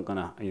 blankets wasn't going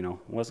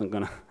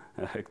to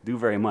do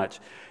very much,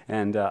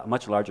 and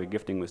much larger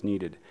gifting was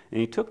needed. And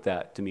he took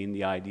that to mean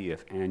the idea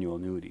of annual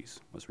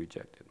annuities was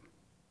rejected.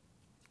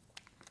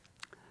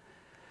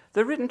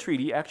 The written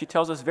treaty actually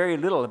tells us very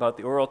little about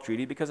the oral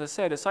treaty because, as I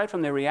said, aside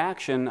from the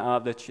reaction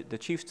of the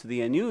chiefs to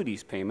the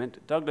annuities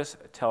payment, Douglas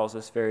tells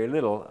us very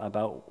little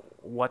about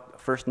what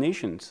First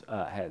Nations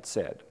had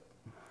said.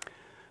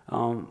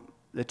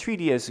 The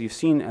treaty, as you've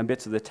seen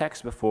bits of the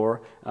text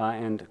before,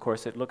 and of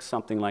course it looks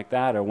something like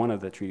that, or one of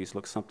the treaties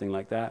looks something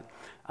like that.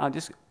 I'll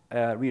just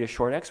read a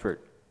short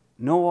excerpt.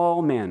 Know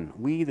all men,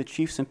 we the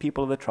chiefs and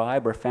people of the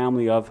tribe or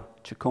family of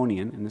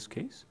Chiconian in this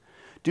case,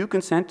 do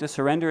consent to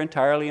surrender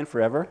entirely and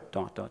forever, ...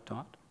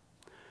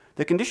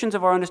 The conditions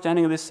of our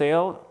understanding of this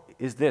sale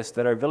is this,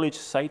 that our village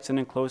sites and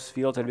enclosed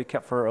fields are to be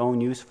kept for our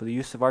own use, for the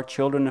use of our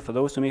children and for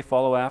those who may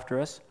follow after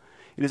us.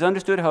 It is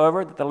understood,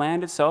 however, that the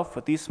land itself,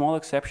 with these small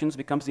exceptions,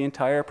 becomes the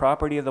entire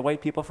property of the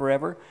white people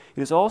forever.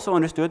 It is also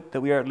understood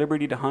that we are at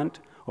liberty to hunt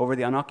over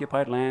the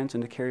unoccupied lands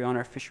and to carry on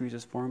our fisheries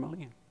as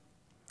formerly.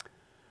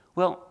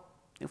 Well,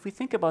 if we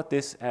think about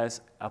this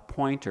as a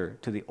pointer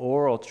to the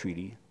oral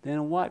treaty,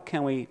 then what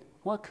can we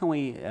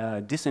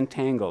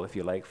disentangle, if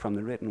you like, from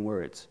the written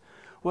words?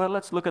 Well,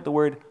 let's look at the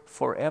word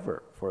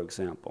forever, for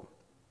example.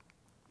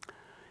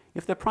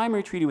 If the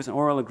primary treaty was an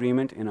oral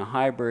agreement in a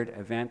hybrid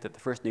event that the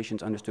First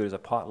Nations understood as a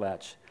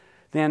potlatch,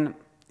 then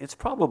it's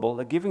probable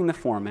that given the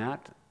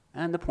format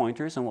and the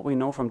pointers and what we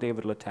know from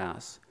David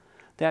Latasse,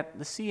 that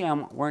the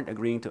CM weren't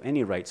agreeing to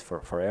any rights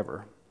for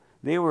forever.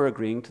 They were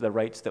agreeing to the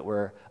rights that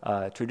were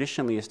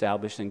traditionally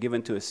established and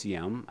given to a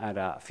CM at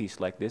a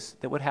feast like this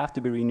that would have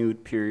to be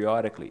renewed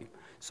periodically.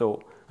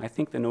 So I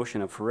think the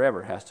notion of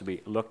forever has to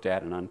be looked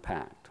at and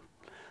unpacked.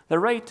 The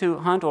right to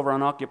hunt over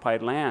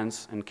unoccupied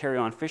lands and carry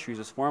on fisheries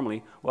as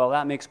formerly, well,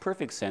 that makes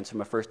perfect sense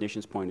from a First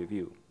Nations point of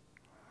view.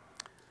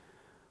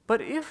 But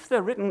if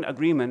the written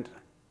agreement,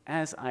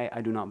 as I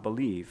do not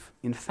believe,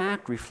 in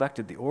fact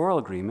reflected the oral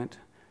agreement,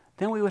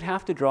 then we would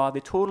have to draw the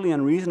totally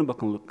unreasonable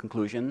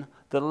conclusion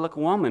that the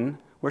Lekwungen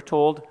were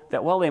told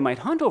that while they might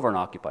hunt over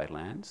unoccupied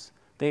lands,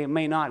 they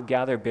may not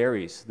gather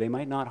berries, they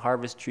might not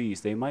harvest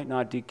trees, they might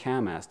not dig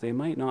camas, they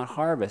might not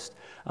harvest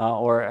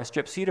or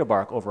strip cedar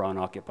bark over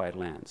unoccupied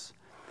lands.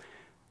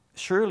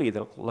 Surely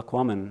the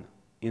Lekwungen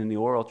in the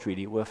oral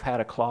treaty would have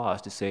had a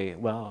clause to say,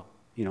 well,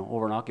 you know,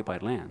 over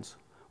unoccupied lands,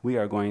 we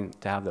are going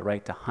to have the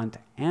right to hunt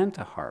and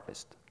to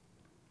harvest.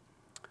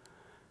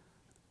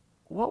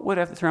 What would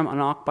the term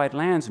unoccupied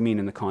lands mean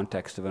in the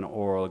context of an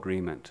oral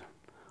agreement?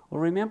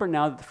 Well, remember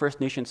now that the First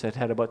Nations had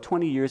had about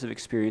 20 years of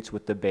experience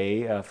with the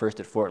Bay, first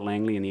at Fort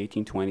Langley in the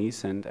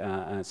 1820s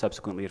and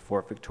subsequently at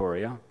Fort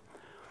Victoria.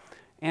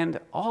 And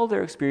all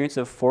their experience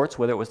of forts,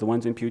 whether it was the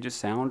ones in Puget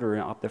Sound or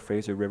up the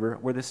Fraser River,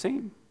 were the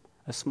same.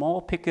 A small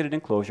picketed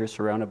enclosure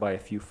surrounded by a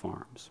few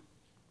farms.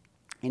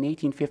 In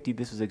 1850,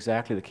 this was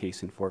exactly the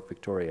case in Fort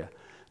Victoria.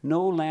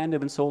 No land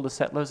had been sold to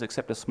settlers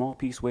except a small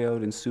piece way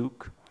out in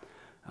Souk.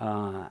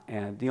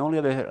 And the only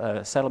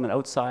other settlement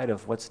outside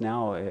of what's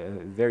now a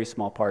very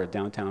small part of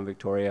downtown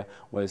Victoria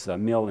was a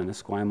mill in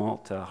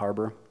Esquimalt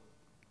Harbor.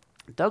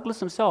 Douglas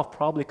himself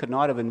probably could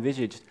not have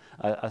envisaged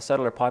a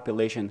settler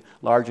population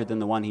larger than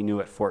the one he knew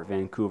at Fort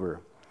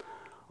Vancouver.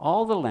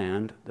 All the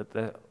land that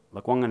the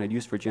Lekwungen had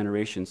used for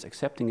generations,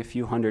 excepting a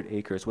few hundred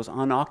acres, was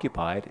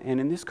unoccupied, and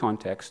in this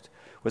context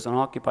was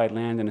unoccupied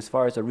land, and as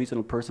far as a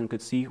reasonable person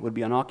could see, would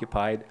be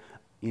unoccupied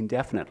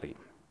indefinitely.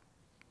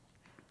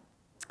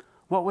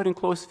 What would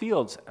enclosed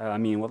fields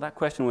mean? Well, that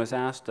question was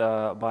asked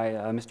by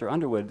Mr.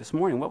 Underwood this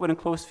morning. What would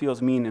enclosed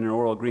fields mean in an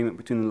oral agreement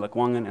between the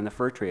Lekwungen and the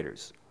fur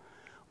traders?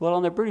 Well,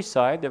 on the British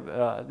side,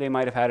 they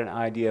might have had an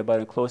idea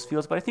about enclosed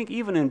fields, but I think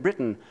even in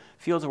Britain,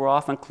 fields were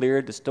often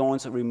cleared, the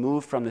stones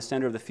removed from the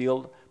center of the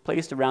field,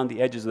 placed around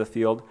the edges of the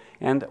field,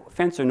 and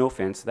fence or no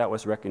fence, that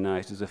was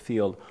recognized as a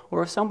field.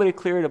 Or if somebody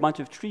cleared a bunch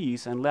of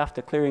trees and left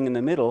a clearing in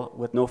the middle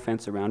with no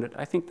fence around it,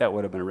 I think that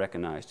would have been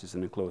recognized as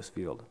an enclosed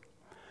field.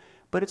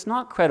 But it's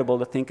not credible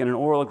to think in an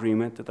oral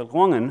agreement that the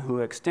Lekwungen, who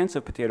had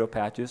extensive potato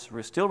patches,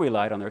 still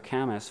relied on their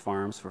camas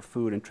farms for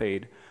food and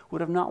trade,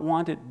 would have not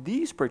wanted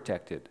these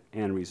protected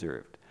and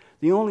reserved.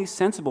 The only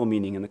sensible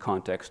meaning in the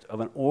context of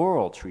an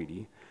oral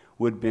treaty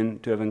would have been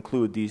to have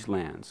included these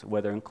lands,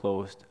 whether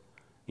enclosed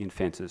in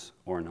fences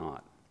or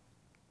not.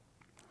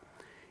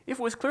 If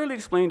it was clearly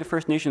explained to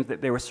First Nations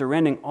that they were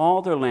surrendering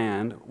all their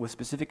land with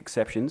specific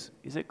exceptions,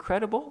 is it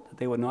credible that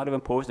they would not have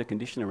imposed a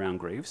condition around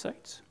grave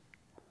sites?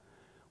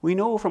 We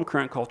know from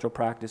current cultural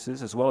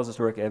practices, as well as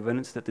historic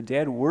evidence, that the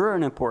dead were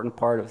an important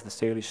part of the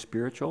Salish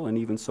spiritual and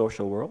even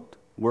social world,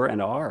 were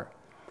and are.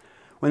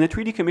 When the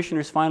treaty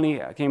commissioners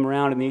finally came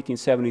around in the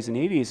 1870s and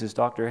 80s, as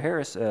Dr.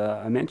 Harris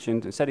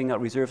mentioned, setting out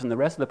reserves in the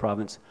rest of the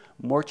province,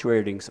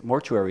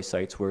 mortuary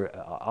sites were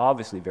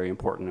obviously very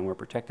important and were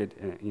protected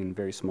in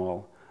very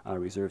small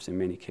reserves in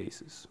many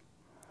cases.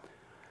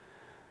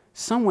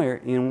 Somewhere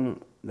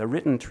in the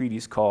written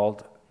treaties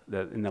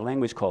in the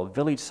language called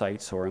village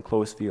sites or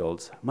enclosed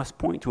fields, must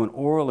point to an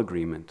oral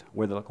agreement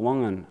where the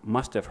Lekwungen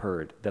must have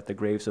heard that the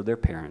graves of their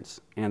parents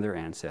and their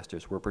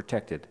ancestors were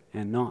protected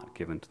and not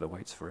given to the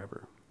whites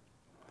forever.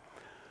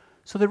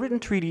 So the written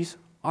treaties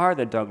are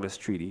the Douglas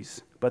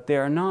treaties, but they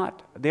are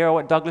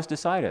what Douglas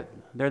decided.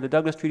 They're the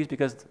Douglas treaties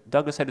because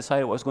Douglas had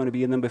decided what was going to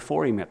be in them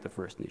before he met the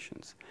First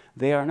Nations.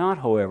 They are not,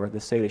 however, the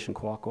Salish and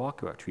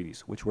Kwakwaka'wakw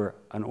treaties, which were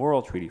an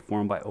oral treaty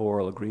formed by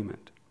oral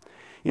agreement.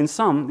 In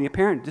sum, the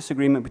apparent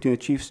disagreement between the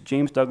chiefs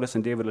James Douglas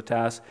and David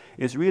Latasse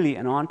is really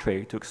an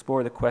entree to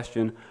explore the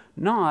question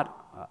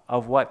not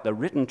of what the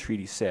written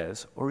treaty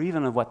says or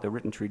even of what the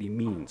written treaty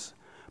means,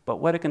 but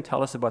what it can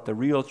tell us about the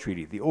real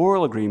treaty, the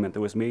oral agreement that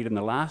was made in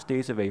the last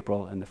days of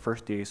April and the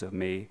first days of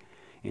May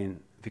in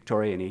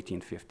Victoria in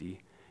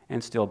 1850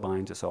 and still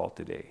binds us all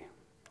today.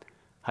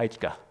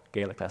 Haichka,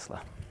 Gaelic Lesla.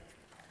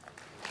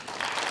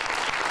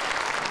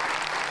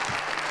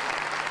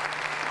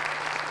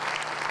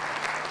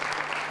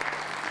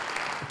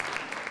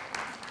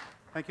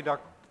 Thank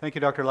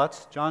you, Dr.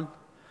 Lutz. John?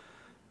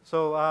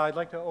 So I'd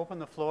like to open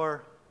the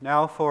floor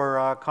now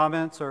for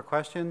comments or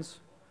questions,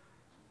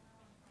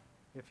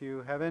 if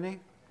you have any.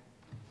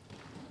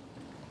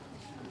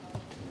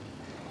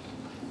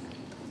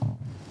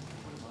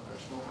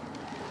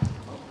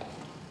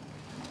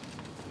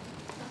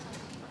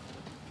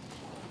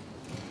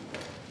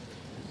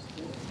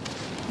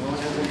 No one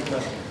has any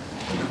questions?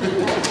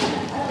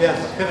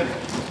 Yes, Tiffany.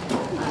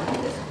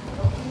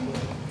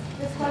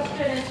 This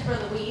question is for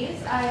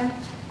Louise.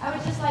 I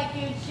would just like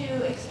you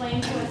to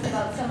explain to us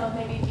about some of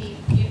maybe the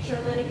future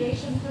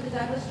litigation for the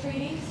Douglas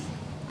treaties.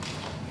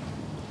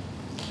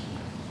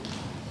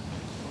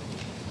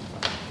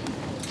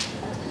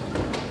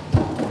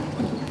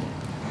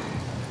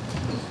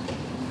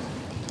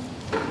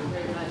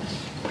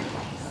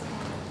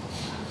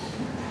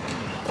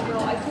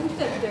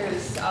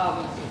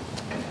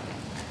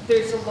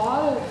 there's a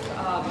lot of,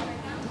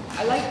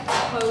 I like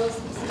to close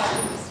the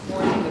discussion this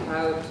morning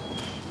about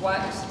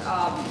what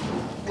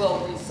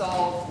will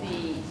resolve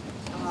the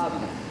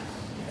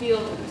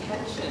field of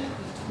tension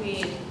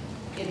between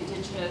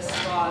Indigenous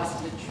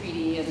laws and the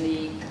treaty and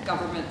the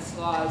government's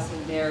laws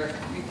and their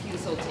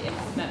refusal to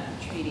implement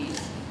the treaties.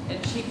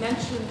 And she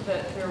mentioned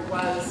that there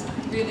was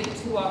really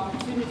two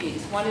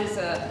opportunities. One is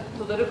a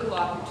political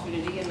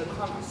opportunity in the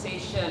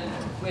conversation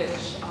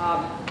which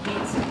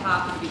needs to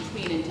happen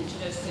between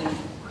Indigenous and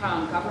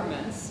Crown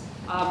governments,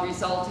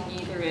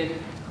 resulting either in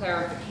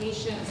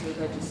clarifications or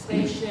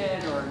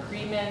legislation or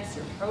agreements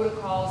or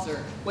protocols or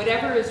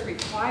whatever is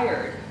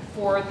required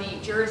for the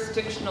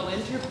jurisdictional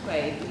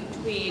interplay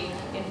between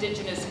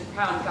Indigenous and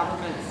Crown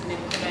governments in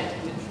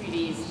implementing the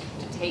treaties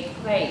to take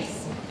place.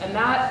 And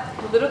that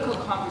political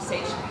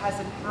conversation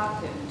hasn't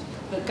happened.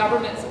 The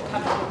governments have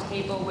come to the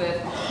table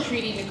with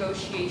treaty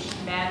negotiation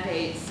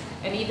mandates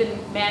and even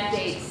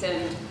mandates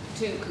and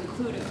to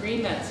conclude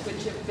agreements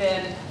which have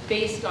been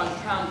based on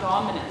Crown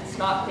dominance,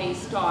 not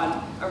based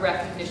on a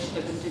recognition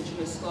of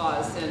Indigenous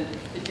laws and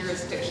the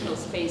jurisdictional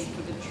space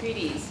for the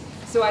treaties.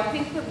 So I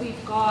think that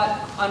we've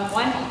got, on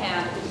one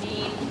hand, the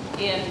need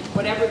in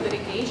whatever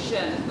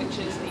litigation, which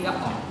is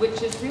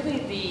really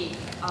the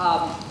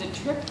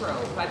trip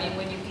rope. I mean,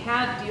 when you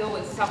can't deal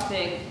with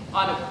something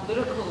on a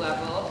political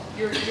level,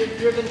 you're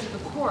driven to the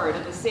court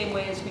in the same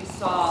way as we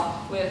saw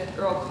with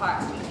Earl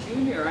Claxton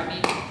Jr. I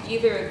mean,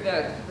 either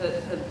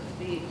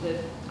he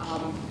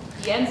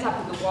ends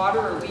up in the water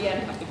or we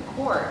end up in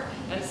court.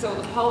 And so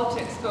the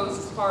politics goes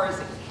as far as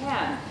it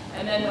can.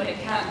 And then when it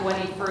can't go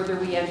any further,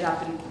 we end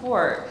up in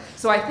court.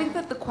 So I think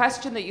that the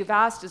question that you've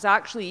asked is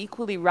actually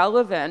equally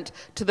relevant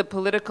to the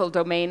political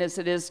domain as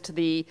it is to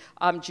the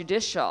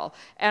judicial.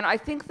 And I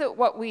think that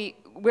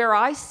where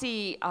I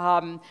see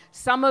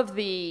some of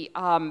the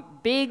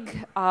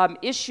big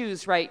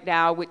issues right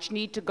now which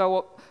need to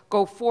go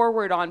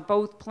forward on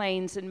both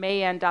planes and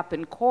may end up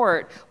in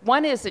court.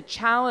 One is a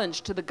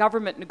challenge to the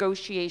government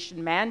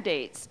negotiation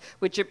mandates,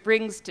 which it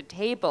brings to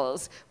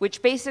tables,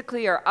 which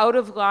basically are out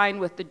of line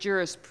with the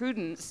jurisprudence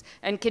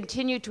and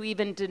continue to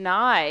even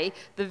deny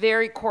the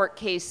very court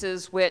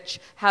cases which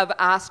have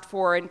asked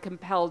for and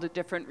compelled a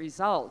different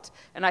result.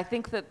 And I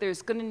think that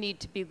there's going to need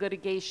to be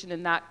litigation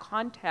in that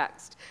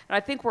context. And I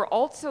think we're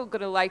also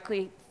going to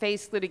likely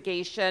face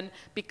litigation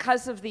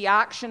because of the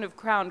action of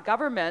Crown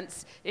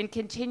governments in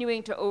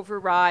continuing to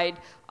override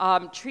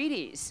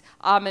treaties,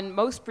 and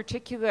most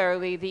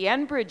particularly the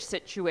Enbridge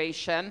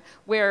situation,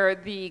 where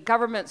the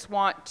governments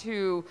want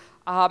to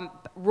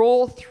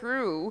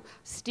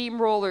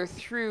steamroller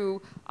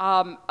through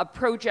a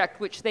project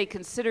which they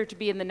consider to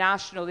be in the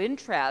national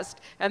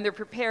interest, and they're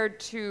prepared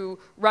to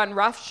run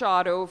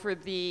roughshod over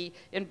the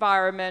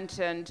environment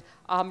and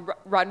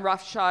run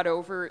roughshod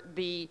over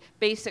the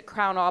basic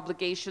Crown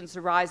obligations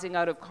arising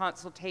out of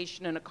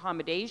consultation and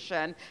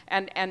accommodation,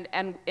 and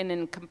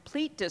in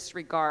complete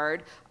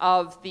disregard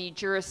of the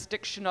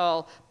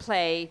jurisdictional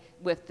play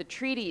with the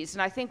treaties.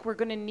 And I think we're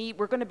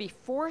going to be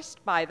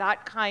forced by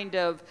that kind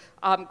of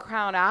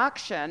Crown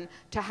action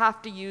to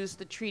have to use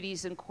the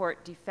treaties in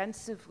court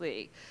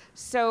defensively.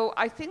 So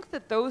I think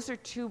that those are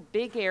two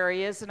big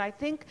areas, and I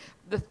think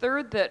the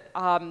third that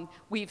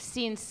we've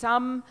seen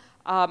some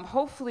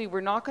hopefully we're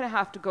not going to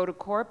have to go to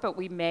court, but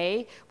we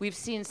may. We've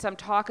seen some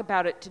talk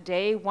about it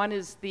today. One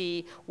is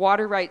the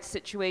water rights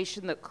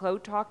situation that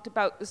Claude talked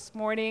about this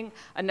morning.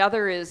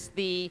 Another is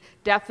the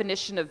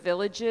definition of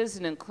villages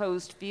and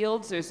enclosed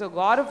fields. There's a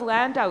lot of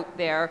land out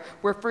there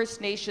where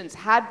First Nations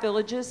had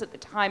villages at the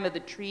time of the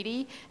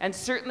treaty and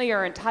certainly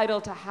are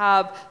entitled to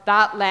have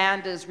that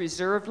land as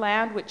reserve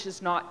land, which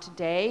is not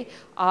today.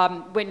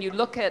 When you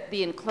look at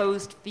the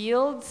enclosed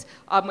fields,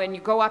 when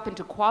you go up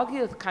into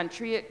Kwagluth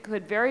country, it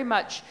could very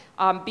much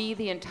be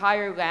the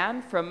entire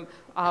land from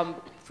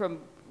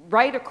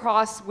right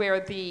across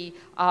where the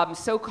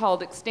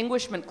so-called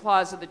extinguishment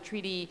clause of the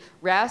treaty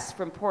rests,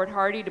 from Port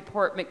Hardy to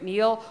Port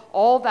McNeill.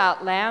 All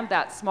that land,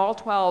 that small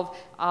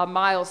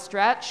 12-mile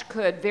stretch,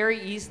 could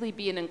very easily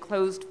be an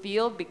enclosed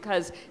field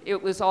because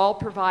it was all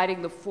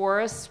providing the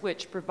forests,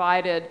 which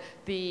provided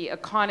the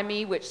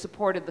economy, which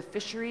supported the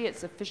fishery.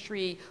 It's a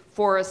fishery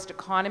forest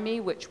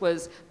economy, which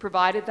was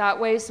provided that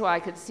way, so I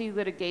could see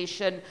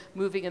litigation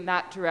moving in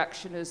that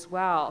direction as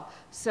well.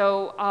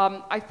 So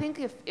I think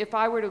if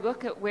I were to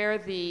look at where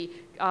the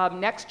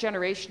next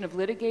generation of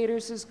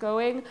litigators is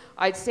going,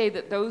 I'd say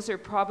that those are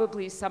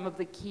probably some of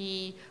the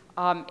key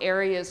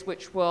areas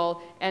which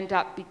will end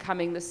up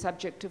becoming the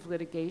subject of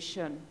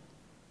litigation.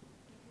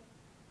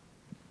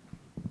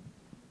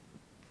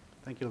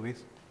 Thank you,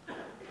 Louise.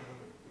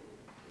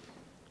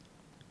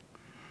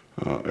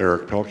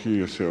 Eric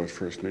Pelkey, Sales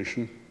First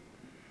Nation.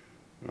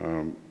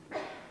 Now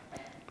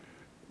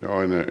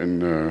in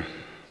the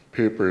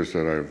papers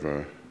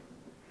that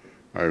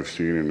I've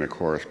seen, in the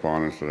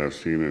correspondence that I've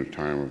seen at the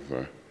time of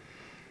the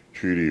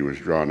treaty was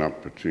drawn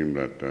up, it seemed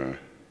that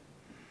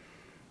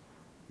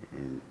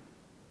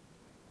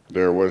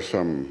there was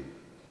some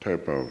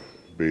type of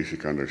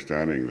basic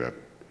understanding that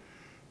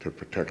to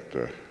protect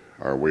the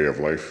our way of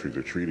life through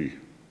the treaty.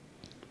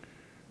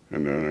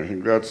 And I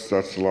think that's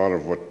a lot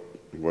of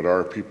what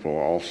our people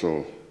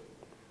also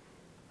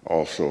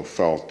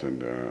felt,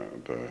 and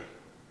the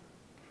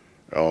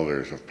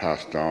elders have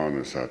passed down,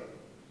 is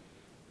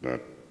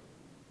that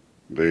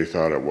they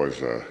thought it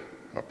was a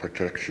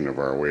protection of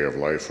our way of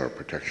life, a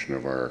protection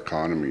of our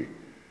economy,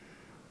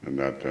 and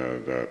that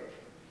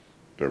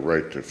the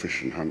right to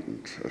fish and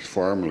hunt as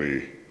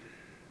formerly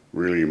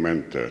really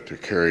meant to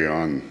carry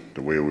on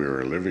the way we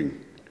were living,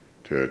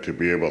 to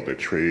be able to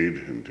trade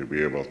and to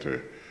be able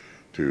to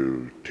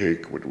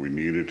take what we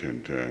needed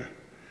and to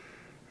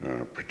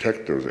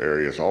protect those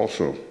areas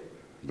also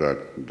that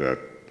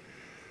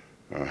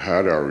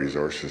had our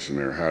resources in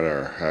there, had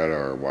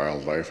our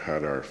wildlife,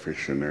 had our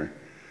fish in there,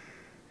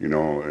 you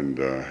know. And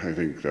I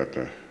think that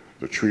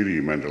the treaty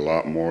meant a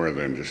lot more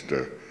than just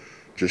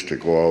to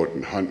go out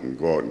and hunt and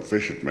go out and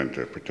fish. It meant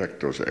to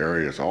protect those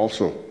areas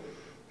also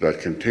that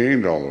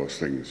contained all those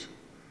things,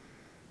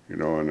 you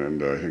know.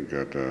 And I think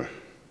that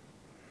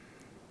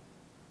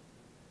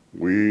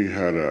we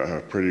had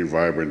a pretty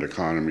vibrant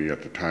economy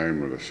at the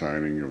time of the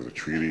signing of the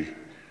treaty,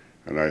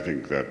 and I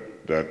think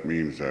that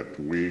means that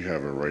we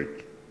have a right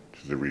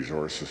to the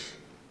resources.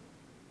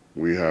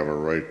 We have a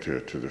right to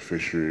the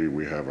fishery.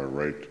 We have a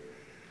right,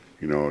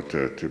 you know,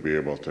 to be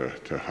able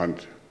to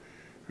hunt.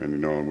 And, you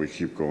know, and we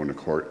keep going to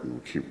court and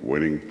we keep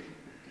winning,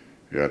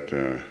 yet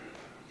the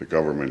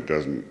government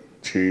doesn't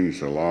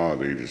change the law.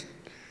 They just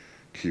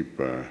keep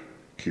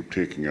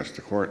taking us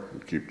to court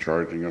and keep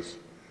charging us,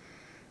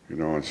 you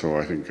know. And so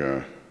I think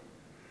I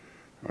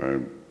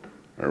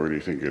really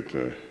think it's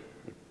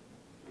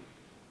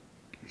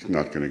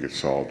not going to get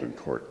solved in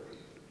court.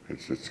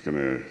 It's going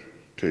to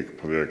take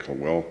political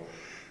will,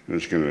 and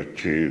it's going to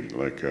change,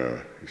 like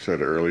you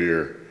said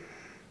earlier.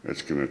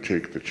 It's going to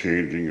take the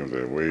changing of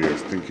the way of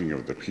thinking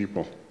of the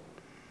people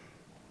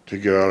to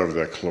get out of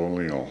that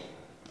colonial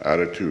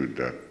attitude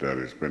that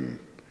has been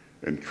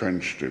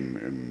entrenched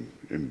in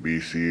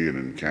BC and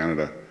in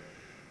Canada,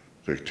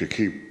 to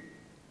keep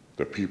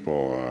the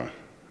people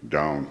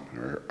down,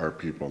 or our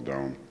people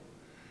down,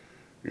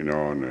 you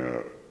know.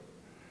 And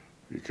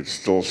you could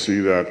still see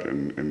that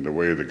in the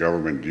way the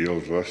government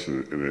deals with us.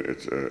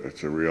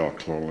 It's a real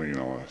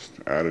colonialist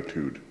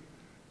attitude,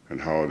 and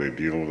how they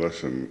deal with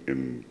us, and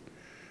in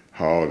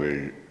how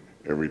they,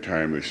 every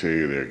time they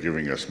say they're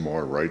giving us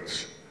more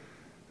rights,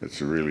 it's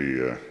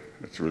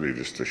really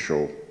just a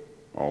show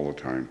all the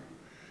time,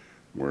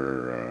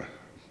 where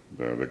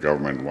the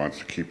government wants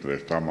to keep their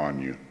thumb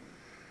on you,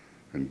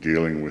 and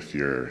dealing with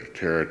your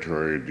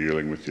territory,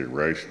 dealing with your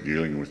rights,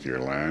 dealing with your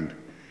land,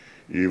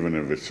 even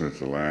if it's with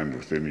the land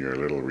within your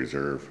little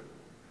reserve.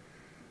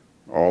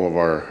 All of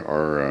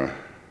our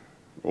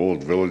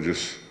old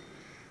villages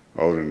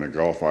out in the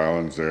Gulf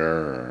Islands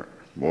there,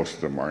 most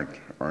of them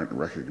aren't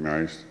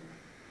recognized.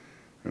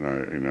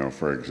 And you know,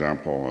 for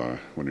example,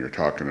 when you're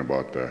talking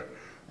about the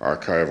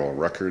archival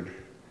record,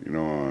 you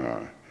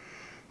know,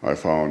 I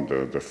found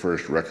the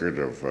first record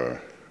of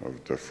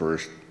the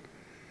first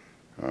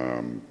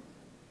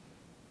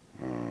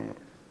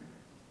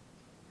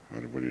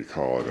what do you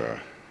call it?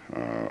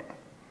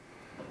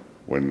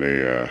 When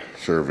they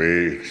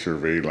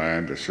survey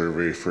land, the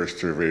first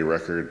survey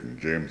record in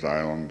James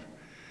Island,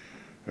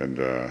 and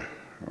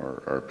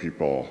our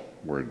people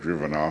were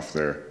driven off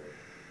there,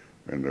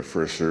 and the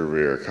first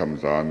surveyor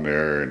comes on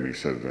there and he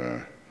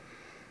said,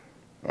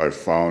 "I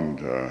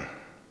found a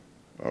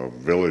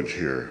village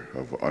here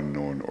of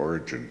unknown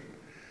origin."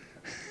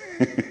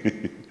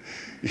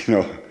 You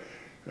know,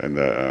 and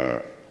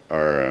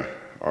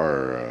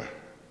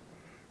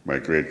my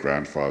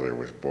great-grandfather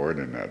was born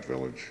in that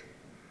village.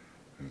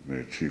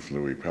 The Chief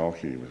Louis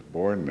Pelkey was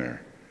born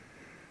there,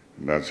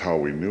 and that's how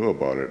we knew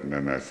about it. And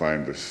then I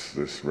find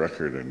this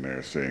record in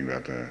there saying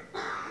that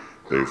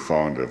they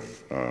found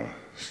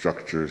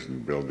structures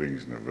and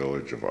buildings in a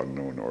village of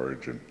unknown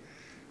origin,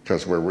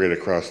 because we're right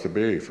across the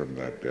bay from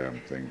that damn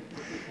thing,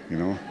 you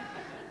know.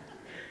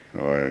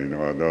 So, you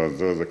know,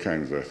 those are the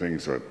kinds of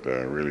things that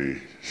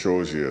really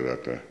shows you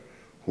that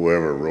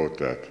whoever wrote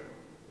that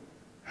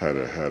had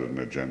an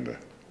agenda.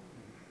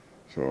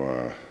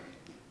 So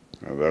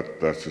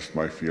that's just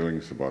my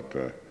feelings about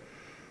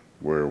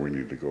where we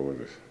need to go with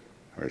this.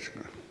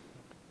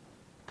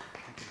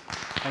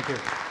 Thank you.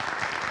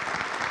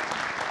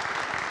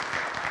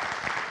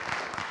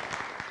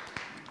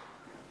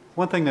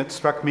 One thing that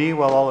struck me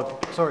while all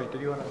of, sorry,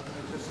 did you want to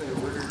just say a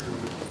word or two?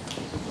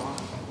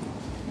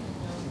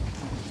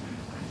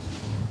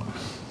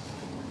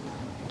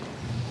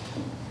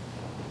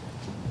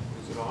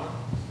 Is it on?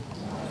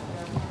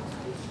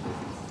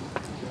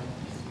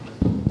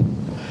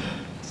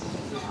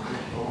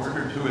 A word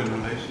or two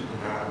in relation to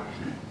that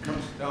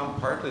comes down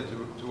partly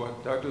to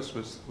what Douglas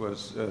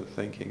was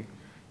thinking.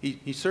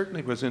 He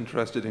certainly was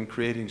interested in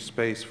creating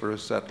space for a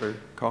settler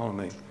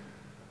colony.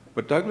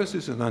 But Douglas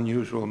is an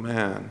unusual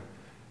man,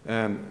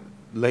 and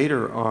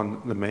later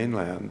on the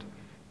mainland,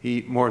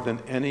 he, more than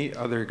any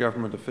other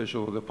government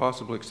official, with the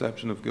possible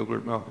exception of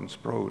Gilbert Malcolm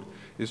Sprode,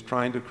 is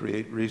trying to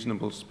create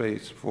reasonable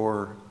space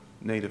for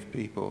Native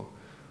people,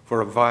 for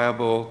a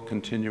viable,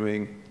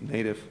 continuing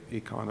native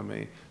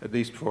economy, at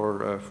least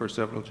for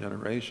several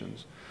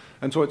generations.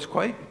 And so it's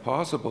quite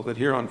possible that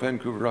here on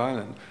Vancouver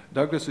Island,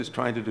 Douglas is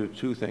trying to do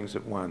two things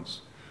at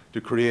once: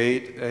 to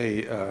create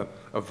a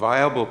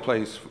viable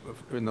place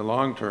in the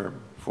long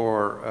term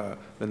for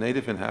the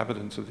native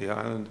inhabitants of the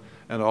island,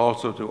 and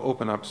also to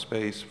open up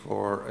space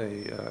for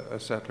a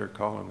settler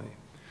colony.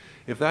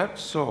 If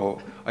that's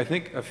so, I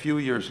think a few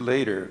years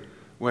later,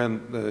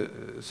 when the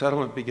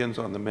settlement begins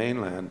on the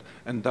mainland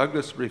and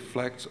Douglas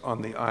reflects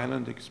on the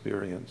island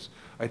experience,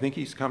 I think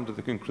he's come to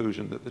the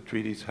conclusion that the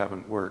treaties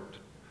haven't worked.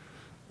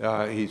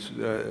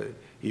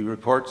 He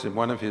reports in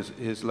one of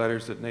his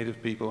letters that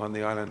native people on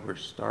the island were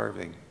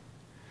starving.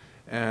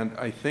 And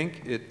I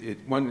think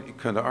one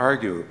can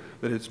argue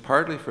that it's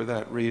partly for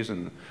that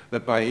reason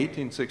that by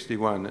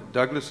 1861,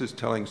 Douglas is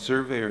telling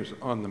surveyors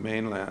on the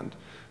mainland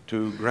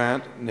to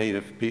grant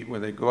native people,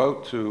 when they go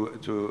out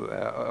to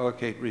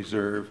allocate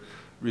reserves,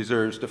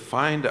 to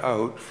find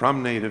out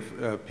from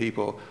native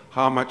people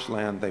how much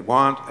land they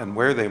want and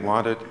where they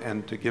want it,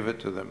 and to give it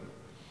to them.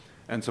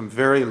 And some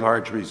very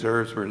large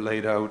reserves were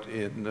laid out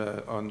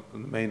on the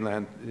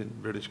mainland in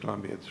British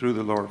Columbia, through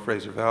the lower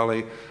Fraser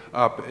Valley,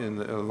 up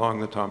along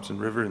the Thompson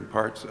River in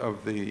parts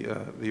of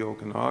the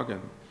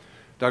Okanagan.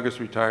 Douglas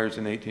retires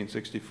in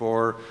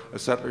 1864. A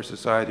settler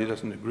society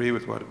doesn't agree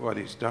with what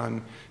he's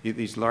done.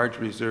 These large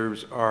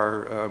reserves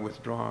are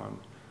withdrawn.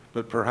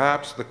 But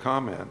perhaps the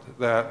comment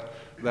that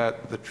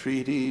the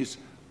treaties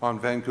on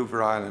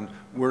Vancouver Island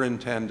were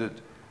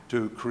intended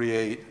to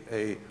create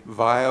a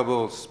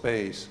viable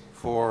space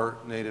for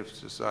native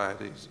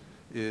societies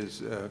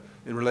is,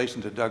 in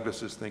relation to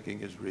Douglas's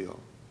thinking, is real.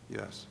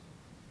 Yes.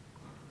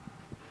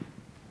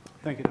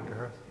 Thank you, Dr.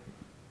 Harris.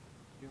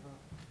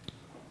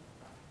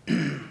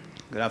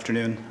 Good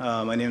afternoon.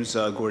 My name is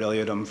Gord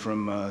Elliott. I'm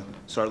from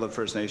Sartlet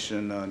First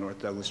Nation, North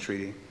Douglas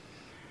Treaty.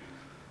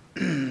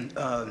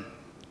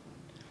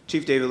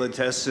 Chief David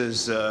Lutz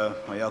is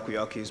my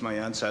Yaku is my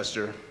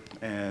ancestor,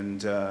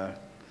 and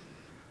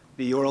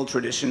the oral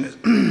tradition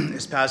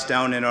is passed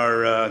down in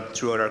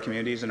throughout our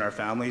communities and our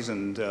families,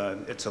 and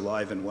it's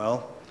alive and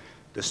well.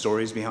 The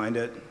stories behind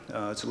it,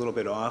 it's a little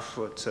bit off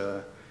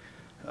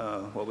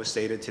what was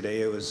stated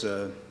today. It was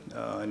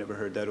I never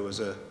heard that it was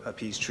a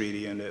peace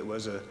treaty, and it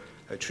was a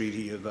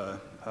treaty of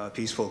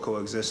peaceful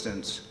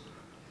coexistence.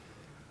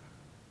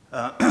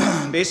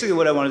 Basically,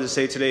 what I wanted to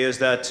say today is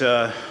that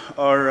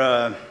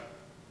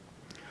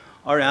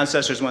our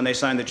ancestors, when they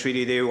signed the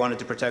treaty, they wanted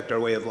to protect our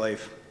way of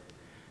life.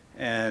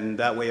 And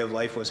that way of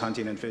life was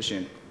hunting and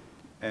fishing.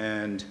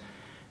 And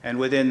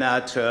within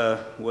that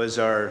was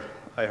I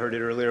heard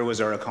it earlier,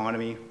 was our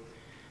economy.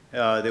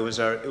 It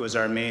was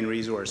our main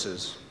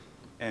resources.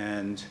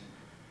 And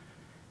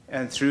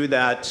through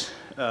that,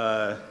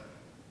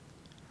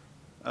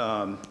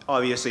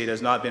 obviously it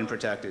has not been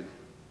protected.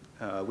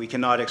 We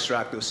cannot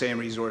extract those same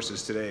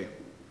resources today.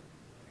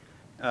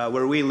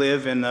 Where we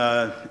live in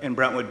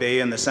Brentwood Bay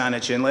in the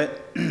Saanich Inlet,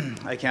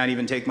 I can't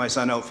even take my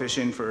son out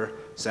fishing for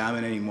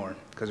salmon anymore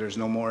because there's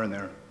no more in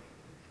there.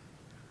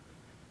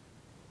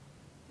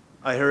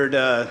 I heard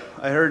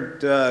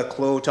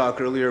Chloe talk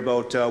earlier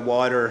about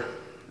water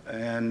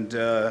and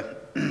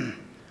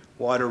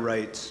water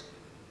rights,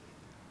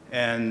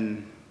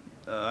 and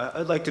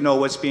I'd like to know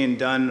what's being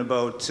done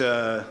about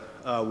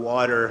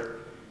water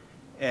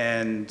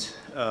and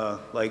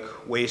like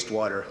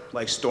wastewater,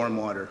 like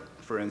stormwater,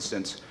 for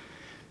instance.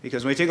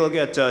 Because when we take a look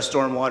at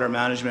stormwater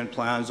management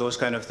plans, those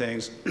kind of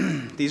things,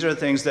 these are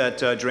things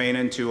that drain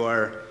into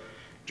our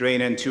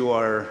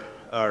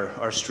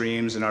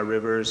streams and our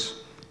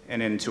rivers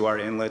and into our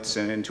inlets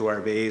and into our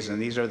bays, and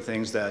these are the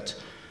things that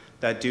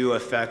do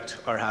affect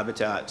our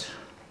habitat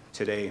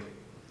today.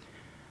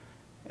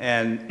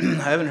 And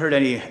I haven't heard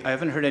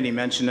any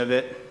mention of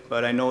it,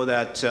 but I know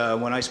that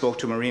when I spoke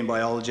to a marine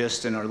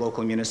biologist in our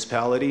local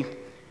municipality,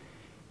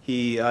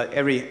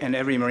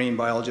 every marine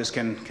biologist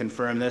can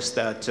confirm this,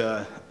 that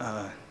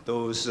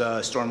those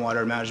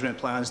stormwater management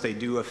plans, they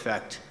do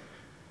affect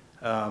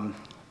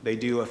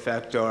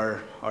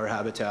our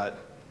habitat.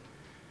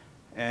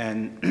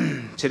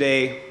 And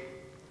today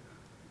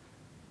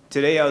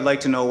I would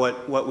like to know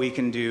what we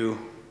can do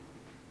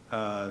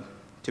to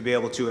be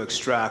able to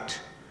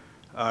extract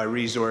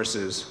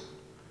resources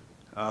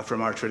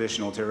from our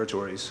traditional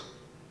territories.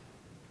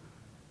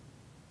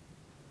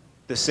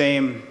 The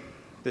same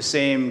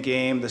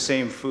game, the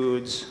same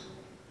foods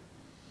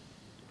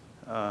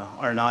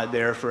are not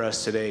there for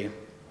us today.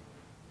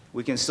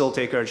 We can still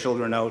take our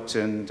children out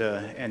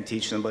and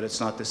teach them, but it's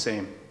not the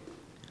same.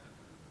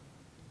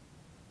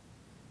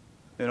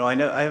 You know, I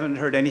haven't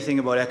heard anything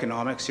about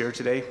economics here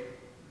today.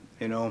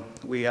 You know,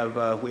 we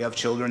have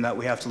children that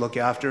we have to look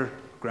after,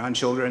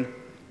 grandchildren.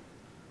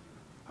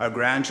 Our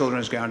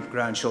grandchildren's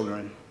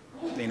grandchildren.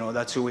 You know,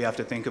 that's who we have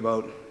to think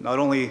about. Not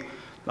only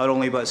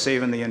about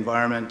saving the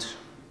environment,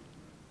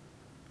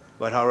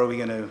 but how are we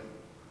going to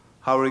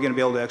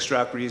be able to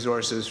extract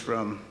resources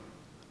from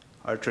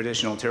our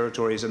traditional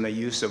territories and the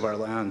use of our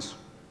lands?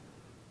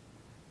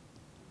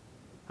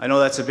 I know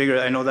that's a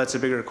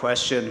bigger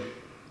question,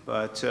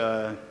 but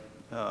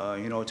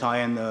tie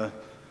in the,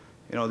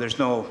 there's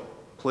no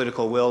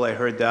political will. I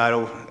heard that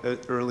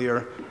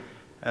earlier,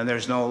 and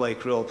there's no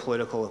like real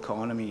political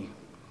economy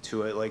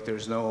to it. Like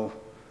there's no,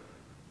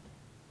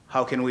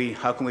 how can we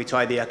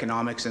tie the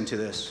economics into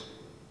this?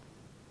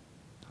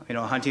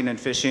 Hunting and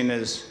fishing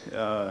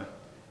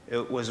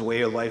it was a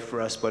way of life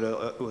for us, but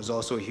it was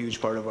also a huge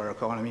part of our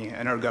economy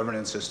and our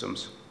governance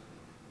systems.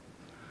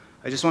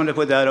 I just wanted to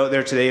put that out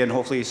there today, and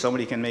hopefully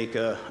somebody can make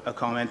a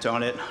comment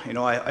on it.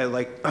 I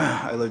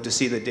live to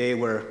see the day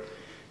where,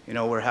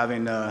 we're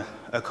having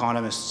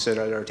economists sit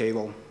at our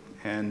table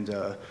and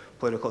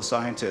political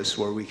scientists,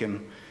 where we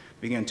can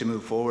begin to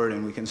move forward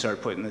and we can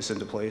start putting this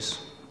into place.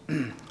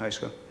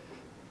 Aishka.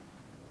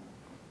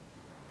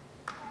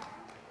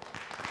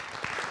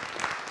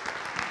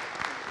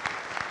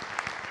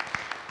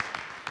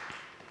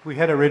 We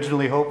had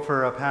originally hoped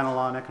for a panel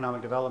on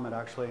economic development,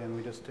 actually,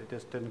 and it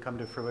just didn't come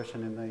to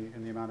fruition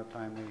in the amount of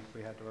time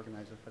we had to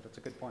organize it. But it's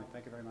a good point.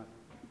 Thank you very much.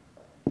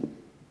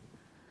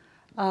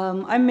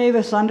 I'm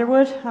Mavis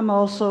Underwood. I'm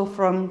also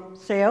from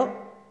Sayo.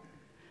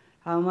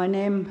 My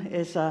name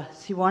is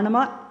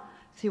Siwanamat.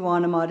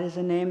 Siwanamat is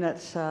a name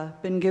that's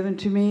been given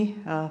to me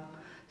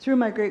through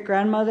my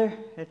great-grandmother.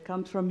 It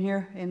comes from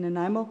here in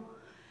Nanaimo.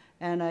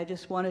 And I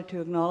just wanted to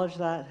acknowledge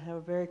that. I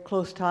have very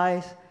close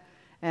ties.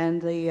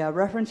 And the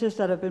references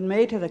that have been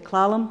made to the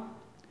Clallam,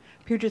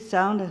 Puget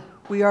Sound,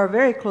 we are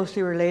very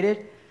closely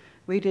related.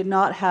 We did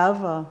not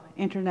have an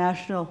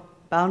international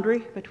boundary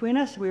between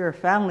us. We were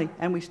family,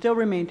 and we still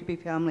remain to be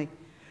family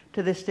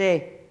to this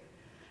day.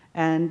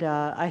 And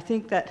I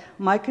think that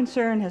my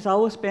concern has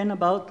always been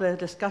about the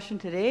discussion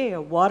today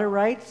of water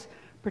rights,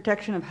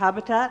 protection of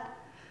habitat.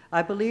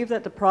 I believe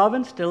that the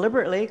province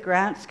deliberately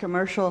grants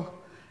commercial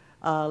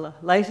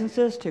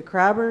licenses to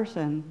crabbers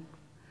and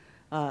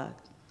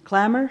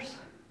clammers.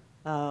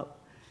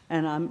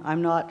 And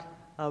I'm not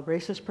a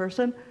racist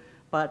person,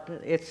 but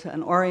it's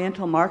an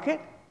oriental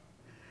market,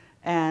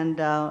 and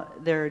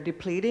they're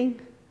depleting,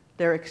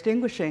 they're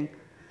extinguishing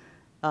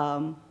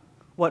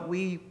what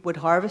we would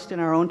harvest in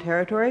our own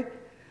territory.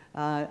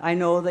 I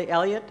know the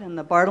Elliott and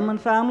the Bartleman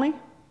family,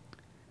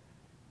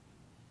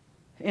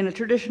 in a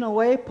traditional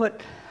way,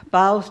 put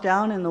boughs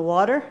down in the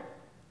water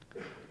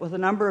with a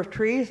number of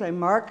trees. They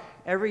mark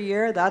every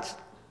year, that's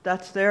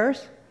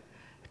theirs,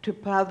 to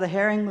have the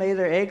herring lay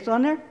their eggs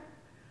on there.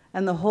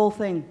 And the whole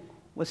thing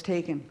was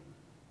taken.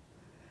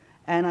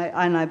 And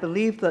I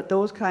believe that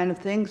those kind of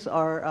things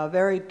are a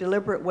very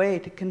deliberate way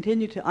to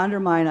continue to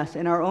undermine us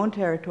in our own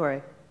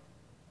territory.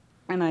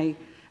 And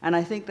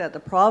I think that the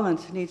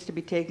province needs to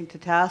be taken to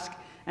task,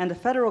 and the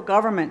federal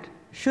government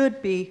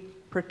should be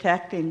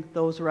protecting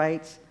those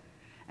rights,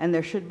 and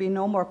there should be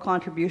no more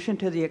contribution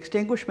to the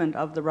extinguishment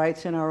of the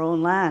rights in our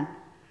own land,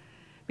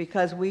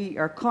 because we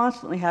are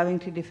constantly having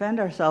to defend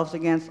ourselves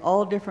against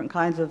all different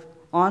kinds of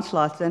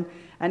onslaughts, and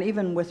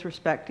even with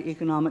respect to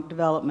economic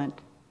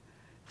development,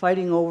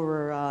 fighting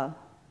over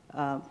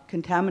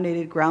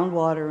contaminated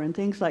groundwater and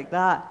things like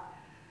that,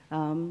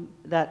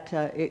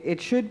 it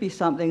should be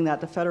something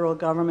that the federal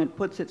government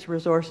puts its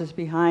resources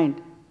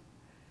behind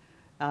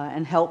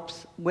and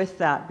helps with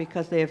that,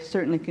 because they have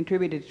certainly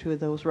contributed to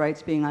those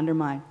rights being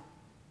undermined.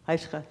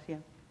 Yeah.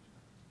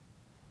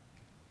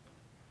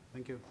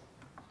 Thank you.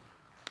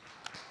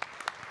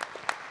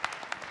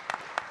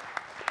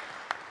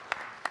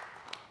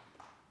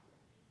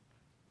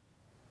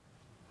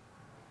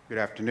 Good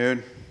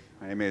afternoon.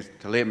 My name is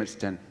Talit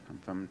Midston. I'm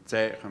from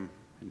Tseichem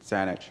in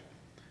Saanich.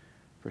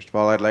 First of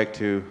all, I'd like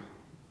to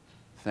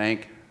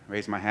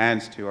raise my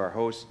hands to our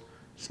host,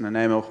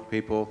 Nanaimo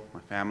people,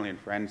 my family and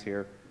friends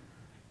here,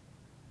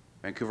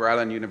 Vancouver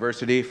Island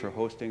University for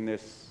hosting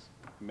this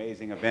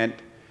amazing event.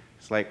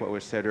 It's like what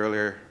was said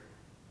earlier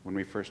when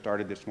we first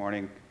started this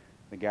morning,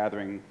 the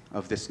gathering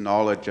of this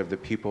knowledge of the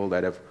people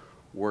that have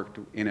worked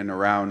in and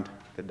around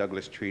the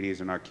Douglas treaties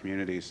in our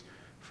communities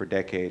for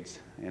decades.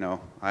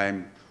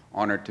 I'm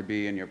honored to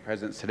be in your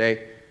presence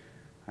today.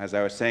 As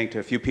I was saying to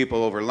a few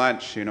people over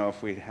lunch,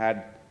 if we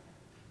had,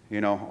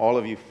 all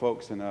of you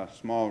folks in a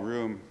small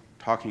room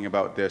talking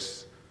about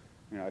this,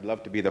 I'd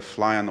love to be the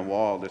fly on the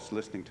wall just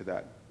listening to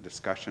that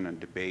discussion and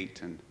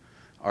debate and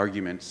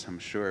arguments. I'm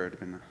sure it'd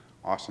been an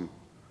awesome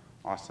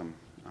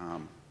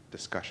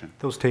discussion.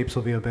 Those tapes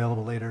will be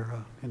available later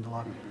in the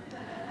lobby.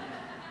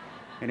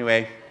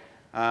 Anyway,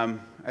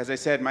 as I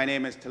said, my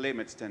name is Talit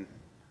Midston.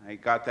 I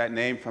got that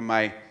name from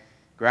my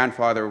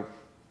grandfather,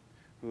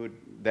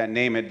 that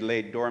name had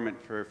laid dormant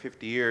for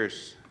 50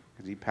 years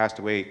because he passed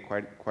away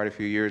quite a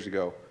few years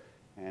ago.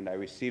 And I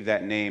received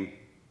that name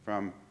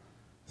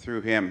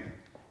through him.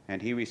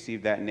 And he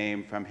received that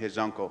name from his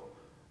uncle,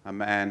 a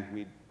man.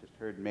 We just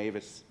heard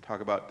Mavis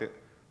talk about the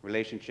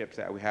relationships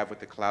that we have with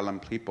the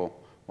Clallam people.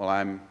 Well,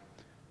 I'm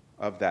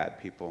of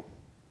that people.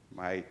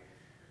 My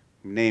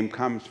name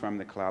comes from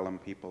the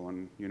Clallam people.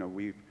 And,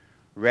 we've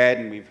read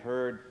and we've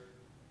heard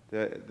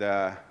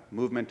the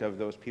movement of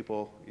those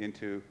people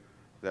into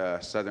the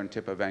southern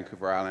tip of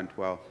Vancouver Island.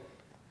 Well,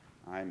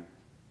 I'm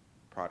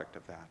a product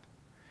of that.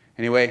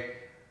 Anyway,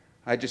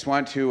 I just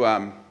want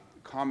to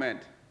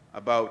comment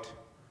about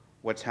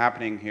what's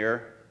happening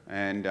here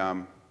And,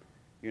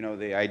 you know,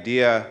 the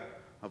idea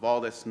of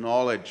all this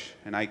knowledge,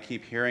 and I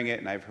keep hearing it,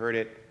 and I've heard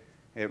it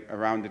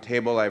around the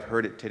table, I've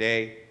heard it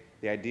today,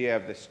 the idea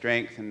of the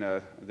strength and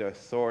the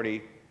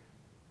authority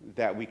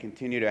that we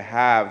continue to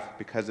have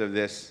because of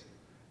this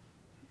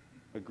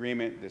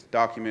agreement, this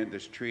document,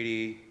 this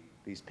treaty,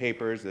 these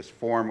papers, this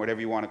form,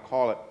 whatever you want to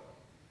call it.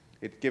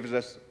 It gives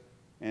us,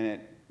 and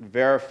it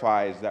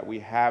verifies that we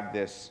have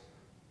this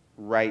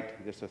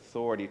right, this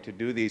authority to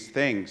do these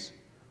things.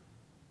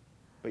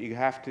 But you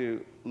have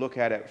to look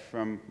at it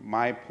from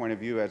my point of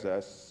view as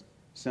a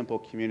simple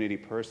community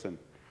person.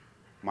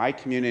 My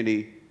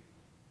community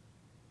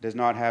does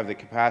not have the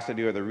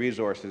capacity or the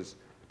resources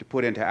to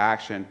put into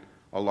action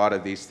a lot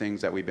of these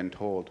things that we've been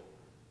told.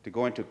 To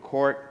go into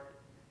court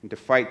and to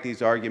fight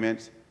these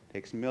arguments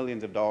takes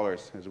millions of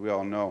dollars, as we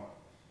all know.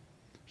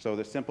 So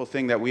the simple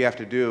thing that we have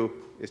to do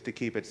is to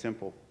keep it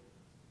simple.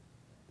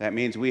 That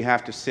means we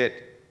have to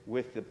sit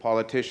with the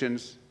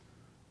politicians,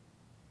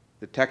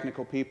 the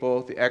technical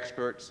people, the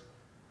experts,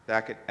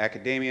 the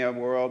academia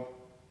world,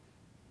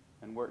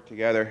 and work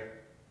together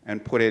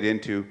and put it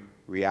into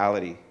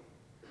reality.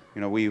 You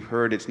know, we've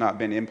heard it's not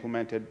been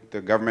implemented.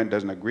 The government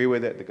doesn't agree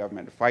with it. The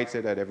government fights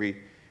it at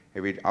every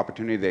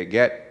opportunity they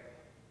get.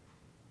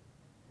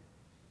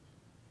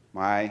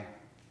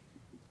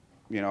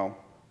 You know,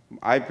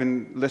 I've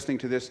been listening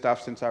to this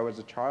stuff since I was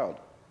a child.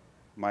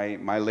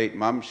 My late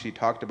mom, she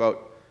talked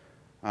about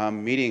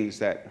meetings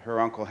that her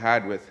uncle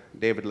had with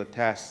David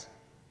Lutz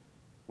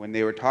when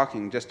they were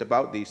talking just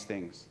about these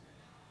things,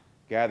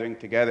 gathering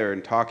together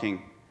and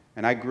talking.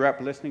 And I grew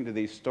up listening to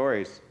these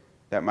stories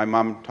that my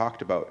mom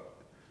talked about.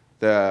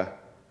 The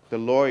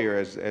lawyer,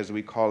 as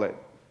we call it,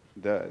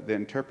 the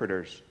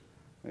interpreters.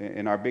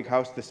 In our big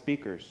house, the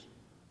speakers.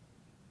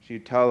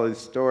 She'd tell the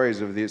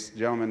stories of this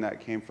gentleman that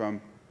came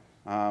from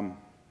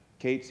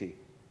Catesy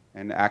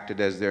and acted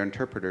as their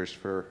interpreters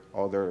for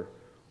all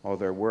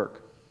their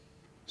work.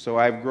 So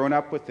I've grown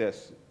up with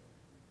this,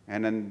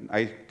 and then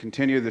I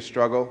continue the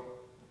struggle.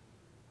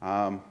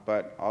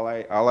 But all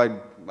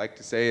I'd like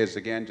to say is,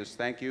 again, just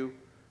thank you.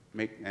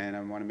 And I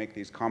want to make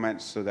these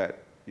comments so that,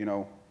 you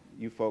know,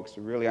 you folks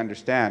really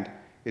understand.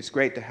 It's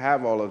great to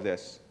have all of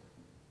this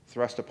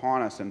thrust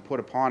upon us and put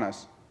upon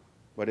us,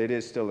 but it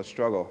is still a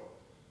struggle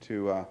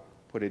to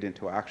put it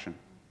into action.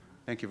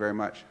 Thank you very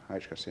much.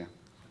 Thank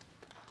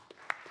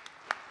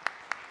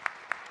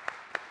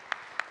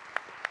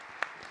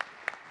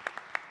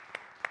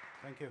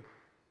you.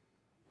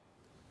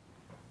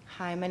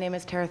 Hi, my name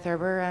is Tara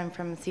Thurber. I'm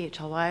from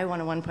CHLY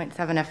 101.7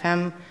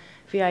 FM,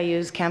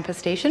 VIU's campus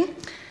station.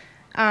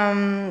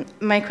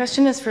 My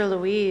question is for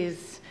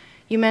Louise.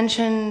 You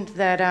mentioned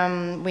that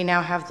we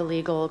now have the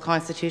legal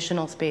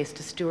constitutional space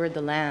to steward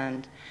the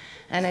land.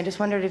 And I just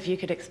wondered if you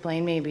could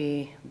explain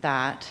maybe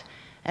that.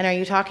 And are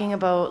you talking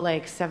about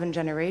like 7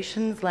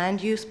 generations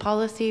land use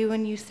policy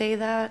when you say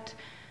that?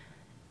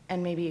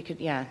 And maybe you could,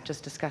 yeah,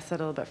 just discuss that a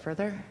little bit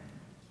further.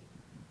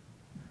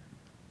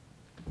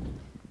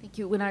 Thank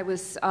you. When I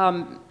was,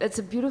 it's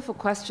a beautiful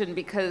question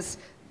because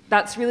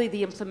that's really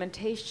the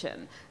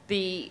implementation.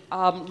 The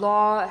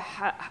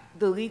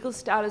the legal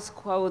status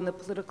quo and the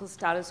political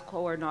status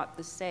quo are not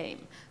the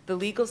same. The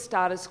legal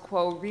status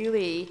quo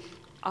really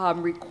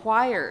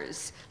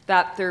requires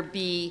that there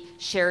be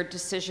shared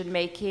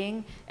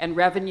decision-making and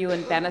revenue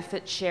and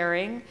benefit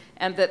sharing,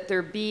 and that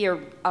there be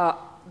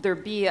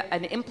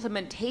an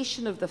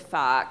implementation of the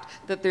fact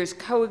that there's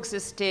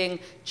coexisting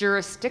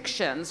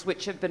jurisdictions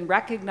which have been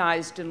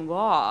recognized in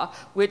law,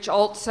 which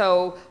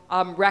also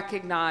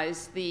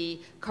recognize the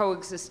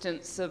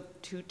coexistence of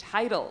 2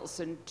 titles,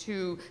 and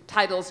 2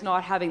 titles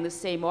not having the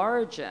same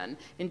origin.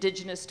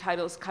 Indigenous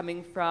titles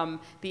coming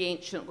from the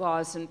ancient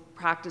laws and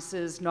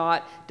practices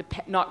not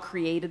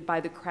created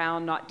by the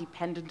Crown, not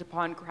dependent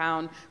upon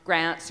Crown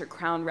grants or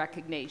Crown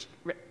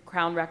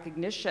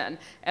recognition,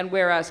 and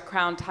whereas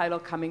Crown title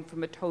coming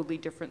from a totally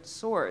different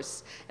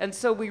source. And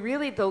so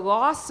the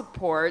law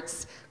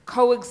supports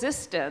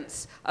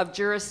coexistence of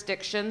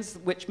jurisdictions,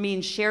 which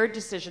means shared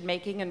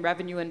decision-making and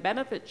revenue and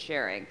benefit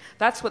sharing.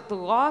 That's what the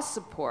law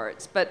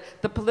supports, but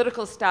the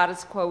political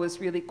status quo is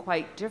really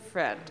quite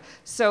different.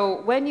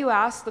 So when you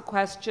ask the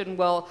question,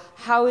 well,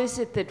 how is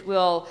it that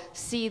we'll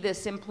see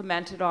this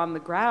implemented on the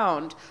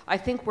ground, I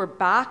think we're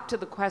back to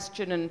the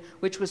question,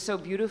 which was so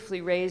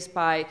beautifully raised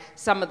by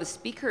some of the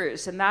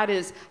speakers, and that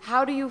is,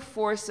 how do you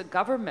force a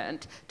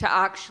government to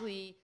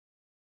actually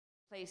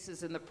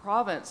places in the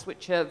province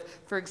which have,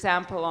 for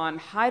example, on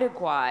Haida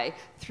Gwaii,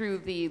 through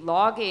the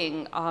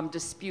logging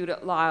dispute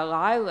at Lyle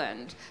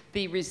Island,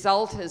 the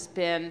result has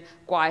been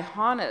Gwaii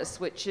Haunas,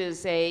 which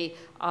is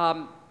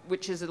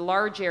which is a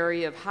large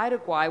area of Haida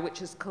Gwaii,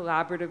 which is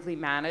collaboratively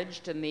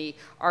managed, and the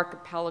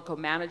Archipelago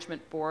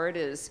Management Board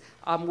is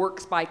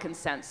works by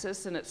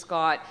consensus, and it's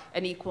got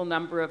an equal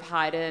number of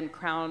Haida and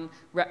Crown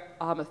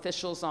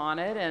officials on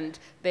it, and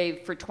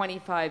they've for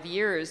 25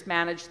 years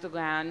managed the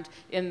land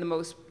in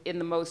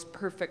the most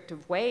perfect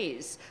of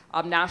ways.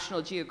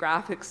 National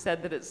Geographic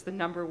said that it's the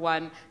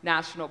 #1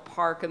 national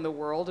park in the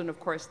world, and of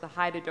course the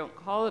Haida don't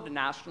call it a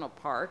national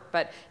park,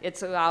 but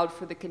it's allowed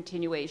for the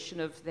continuation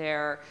of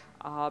their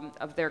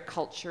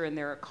culture and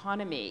their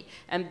economy.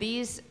 And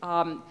these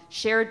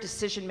shared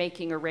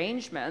decision-making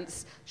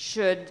arrangements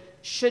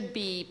should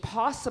be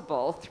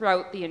possible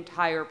throughout the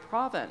entire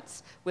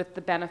province, with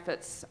the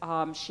benefits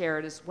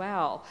shared as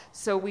well.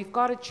 So we've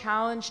got a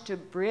challenge to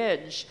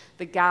bridge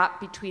the gap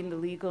between the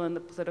legal and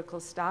the political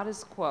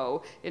status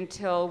quo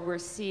until we're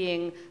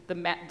seeing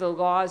the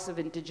laws of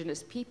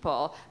Indigenous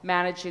people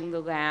managing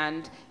the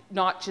land,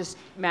 not just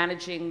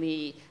managing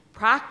the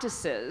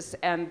practices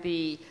and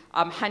the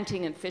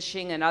hunting and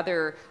fishing and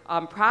other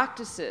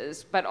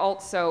practices, but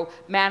also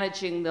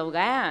managing the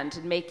land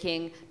and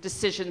making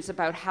decisions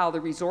about how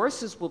the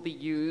resources will be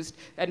used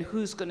and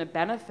who's going to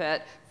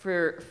benefit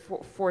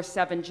for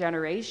 7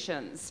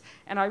 generations.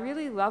 And I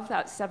really love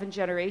that 7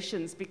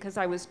 generations, because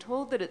I was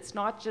told that it's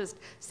not just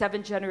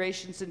 7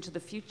 generations into the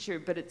future,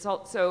 but it's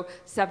also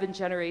 7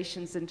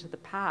 generations into the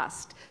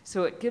past.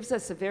 So it gives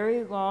us a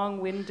very long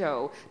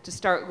window to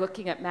start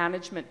looking at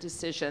management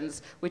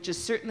decisions, which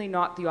is certainly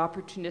not the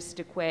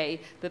opportunistic way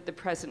that the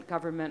present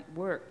government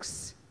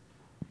works.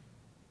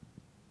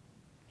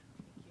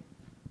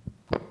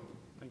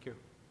 Thank you.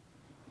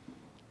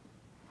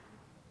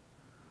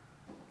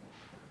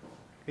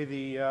 Okay,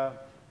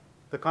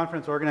 the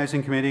Conference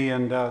Organizing Committee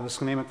and the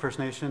Snuneymuxw First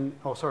Nation.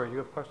 Oh, sorry, you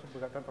have a question? We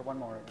got time for one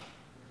more.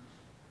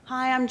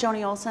 Hi, I'm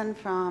Joni Olson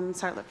from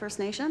Sartlet First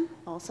Nation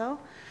also.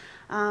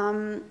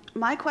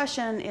 My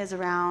question is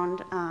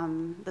around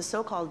the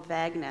so-called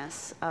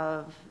vagueness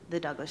of the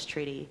Douglas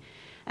Treaty.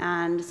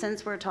 And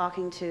since we're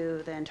talking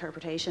to the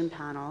interpretation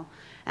panel,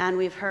 and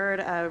we've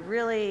heard a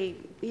really,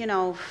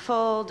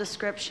 full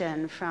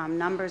description from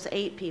numbers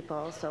 8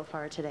 people so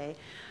far today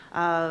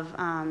of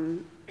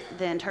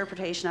the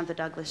interpretation of the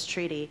Douglas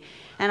Treaty.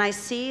 And I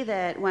see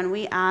that when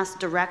we ask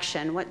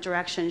direction, what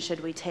direction should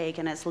we take,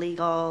 and it's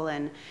legal,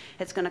 and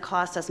it's going to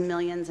cost us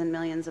millions and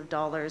millions of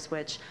dollars,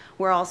 which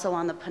we're also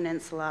on the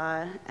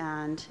peninsula,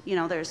 and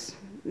there's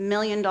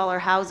million-dollar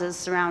houses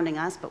surrounding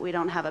us, but we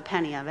don't have a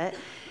penny of it.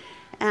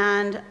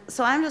 And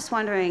so I'm just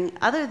wondering,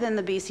 other than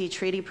the BC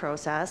treaty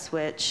process,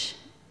 which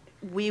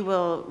we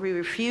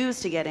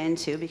refuse to get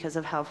into because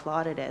of how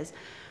flawed it is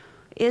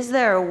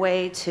there a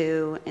way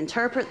to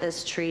interpret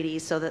this treaty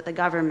so that the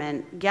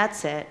government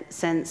gets it,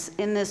 since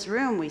in this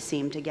room we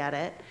seem to get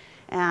it,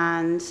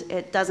 and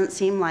it doesn't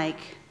seem like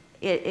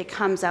it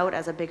comes out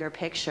as a bigger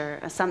picture,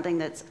 as something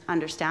that's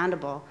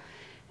understandable.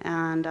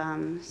 And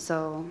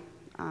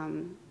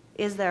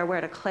is there a way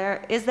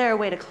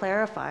to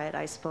clarify it,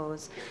 I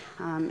suppose,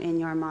 in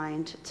your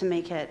mind, to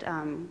make it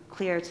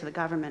clear to the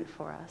government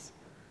for us?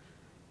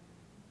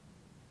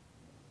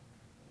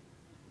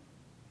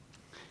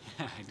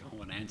 I don't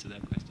want to answer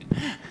that question.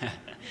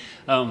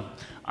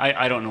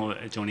 I don't know,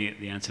 Joni,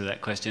 the answer to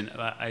that question.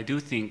 I do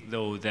think,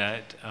 though,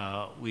 that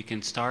we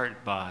can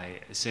start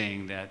by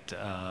saying that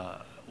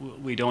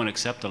we don't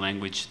accept the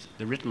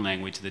written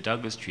language of the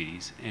Douglas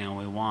treaties, and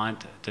we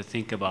want to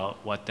think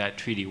about what that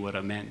treaty would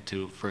have meant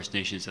to First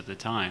Nations at the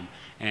time,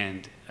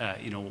 and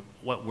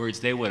what words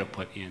they would have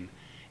put in,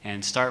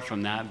 and start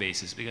from that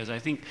basis. Because I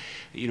think,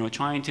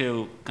 trying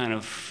to kind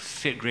of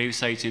fit grave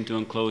sites into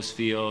enclosed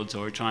fields,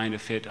 or trying to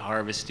fit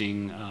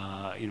harvesting,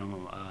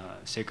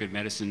 sacred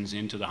medicines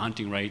into the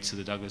hunting rights of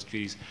the Douglas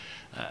treaties,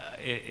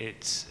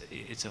 it's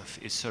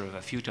sort of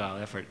a futile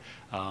effort,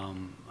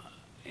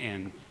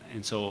 and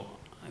so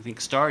I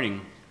think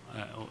starting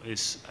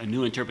is a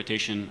new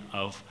interpretation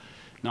of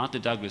not the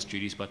Douglas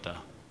treaties, but the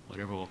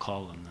whatever we'll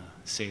call them,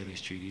 the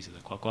Salish treaties or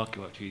the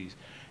Kwakwaka'wakw treaties,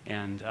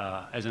 and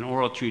as an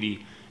oral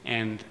treaty,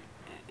 and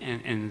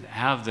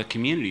have the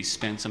communities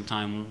spend some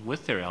time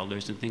with their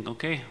elders and think,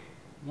 okay,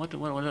 what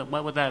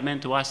would that have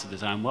meant to us at the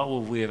time? What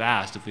would we have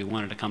asked if we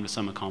wanted to come to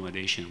some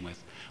accommodation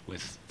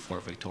with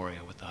Fort Victoria,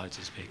 with the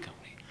Hudson's Bay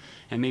Company?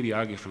 And maybe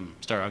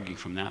start arguing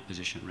from that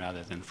position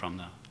rather than from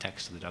the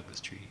text of the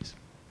Douglas treaties.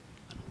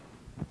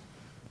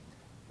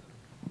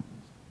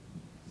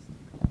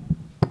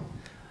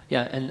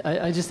 Yeah, and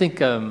I just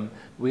think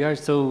we are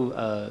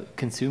so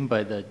consumed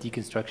by the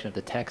deconstruction of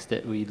the text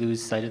that we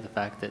lose sight of the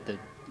fact that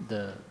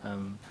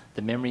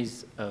the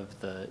memories of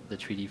the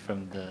treaty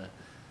from the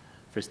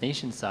First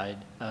Nation side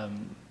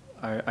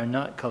are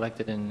not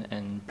collected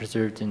and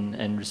preserved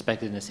and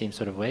respected in the same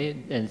sort of way.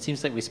 And it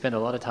seems like we spend a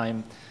lot of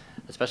time,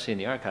 especially in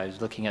the archives,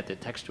 looking at the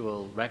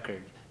textual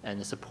record and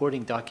the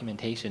supporting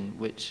documentation,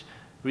 which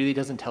really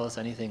doesn't tell us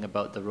anything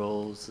about the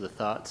roles, the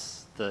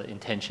thoughts, the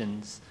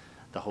intentions,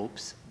 the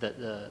hopes that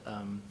the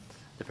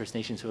First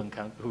Nations who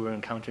were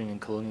encountering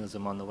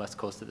colonialism on the West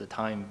Coast at the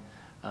time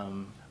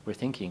were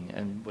thinking,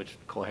 and which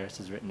Cole Harris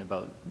has written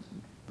about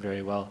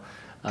very well.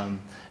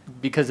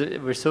 Because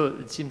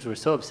it seems we're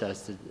so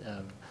obsessed.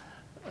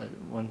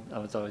 I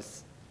was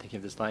always thinking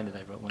of this line that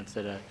I wrote once,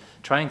 that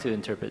trying to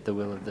interpret the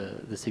will of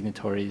the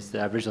signatories, the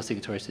Aboriginal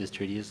signatories to this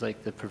treaty, is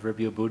like the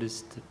proverbial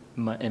Buddhist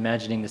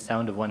imagining the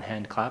sound of one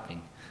hand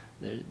clapping.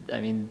 I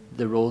mean,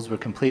 the roles were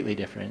completely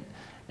different,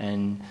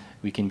 and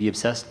we can be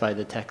obsessed by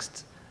the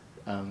text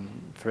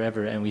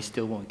forever, and we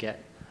still won't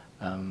get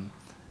a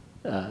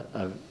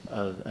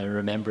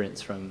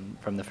remembrance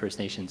from the First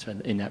Nations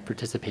in that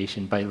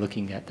participation by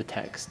looking at the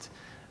text.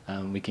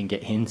 We can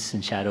get hints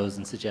and shadows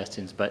and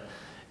suggestions, but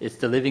it's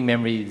the living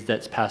memory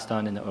that's passed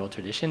on in the oral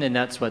tradition, and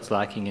that's what's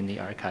lacking in the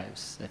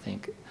archives, I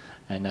think.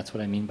 And that's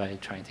what I mean by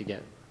trying to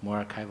get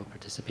more archival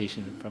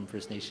participation from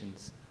First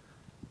Nations.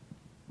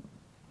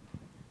 I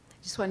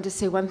just wanted to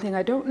say one thing.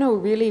 I don't know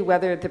really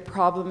whether the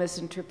problem is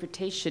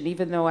interpretation,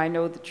 even though I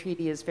know the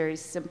treaty is very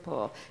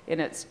simple in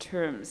its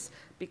terms.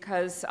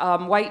 Because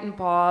White and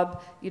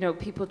Bob,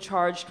 people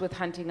charged with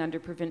hunting under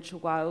provincial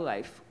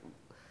wildlife.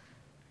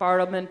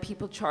 Bartleman,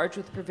 people charged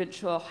with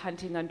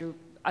hunting under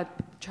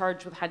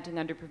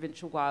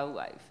provincial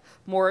wildlife.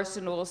 Morris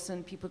and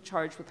Olson, people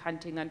charged with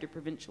hunting under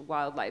provincial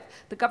wildlife.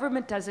 The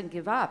government doesn't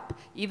give up.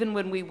 Even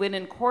when we win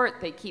in court,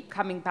 they keep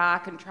coming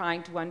back and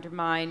trying to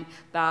undermine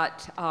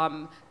that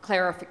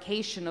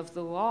clarification of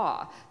the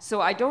law. So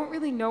I don't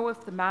really know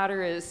if the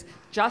matter is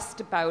just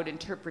about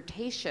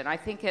interpretation. I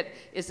think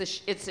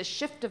it's a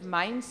shift of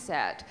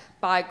mindset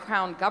by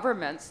Crown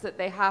governments that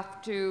they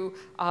have to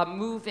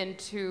move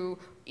into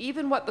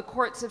even what the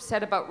courts have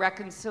said about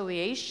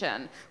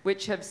reconciliation,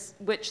 which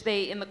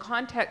they, in the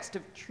context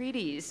of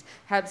treaties,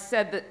 have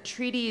said that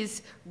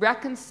treaties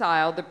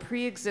reconcile the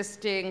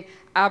pre-existing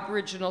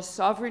Aboriginal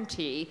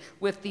sovereignty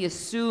with the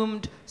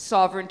assumed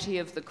sovereignty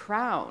of the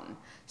Crown.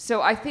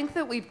 So I think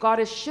that we've got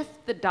to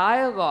shift the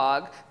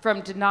dialogue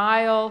from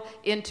denial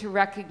into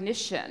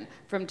recognition,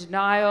 from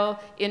denial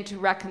into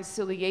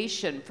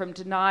reconciliation, from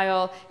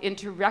denial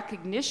into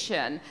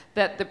recognition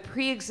that the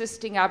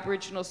pre-existing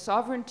Aboriginal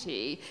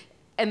sovereignty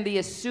and the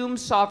assumed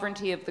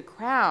sovereignty of the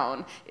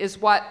Crown is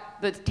what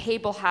the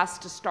table has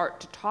to start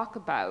to talk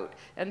about.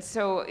 And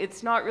so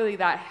it's not really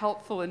that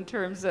helpful in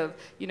terms of,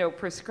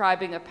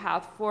 prescribing a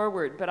path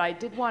forward. But I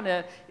did want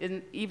to,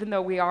 even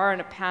though we are in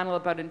a panel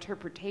about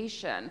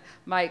interpretation,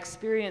 my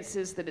experience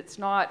is that it's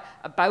not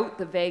about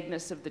the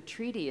vagueness of the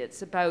treaty.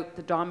 It's about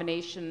the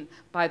domination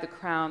by the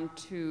Crown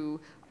to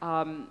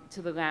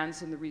the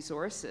lands and the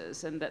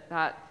resources, and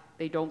that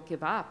they don't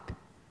give up.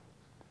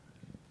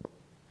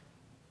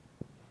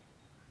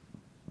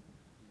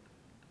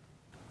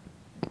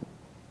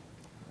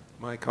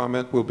 My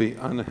comment will be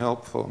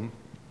unhelpful.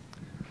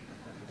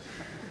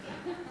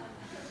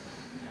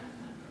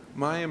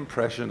 My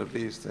impression of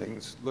these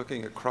things,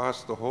 looking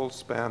across the whole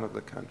span of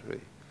the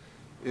country,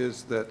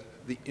 is that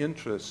the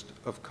interest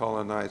of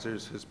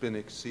colonizers has been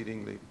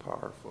exceedingly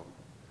powerful.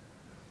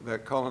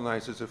 That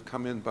colonizers have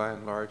come in by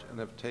and large and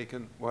have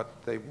taken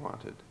what they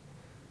wanted.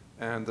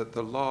 And that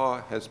the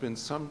law has been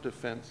some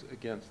defense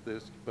against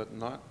this, but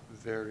not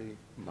very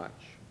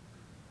much.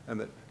 And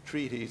that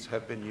treaties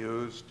have been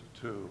used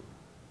to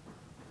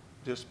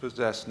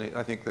dispossess,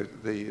 I think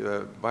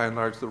by and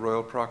large the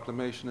Royal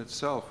Proclamation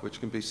itself, which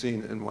can be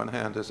seen in one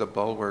hand as a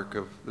bulwark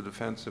of the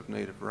defense of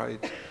native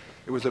rights.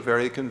 It was a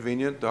very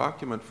convenient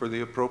document for the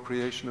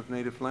appropriation of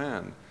native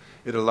land.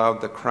 It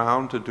allowed the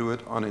Crown to do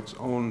it on its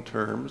own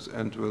terms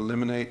and to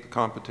eliminate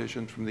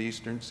competition from the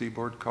eastern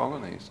seaboard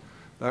colonies.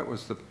 That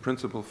was the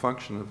principal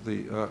function of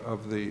the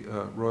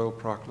Royal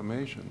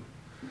Proclamation.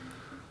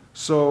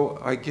 So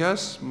I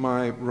guess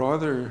my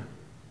rather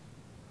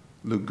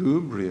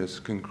lugubrious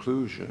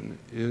conclusion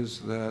is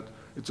that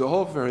it's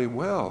all very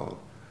well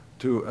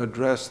to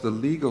address the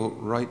legal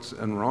rights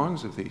and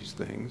wrongs of these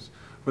things,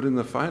 but in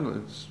the final,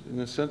 it's in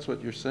a sense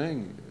what you're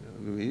saying,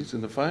 Louise,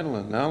 in the final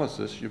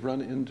analysis you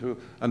run into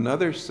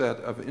another set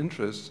of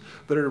interests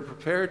that are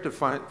prepared to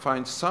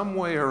find some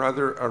way or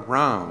other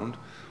around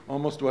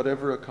almost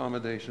whatever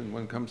accommodation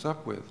one comes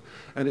up with.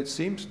 And it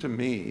seems to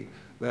me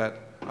that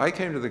I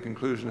came to the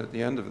conclusion at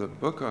the end of the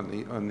book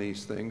on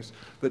these things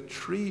that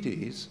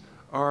treaties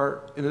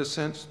are, in a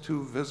sense,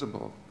 too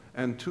visible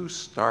and too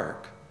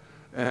stark,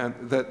 and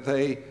that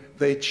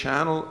they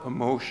channel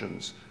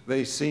emotions.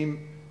 They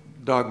seem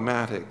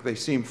dogmatic. They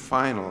seem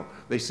final.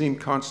 They seem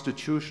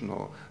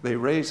constitutional. They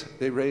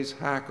raise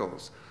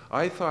hackles.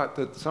 I thought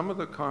that some of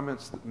the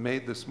comments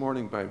made this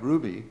morning by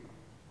Ruby,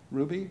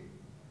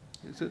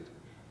 is it?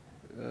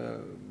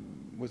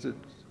 Was it?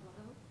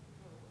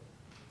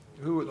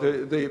 Who?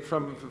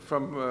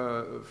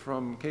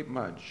 From Cape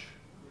Mudge.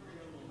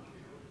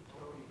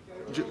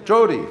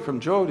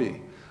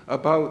 Jody,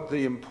 about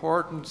the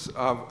importance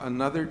of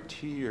another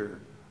tier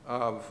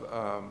of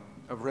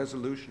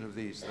resolution of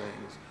these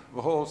things,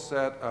 a whole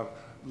set of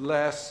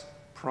less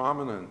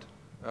prominent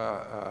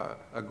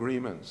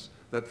agreements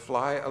that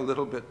fly a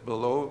little bit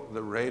below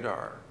the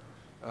radar.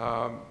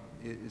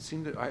 It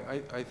seemed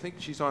I think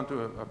she's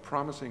onto a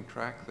promising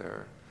track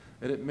there,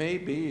 and it may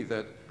be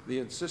that the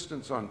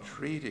insistence on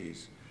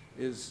treaties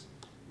is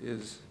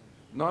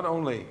not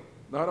only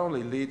not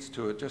only leads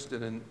to just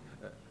an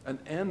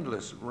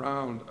endless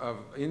round of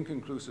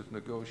inconclusive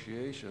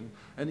negotiation,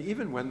 and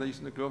even when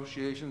these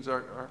negotiations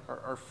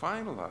are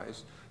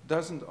finalized,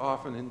 doesn't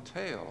often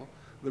entail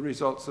the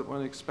results that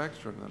one expects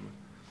from them.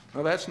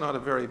 Now, that's not a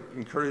very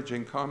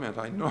encouraging comment,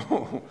 I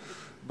know,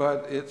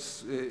 but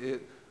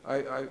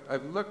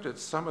I've looked at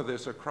some of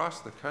this across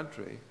the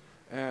country,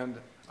 and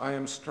I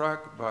am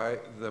struck by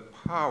the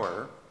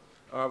power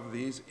of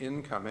these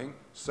incoming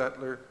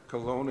settler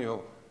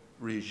colonial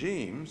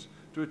regimes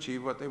to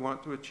achieve what they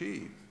want to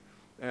achieve.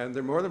 And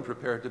they're more than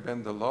prepared to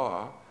bend the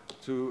law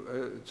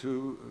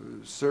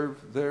to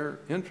serve their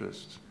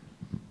interests.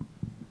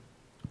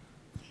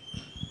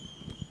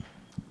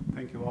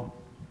 Thank you all.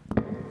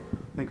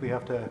 I think we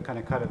have to kind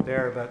of cut it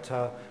there, but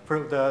for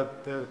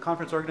the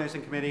Conference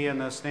Organizing Committee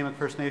and the Snuneymuxw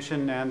First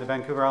Nation and the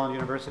Vancouver Island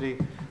University,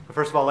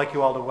 first of all, I'd like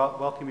you all to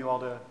welcome you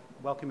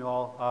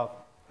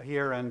all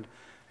here and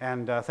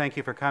thank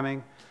you for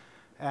coming.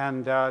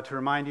 And to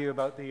remind you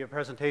about the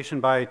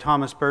presentation by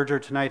Thomas Berger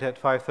tonight at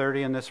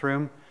 5:30 in this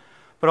room,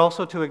 but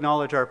also to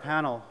acknowledge our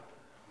panel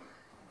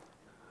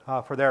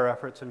for their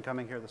efforts in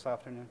coming here this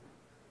afternoon.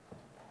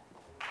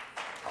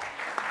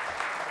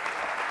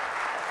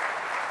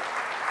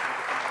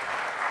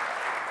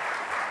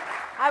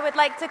 I would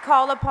like to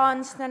call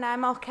upon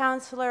Snuneymuxw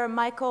Councillor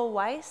Michael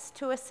Weiss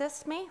to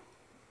assist me.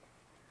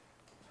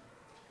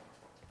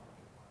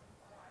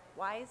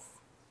 Weiss?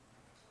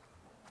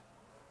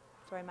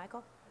 Sorry,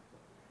 Michael?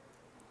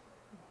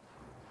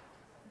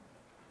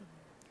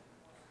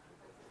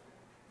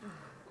 We'll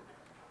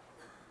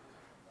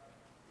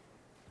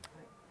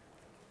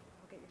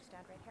get your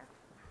stand right here.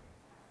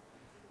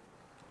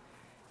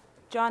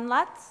 John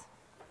Lutz?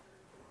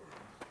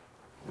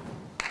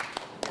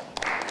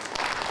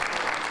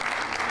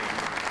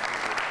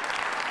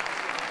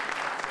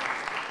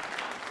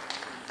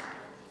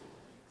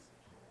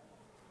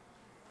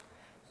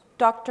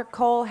 Dr.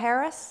 Cole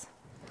Harris.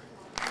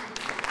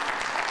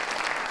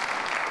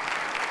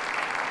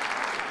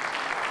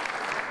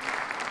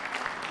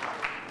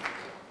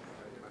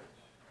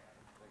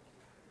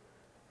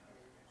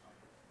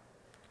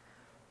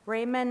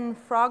 Raymond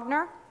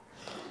Frogner.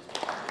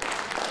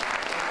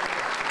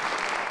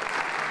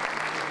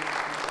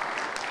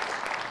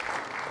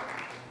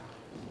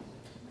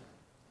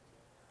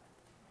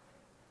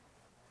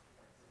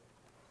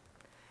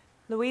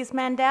 Louise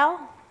Mandell.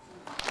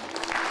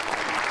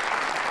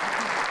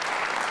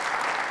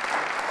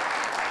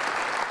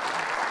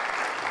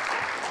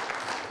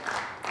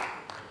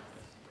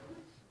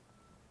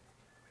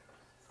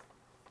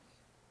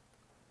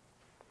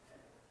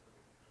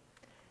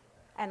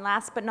 And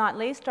last but not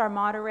least, our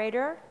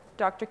moderator,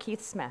 Dr.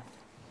 Keith Smith.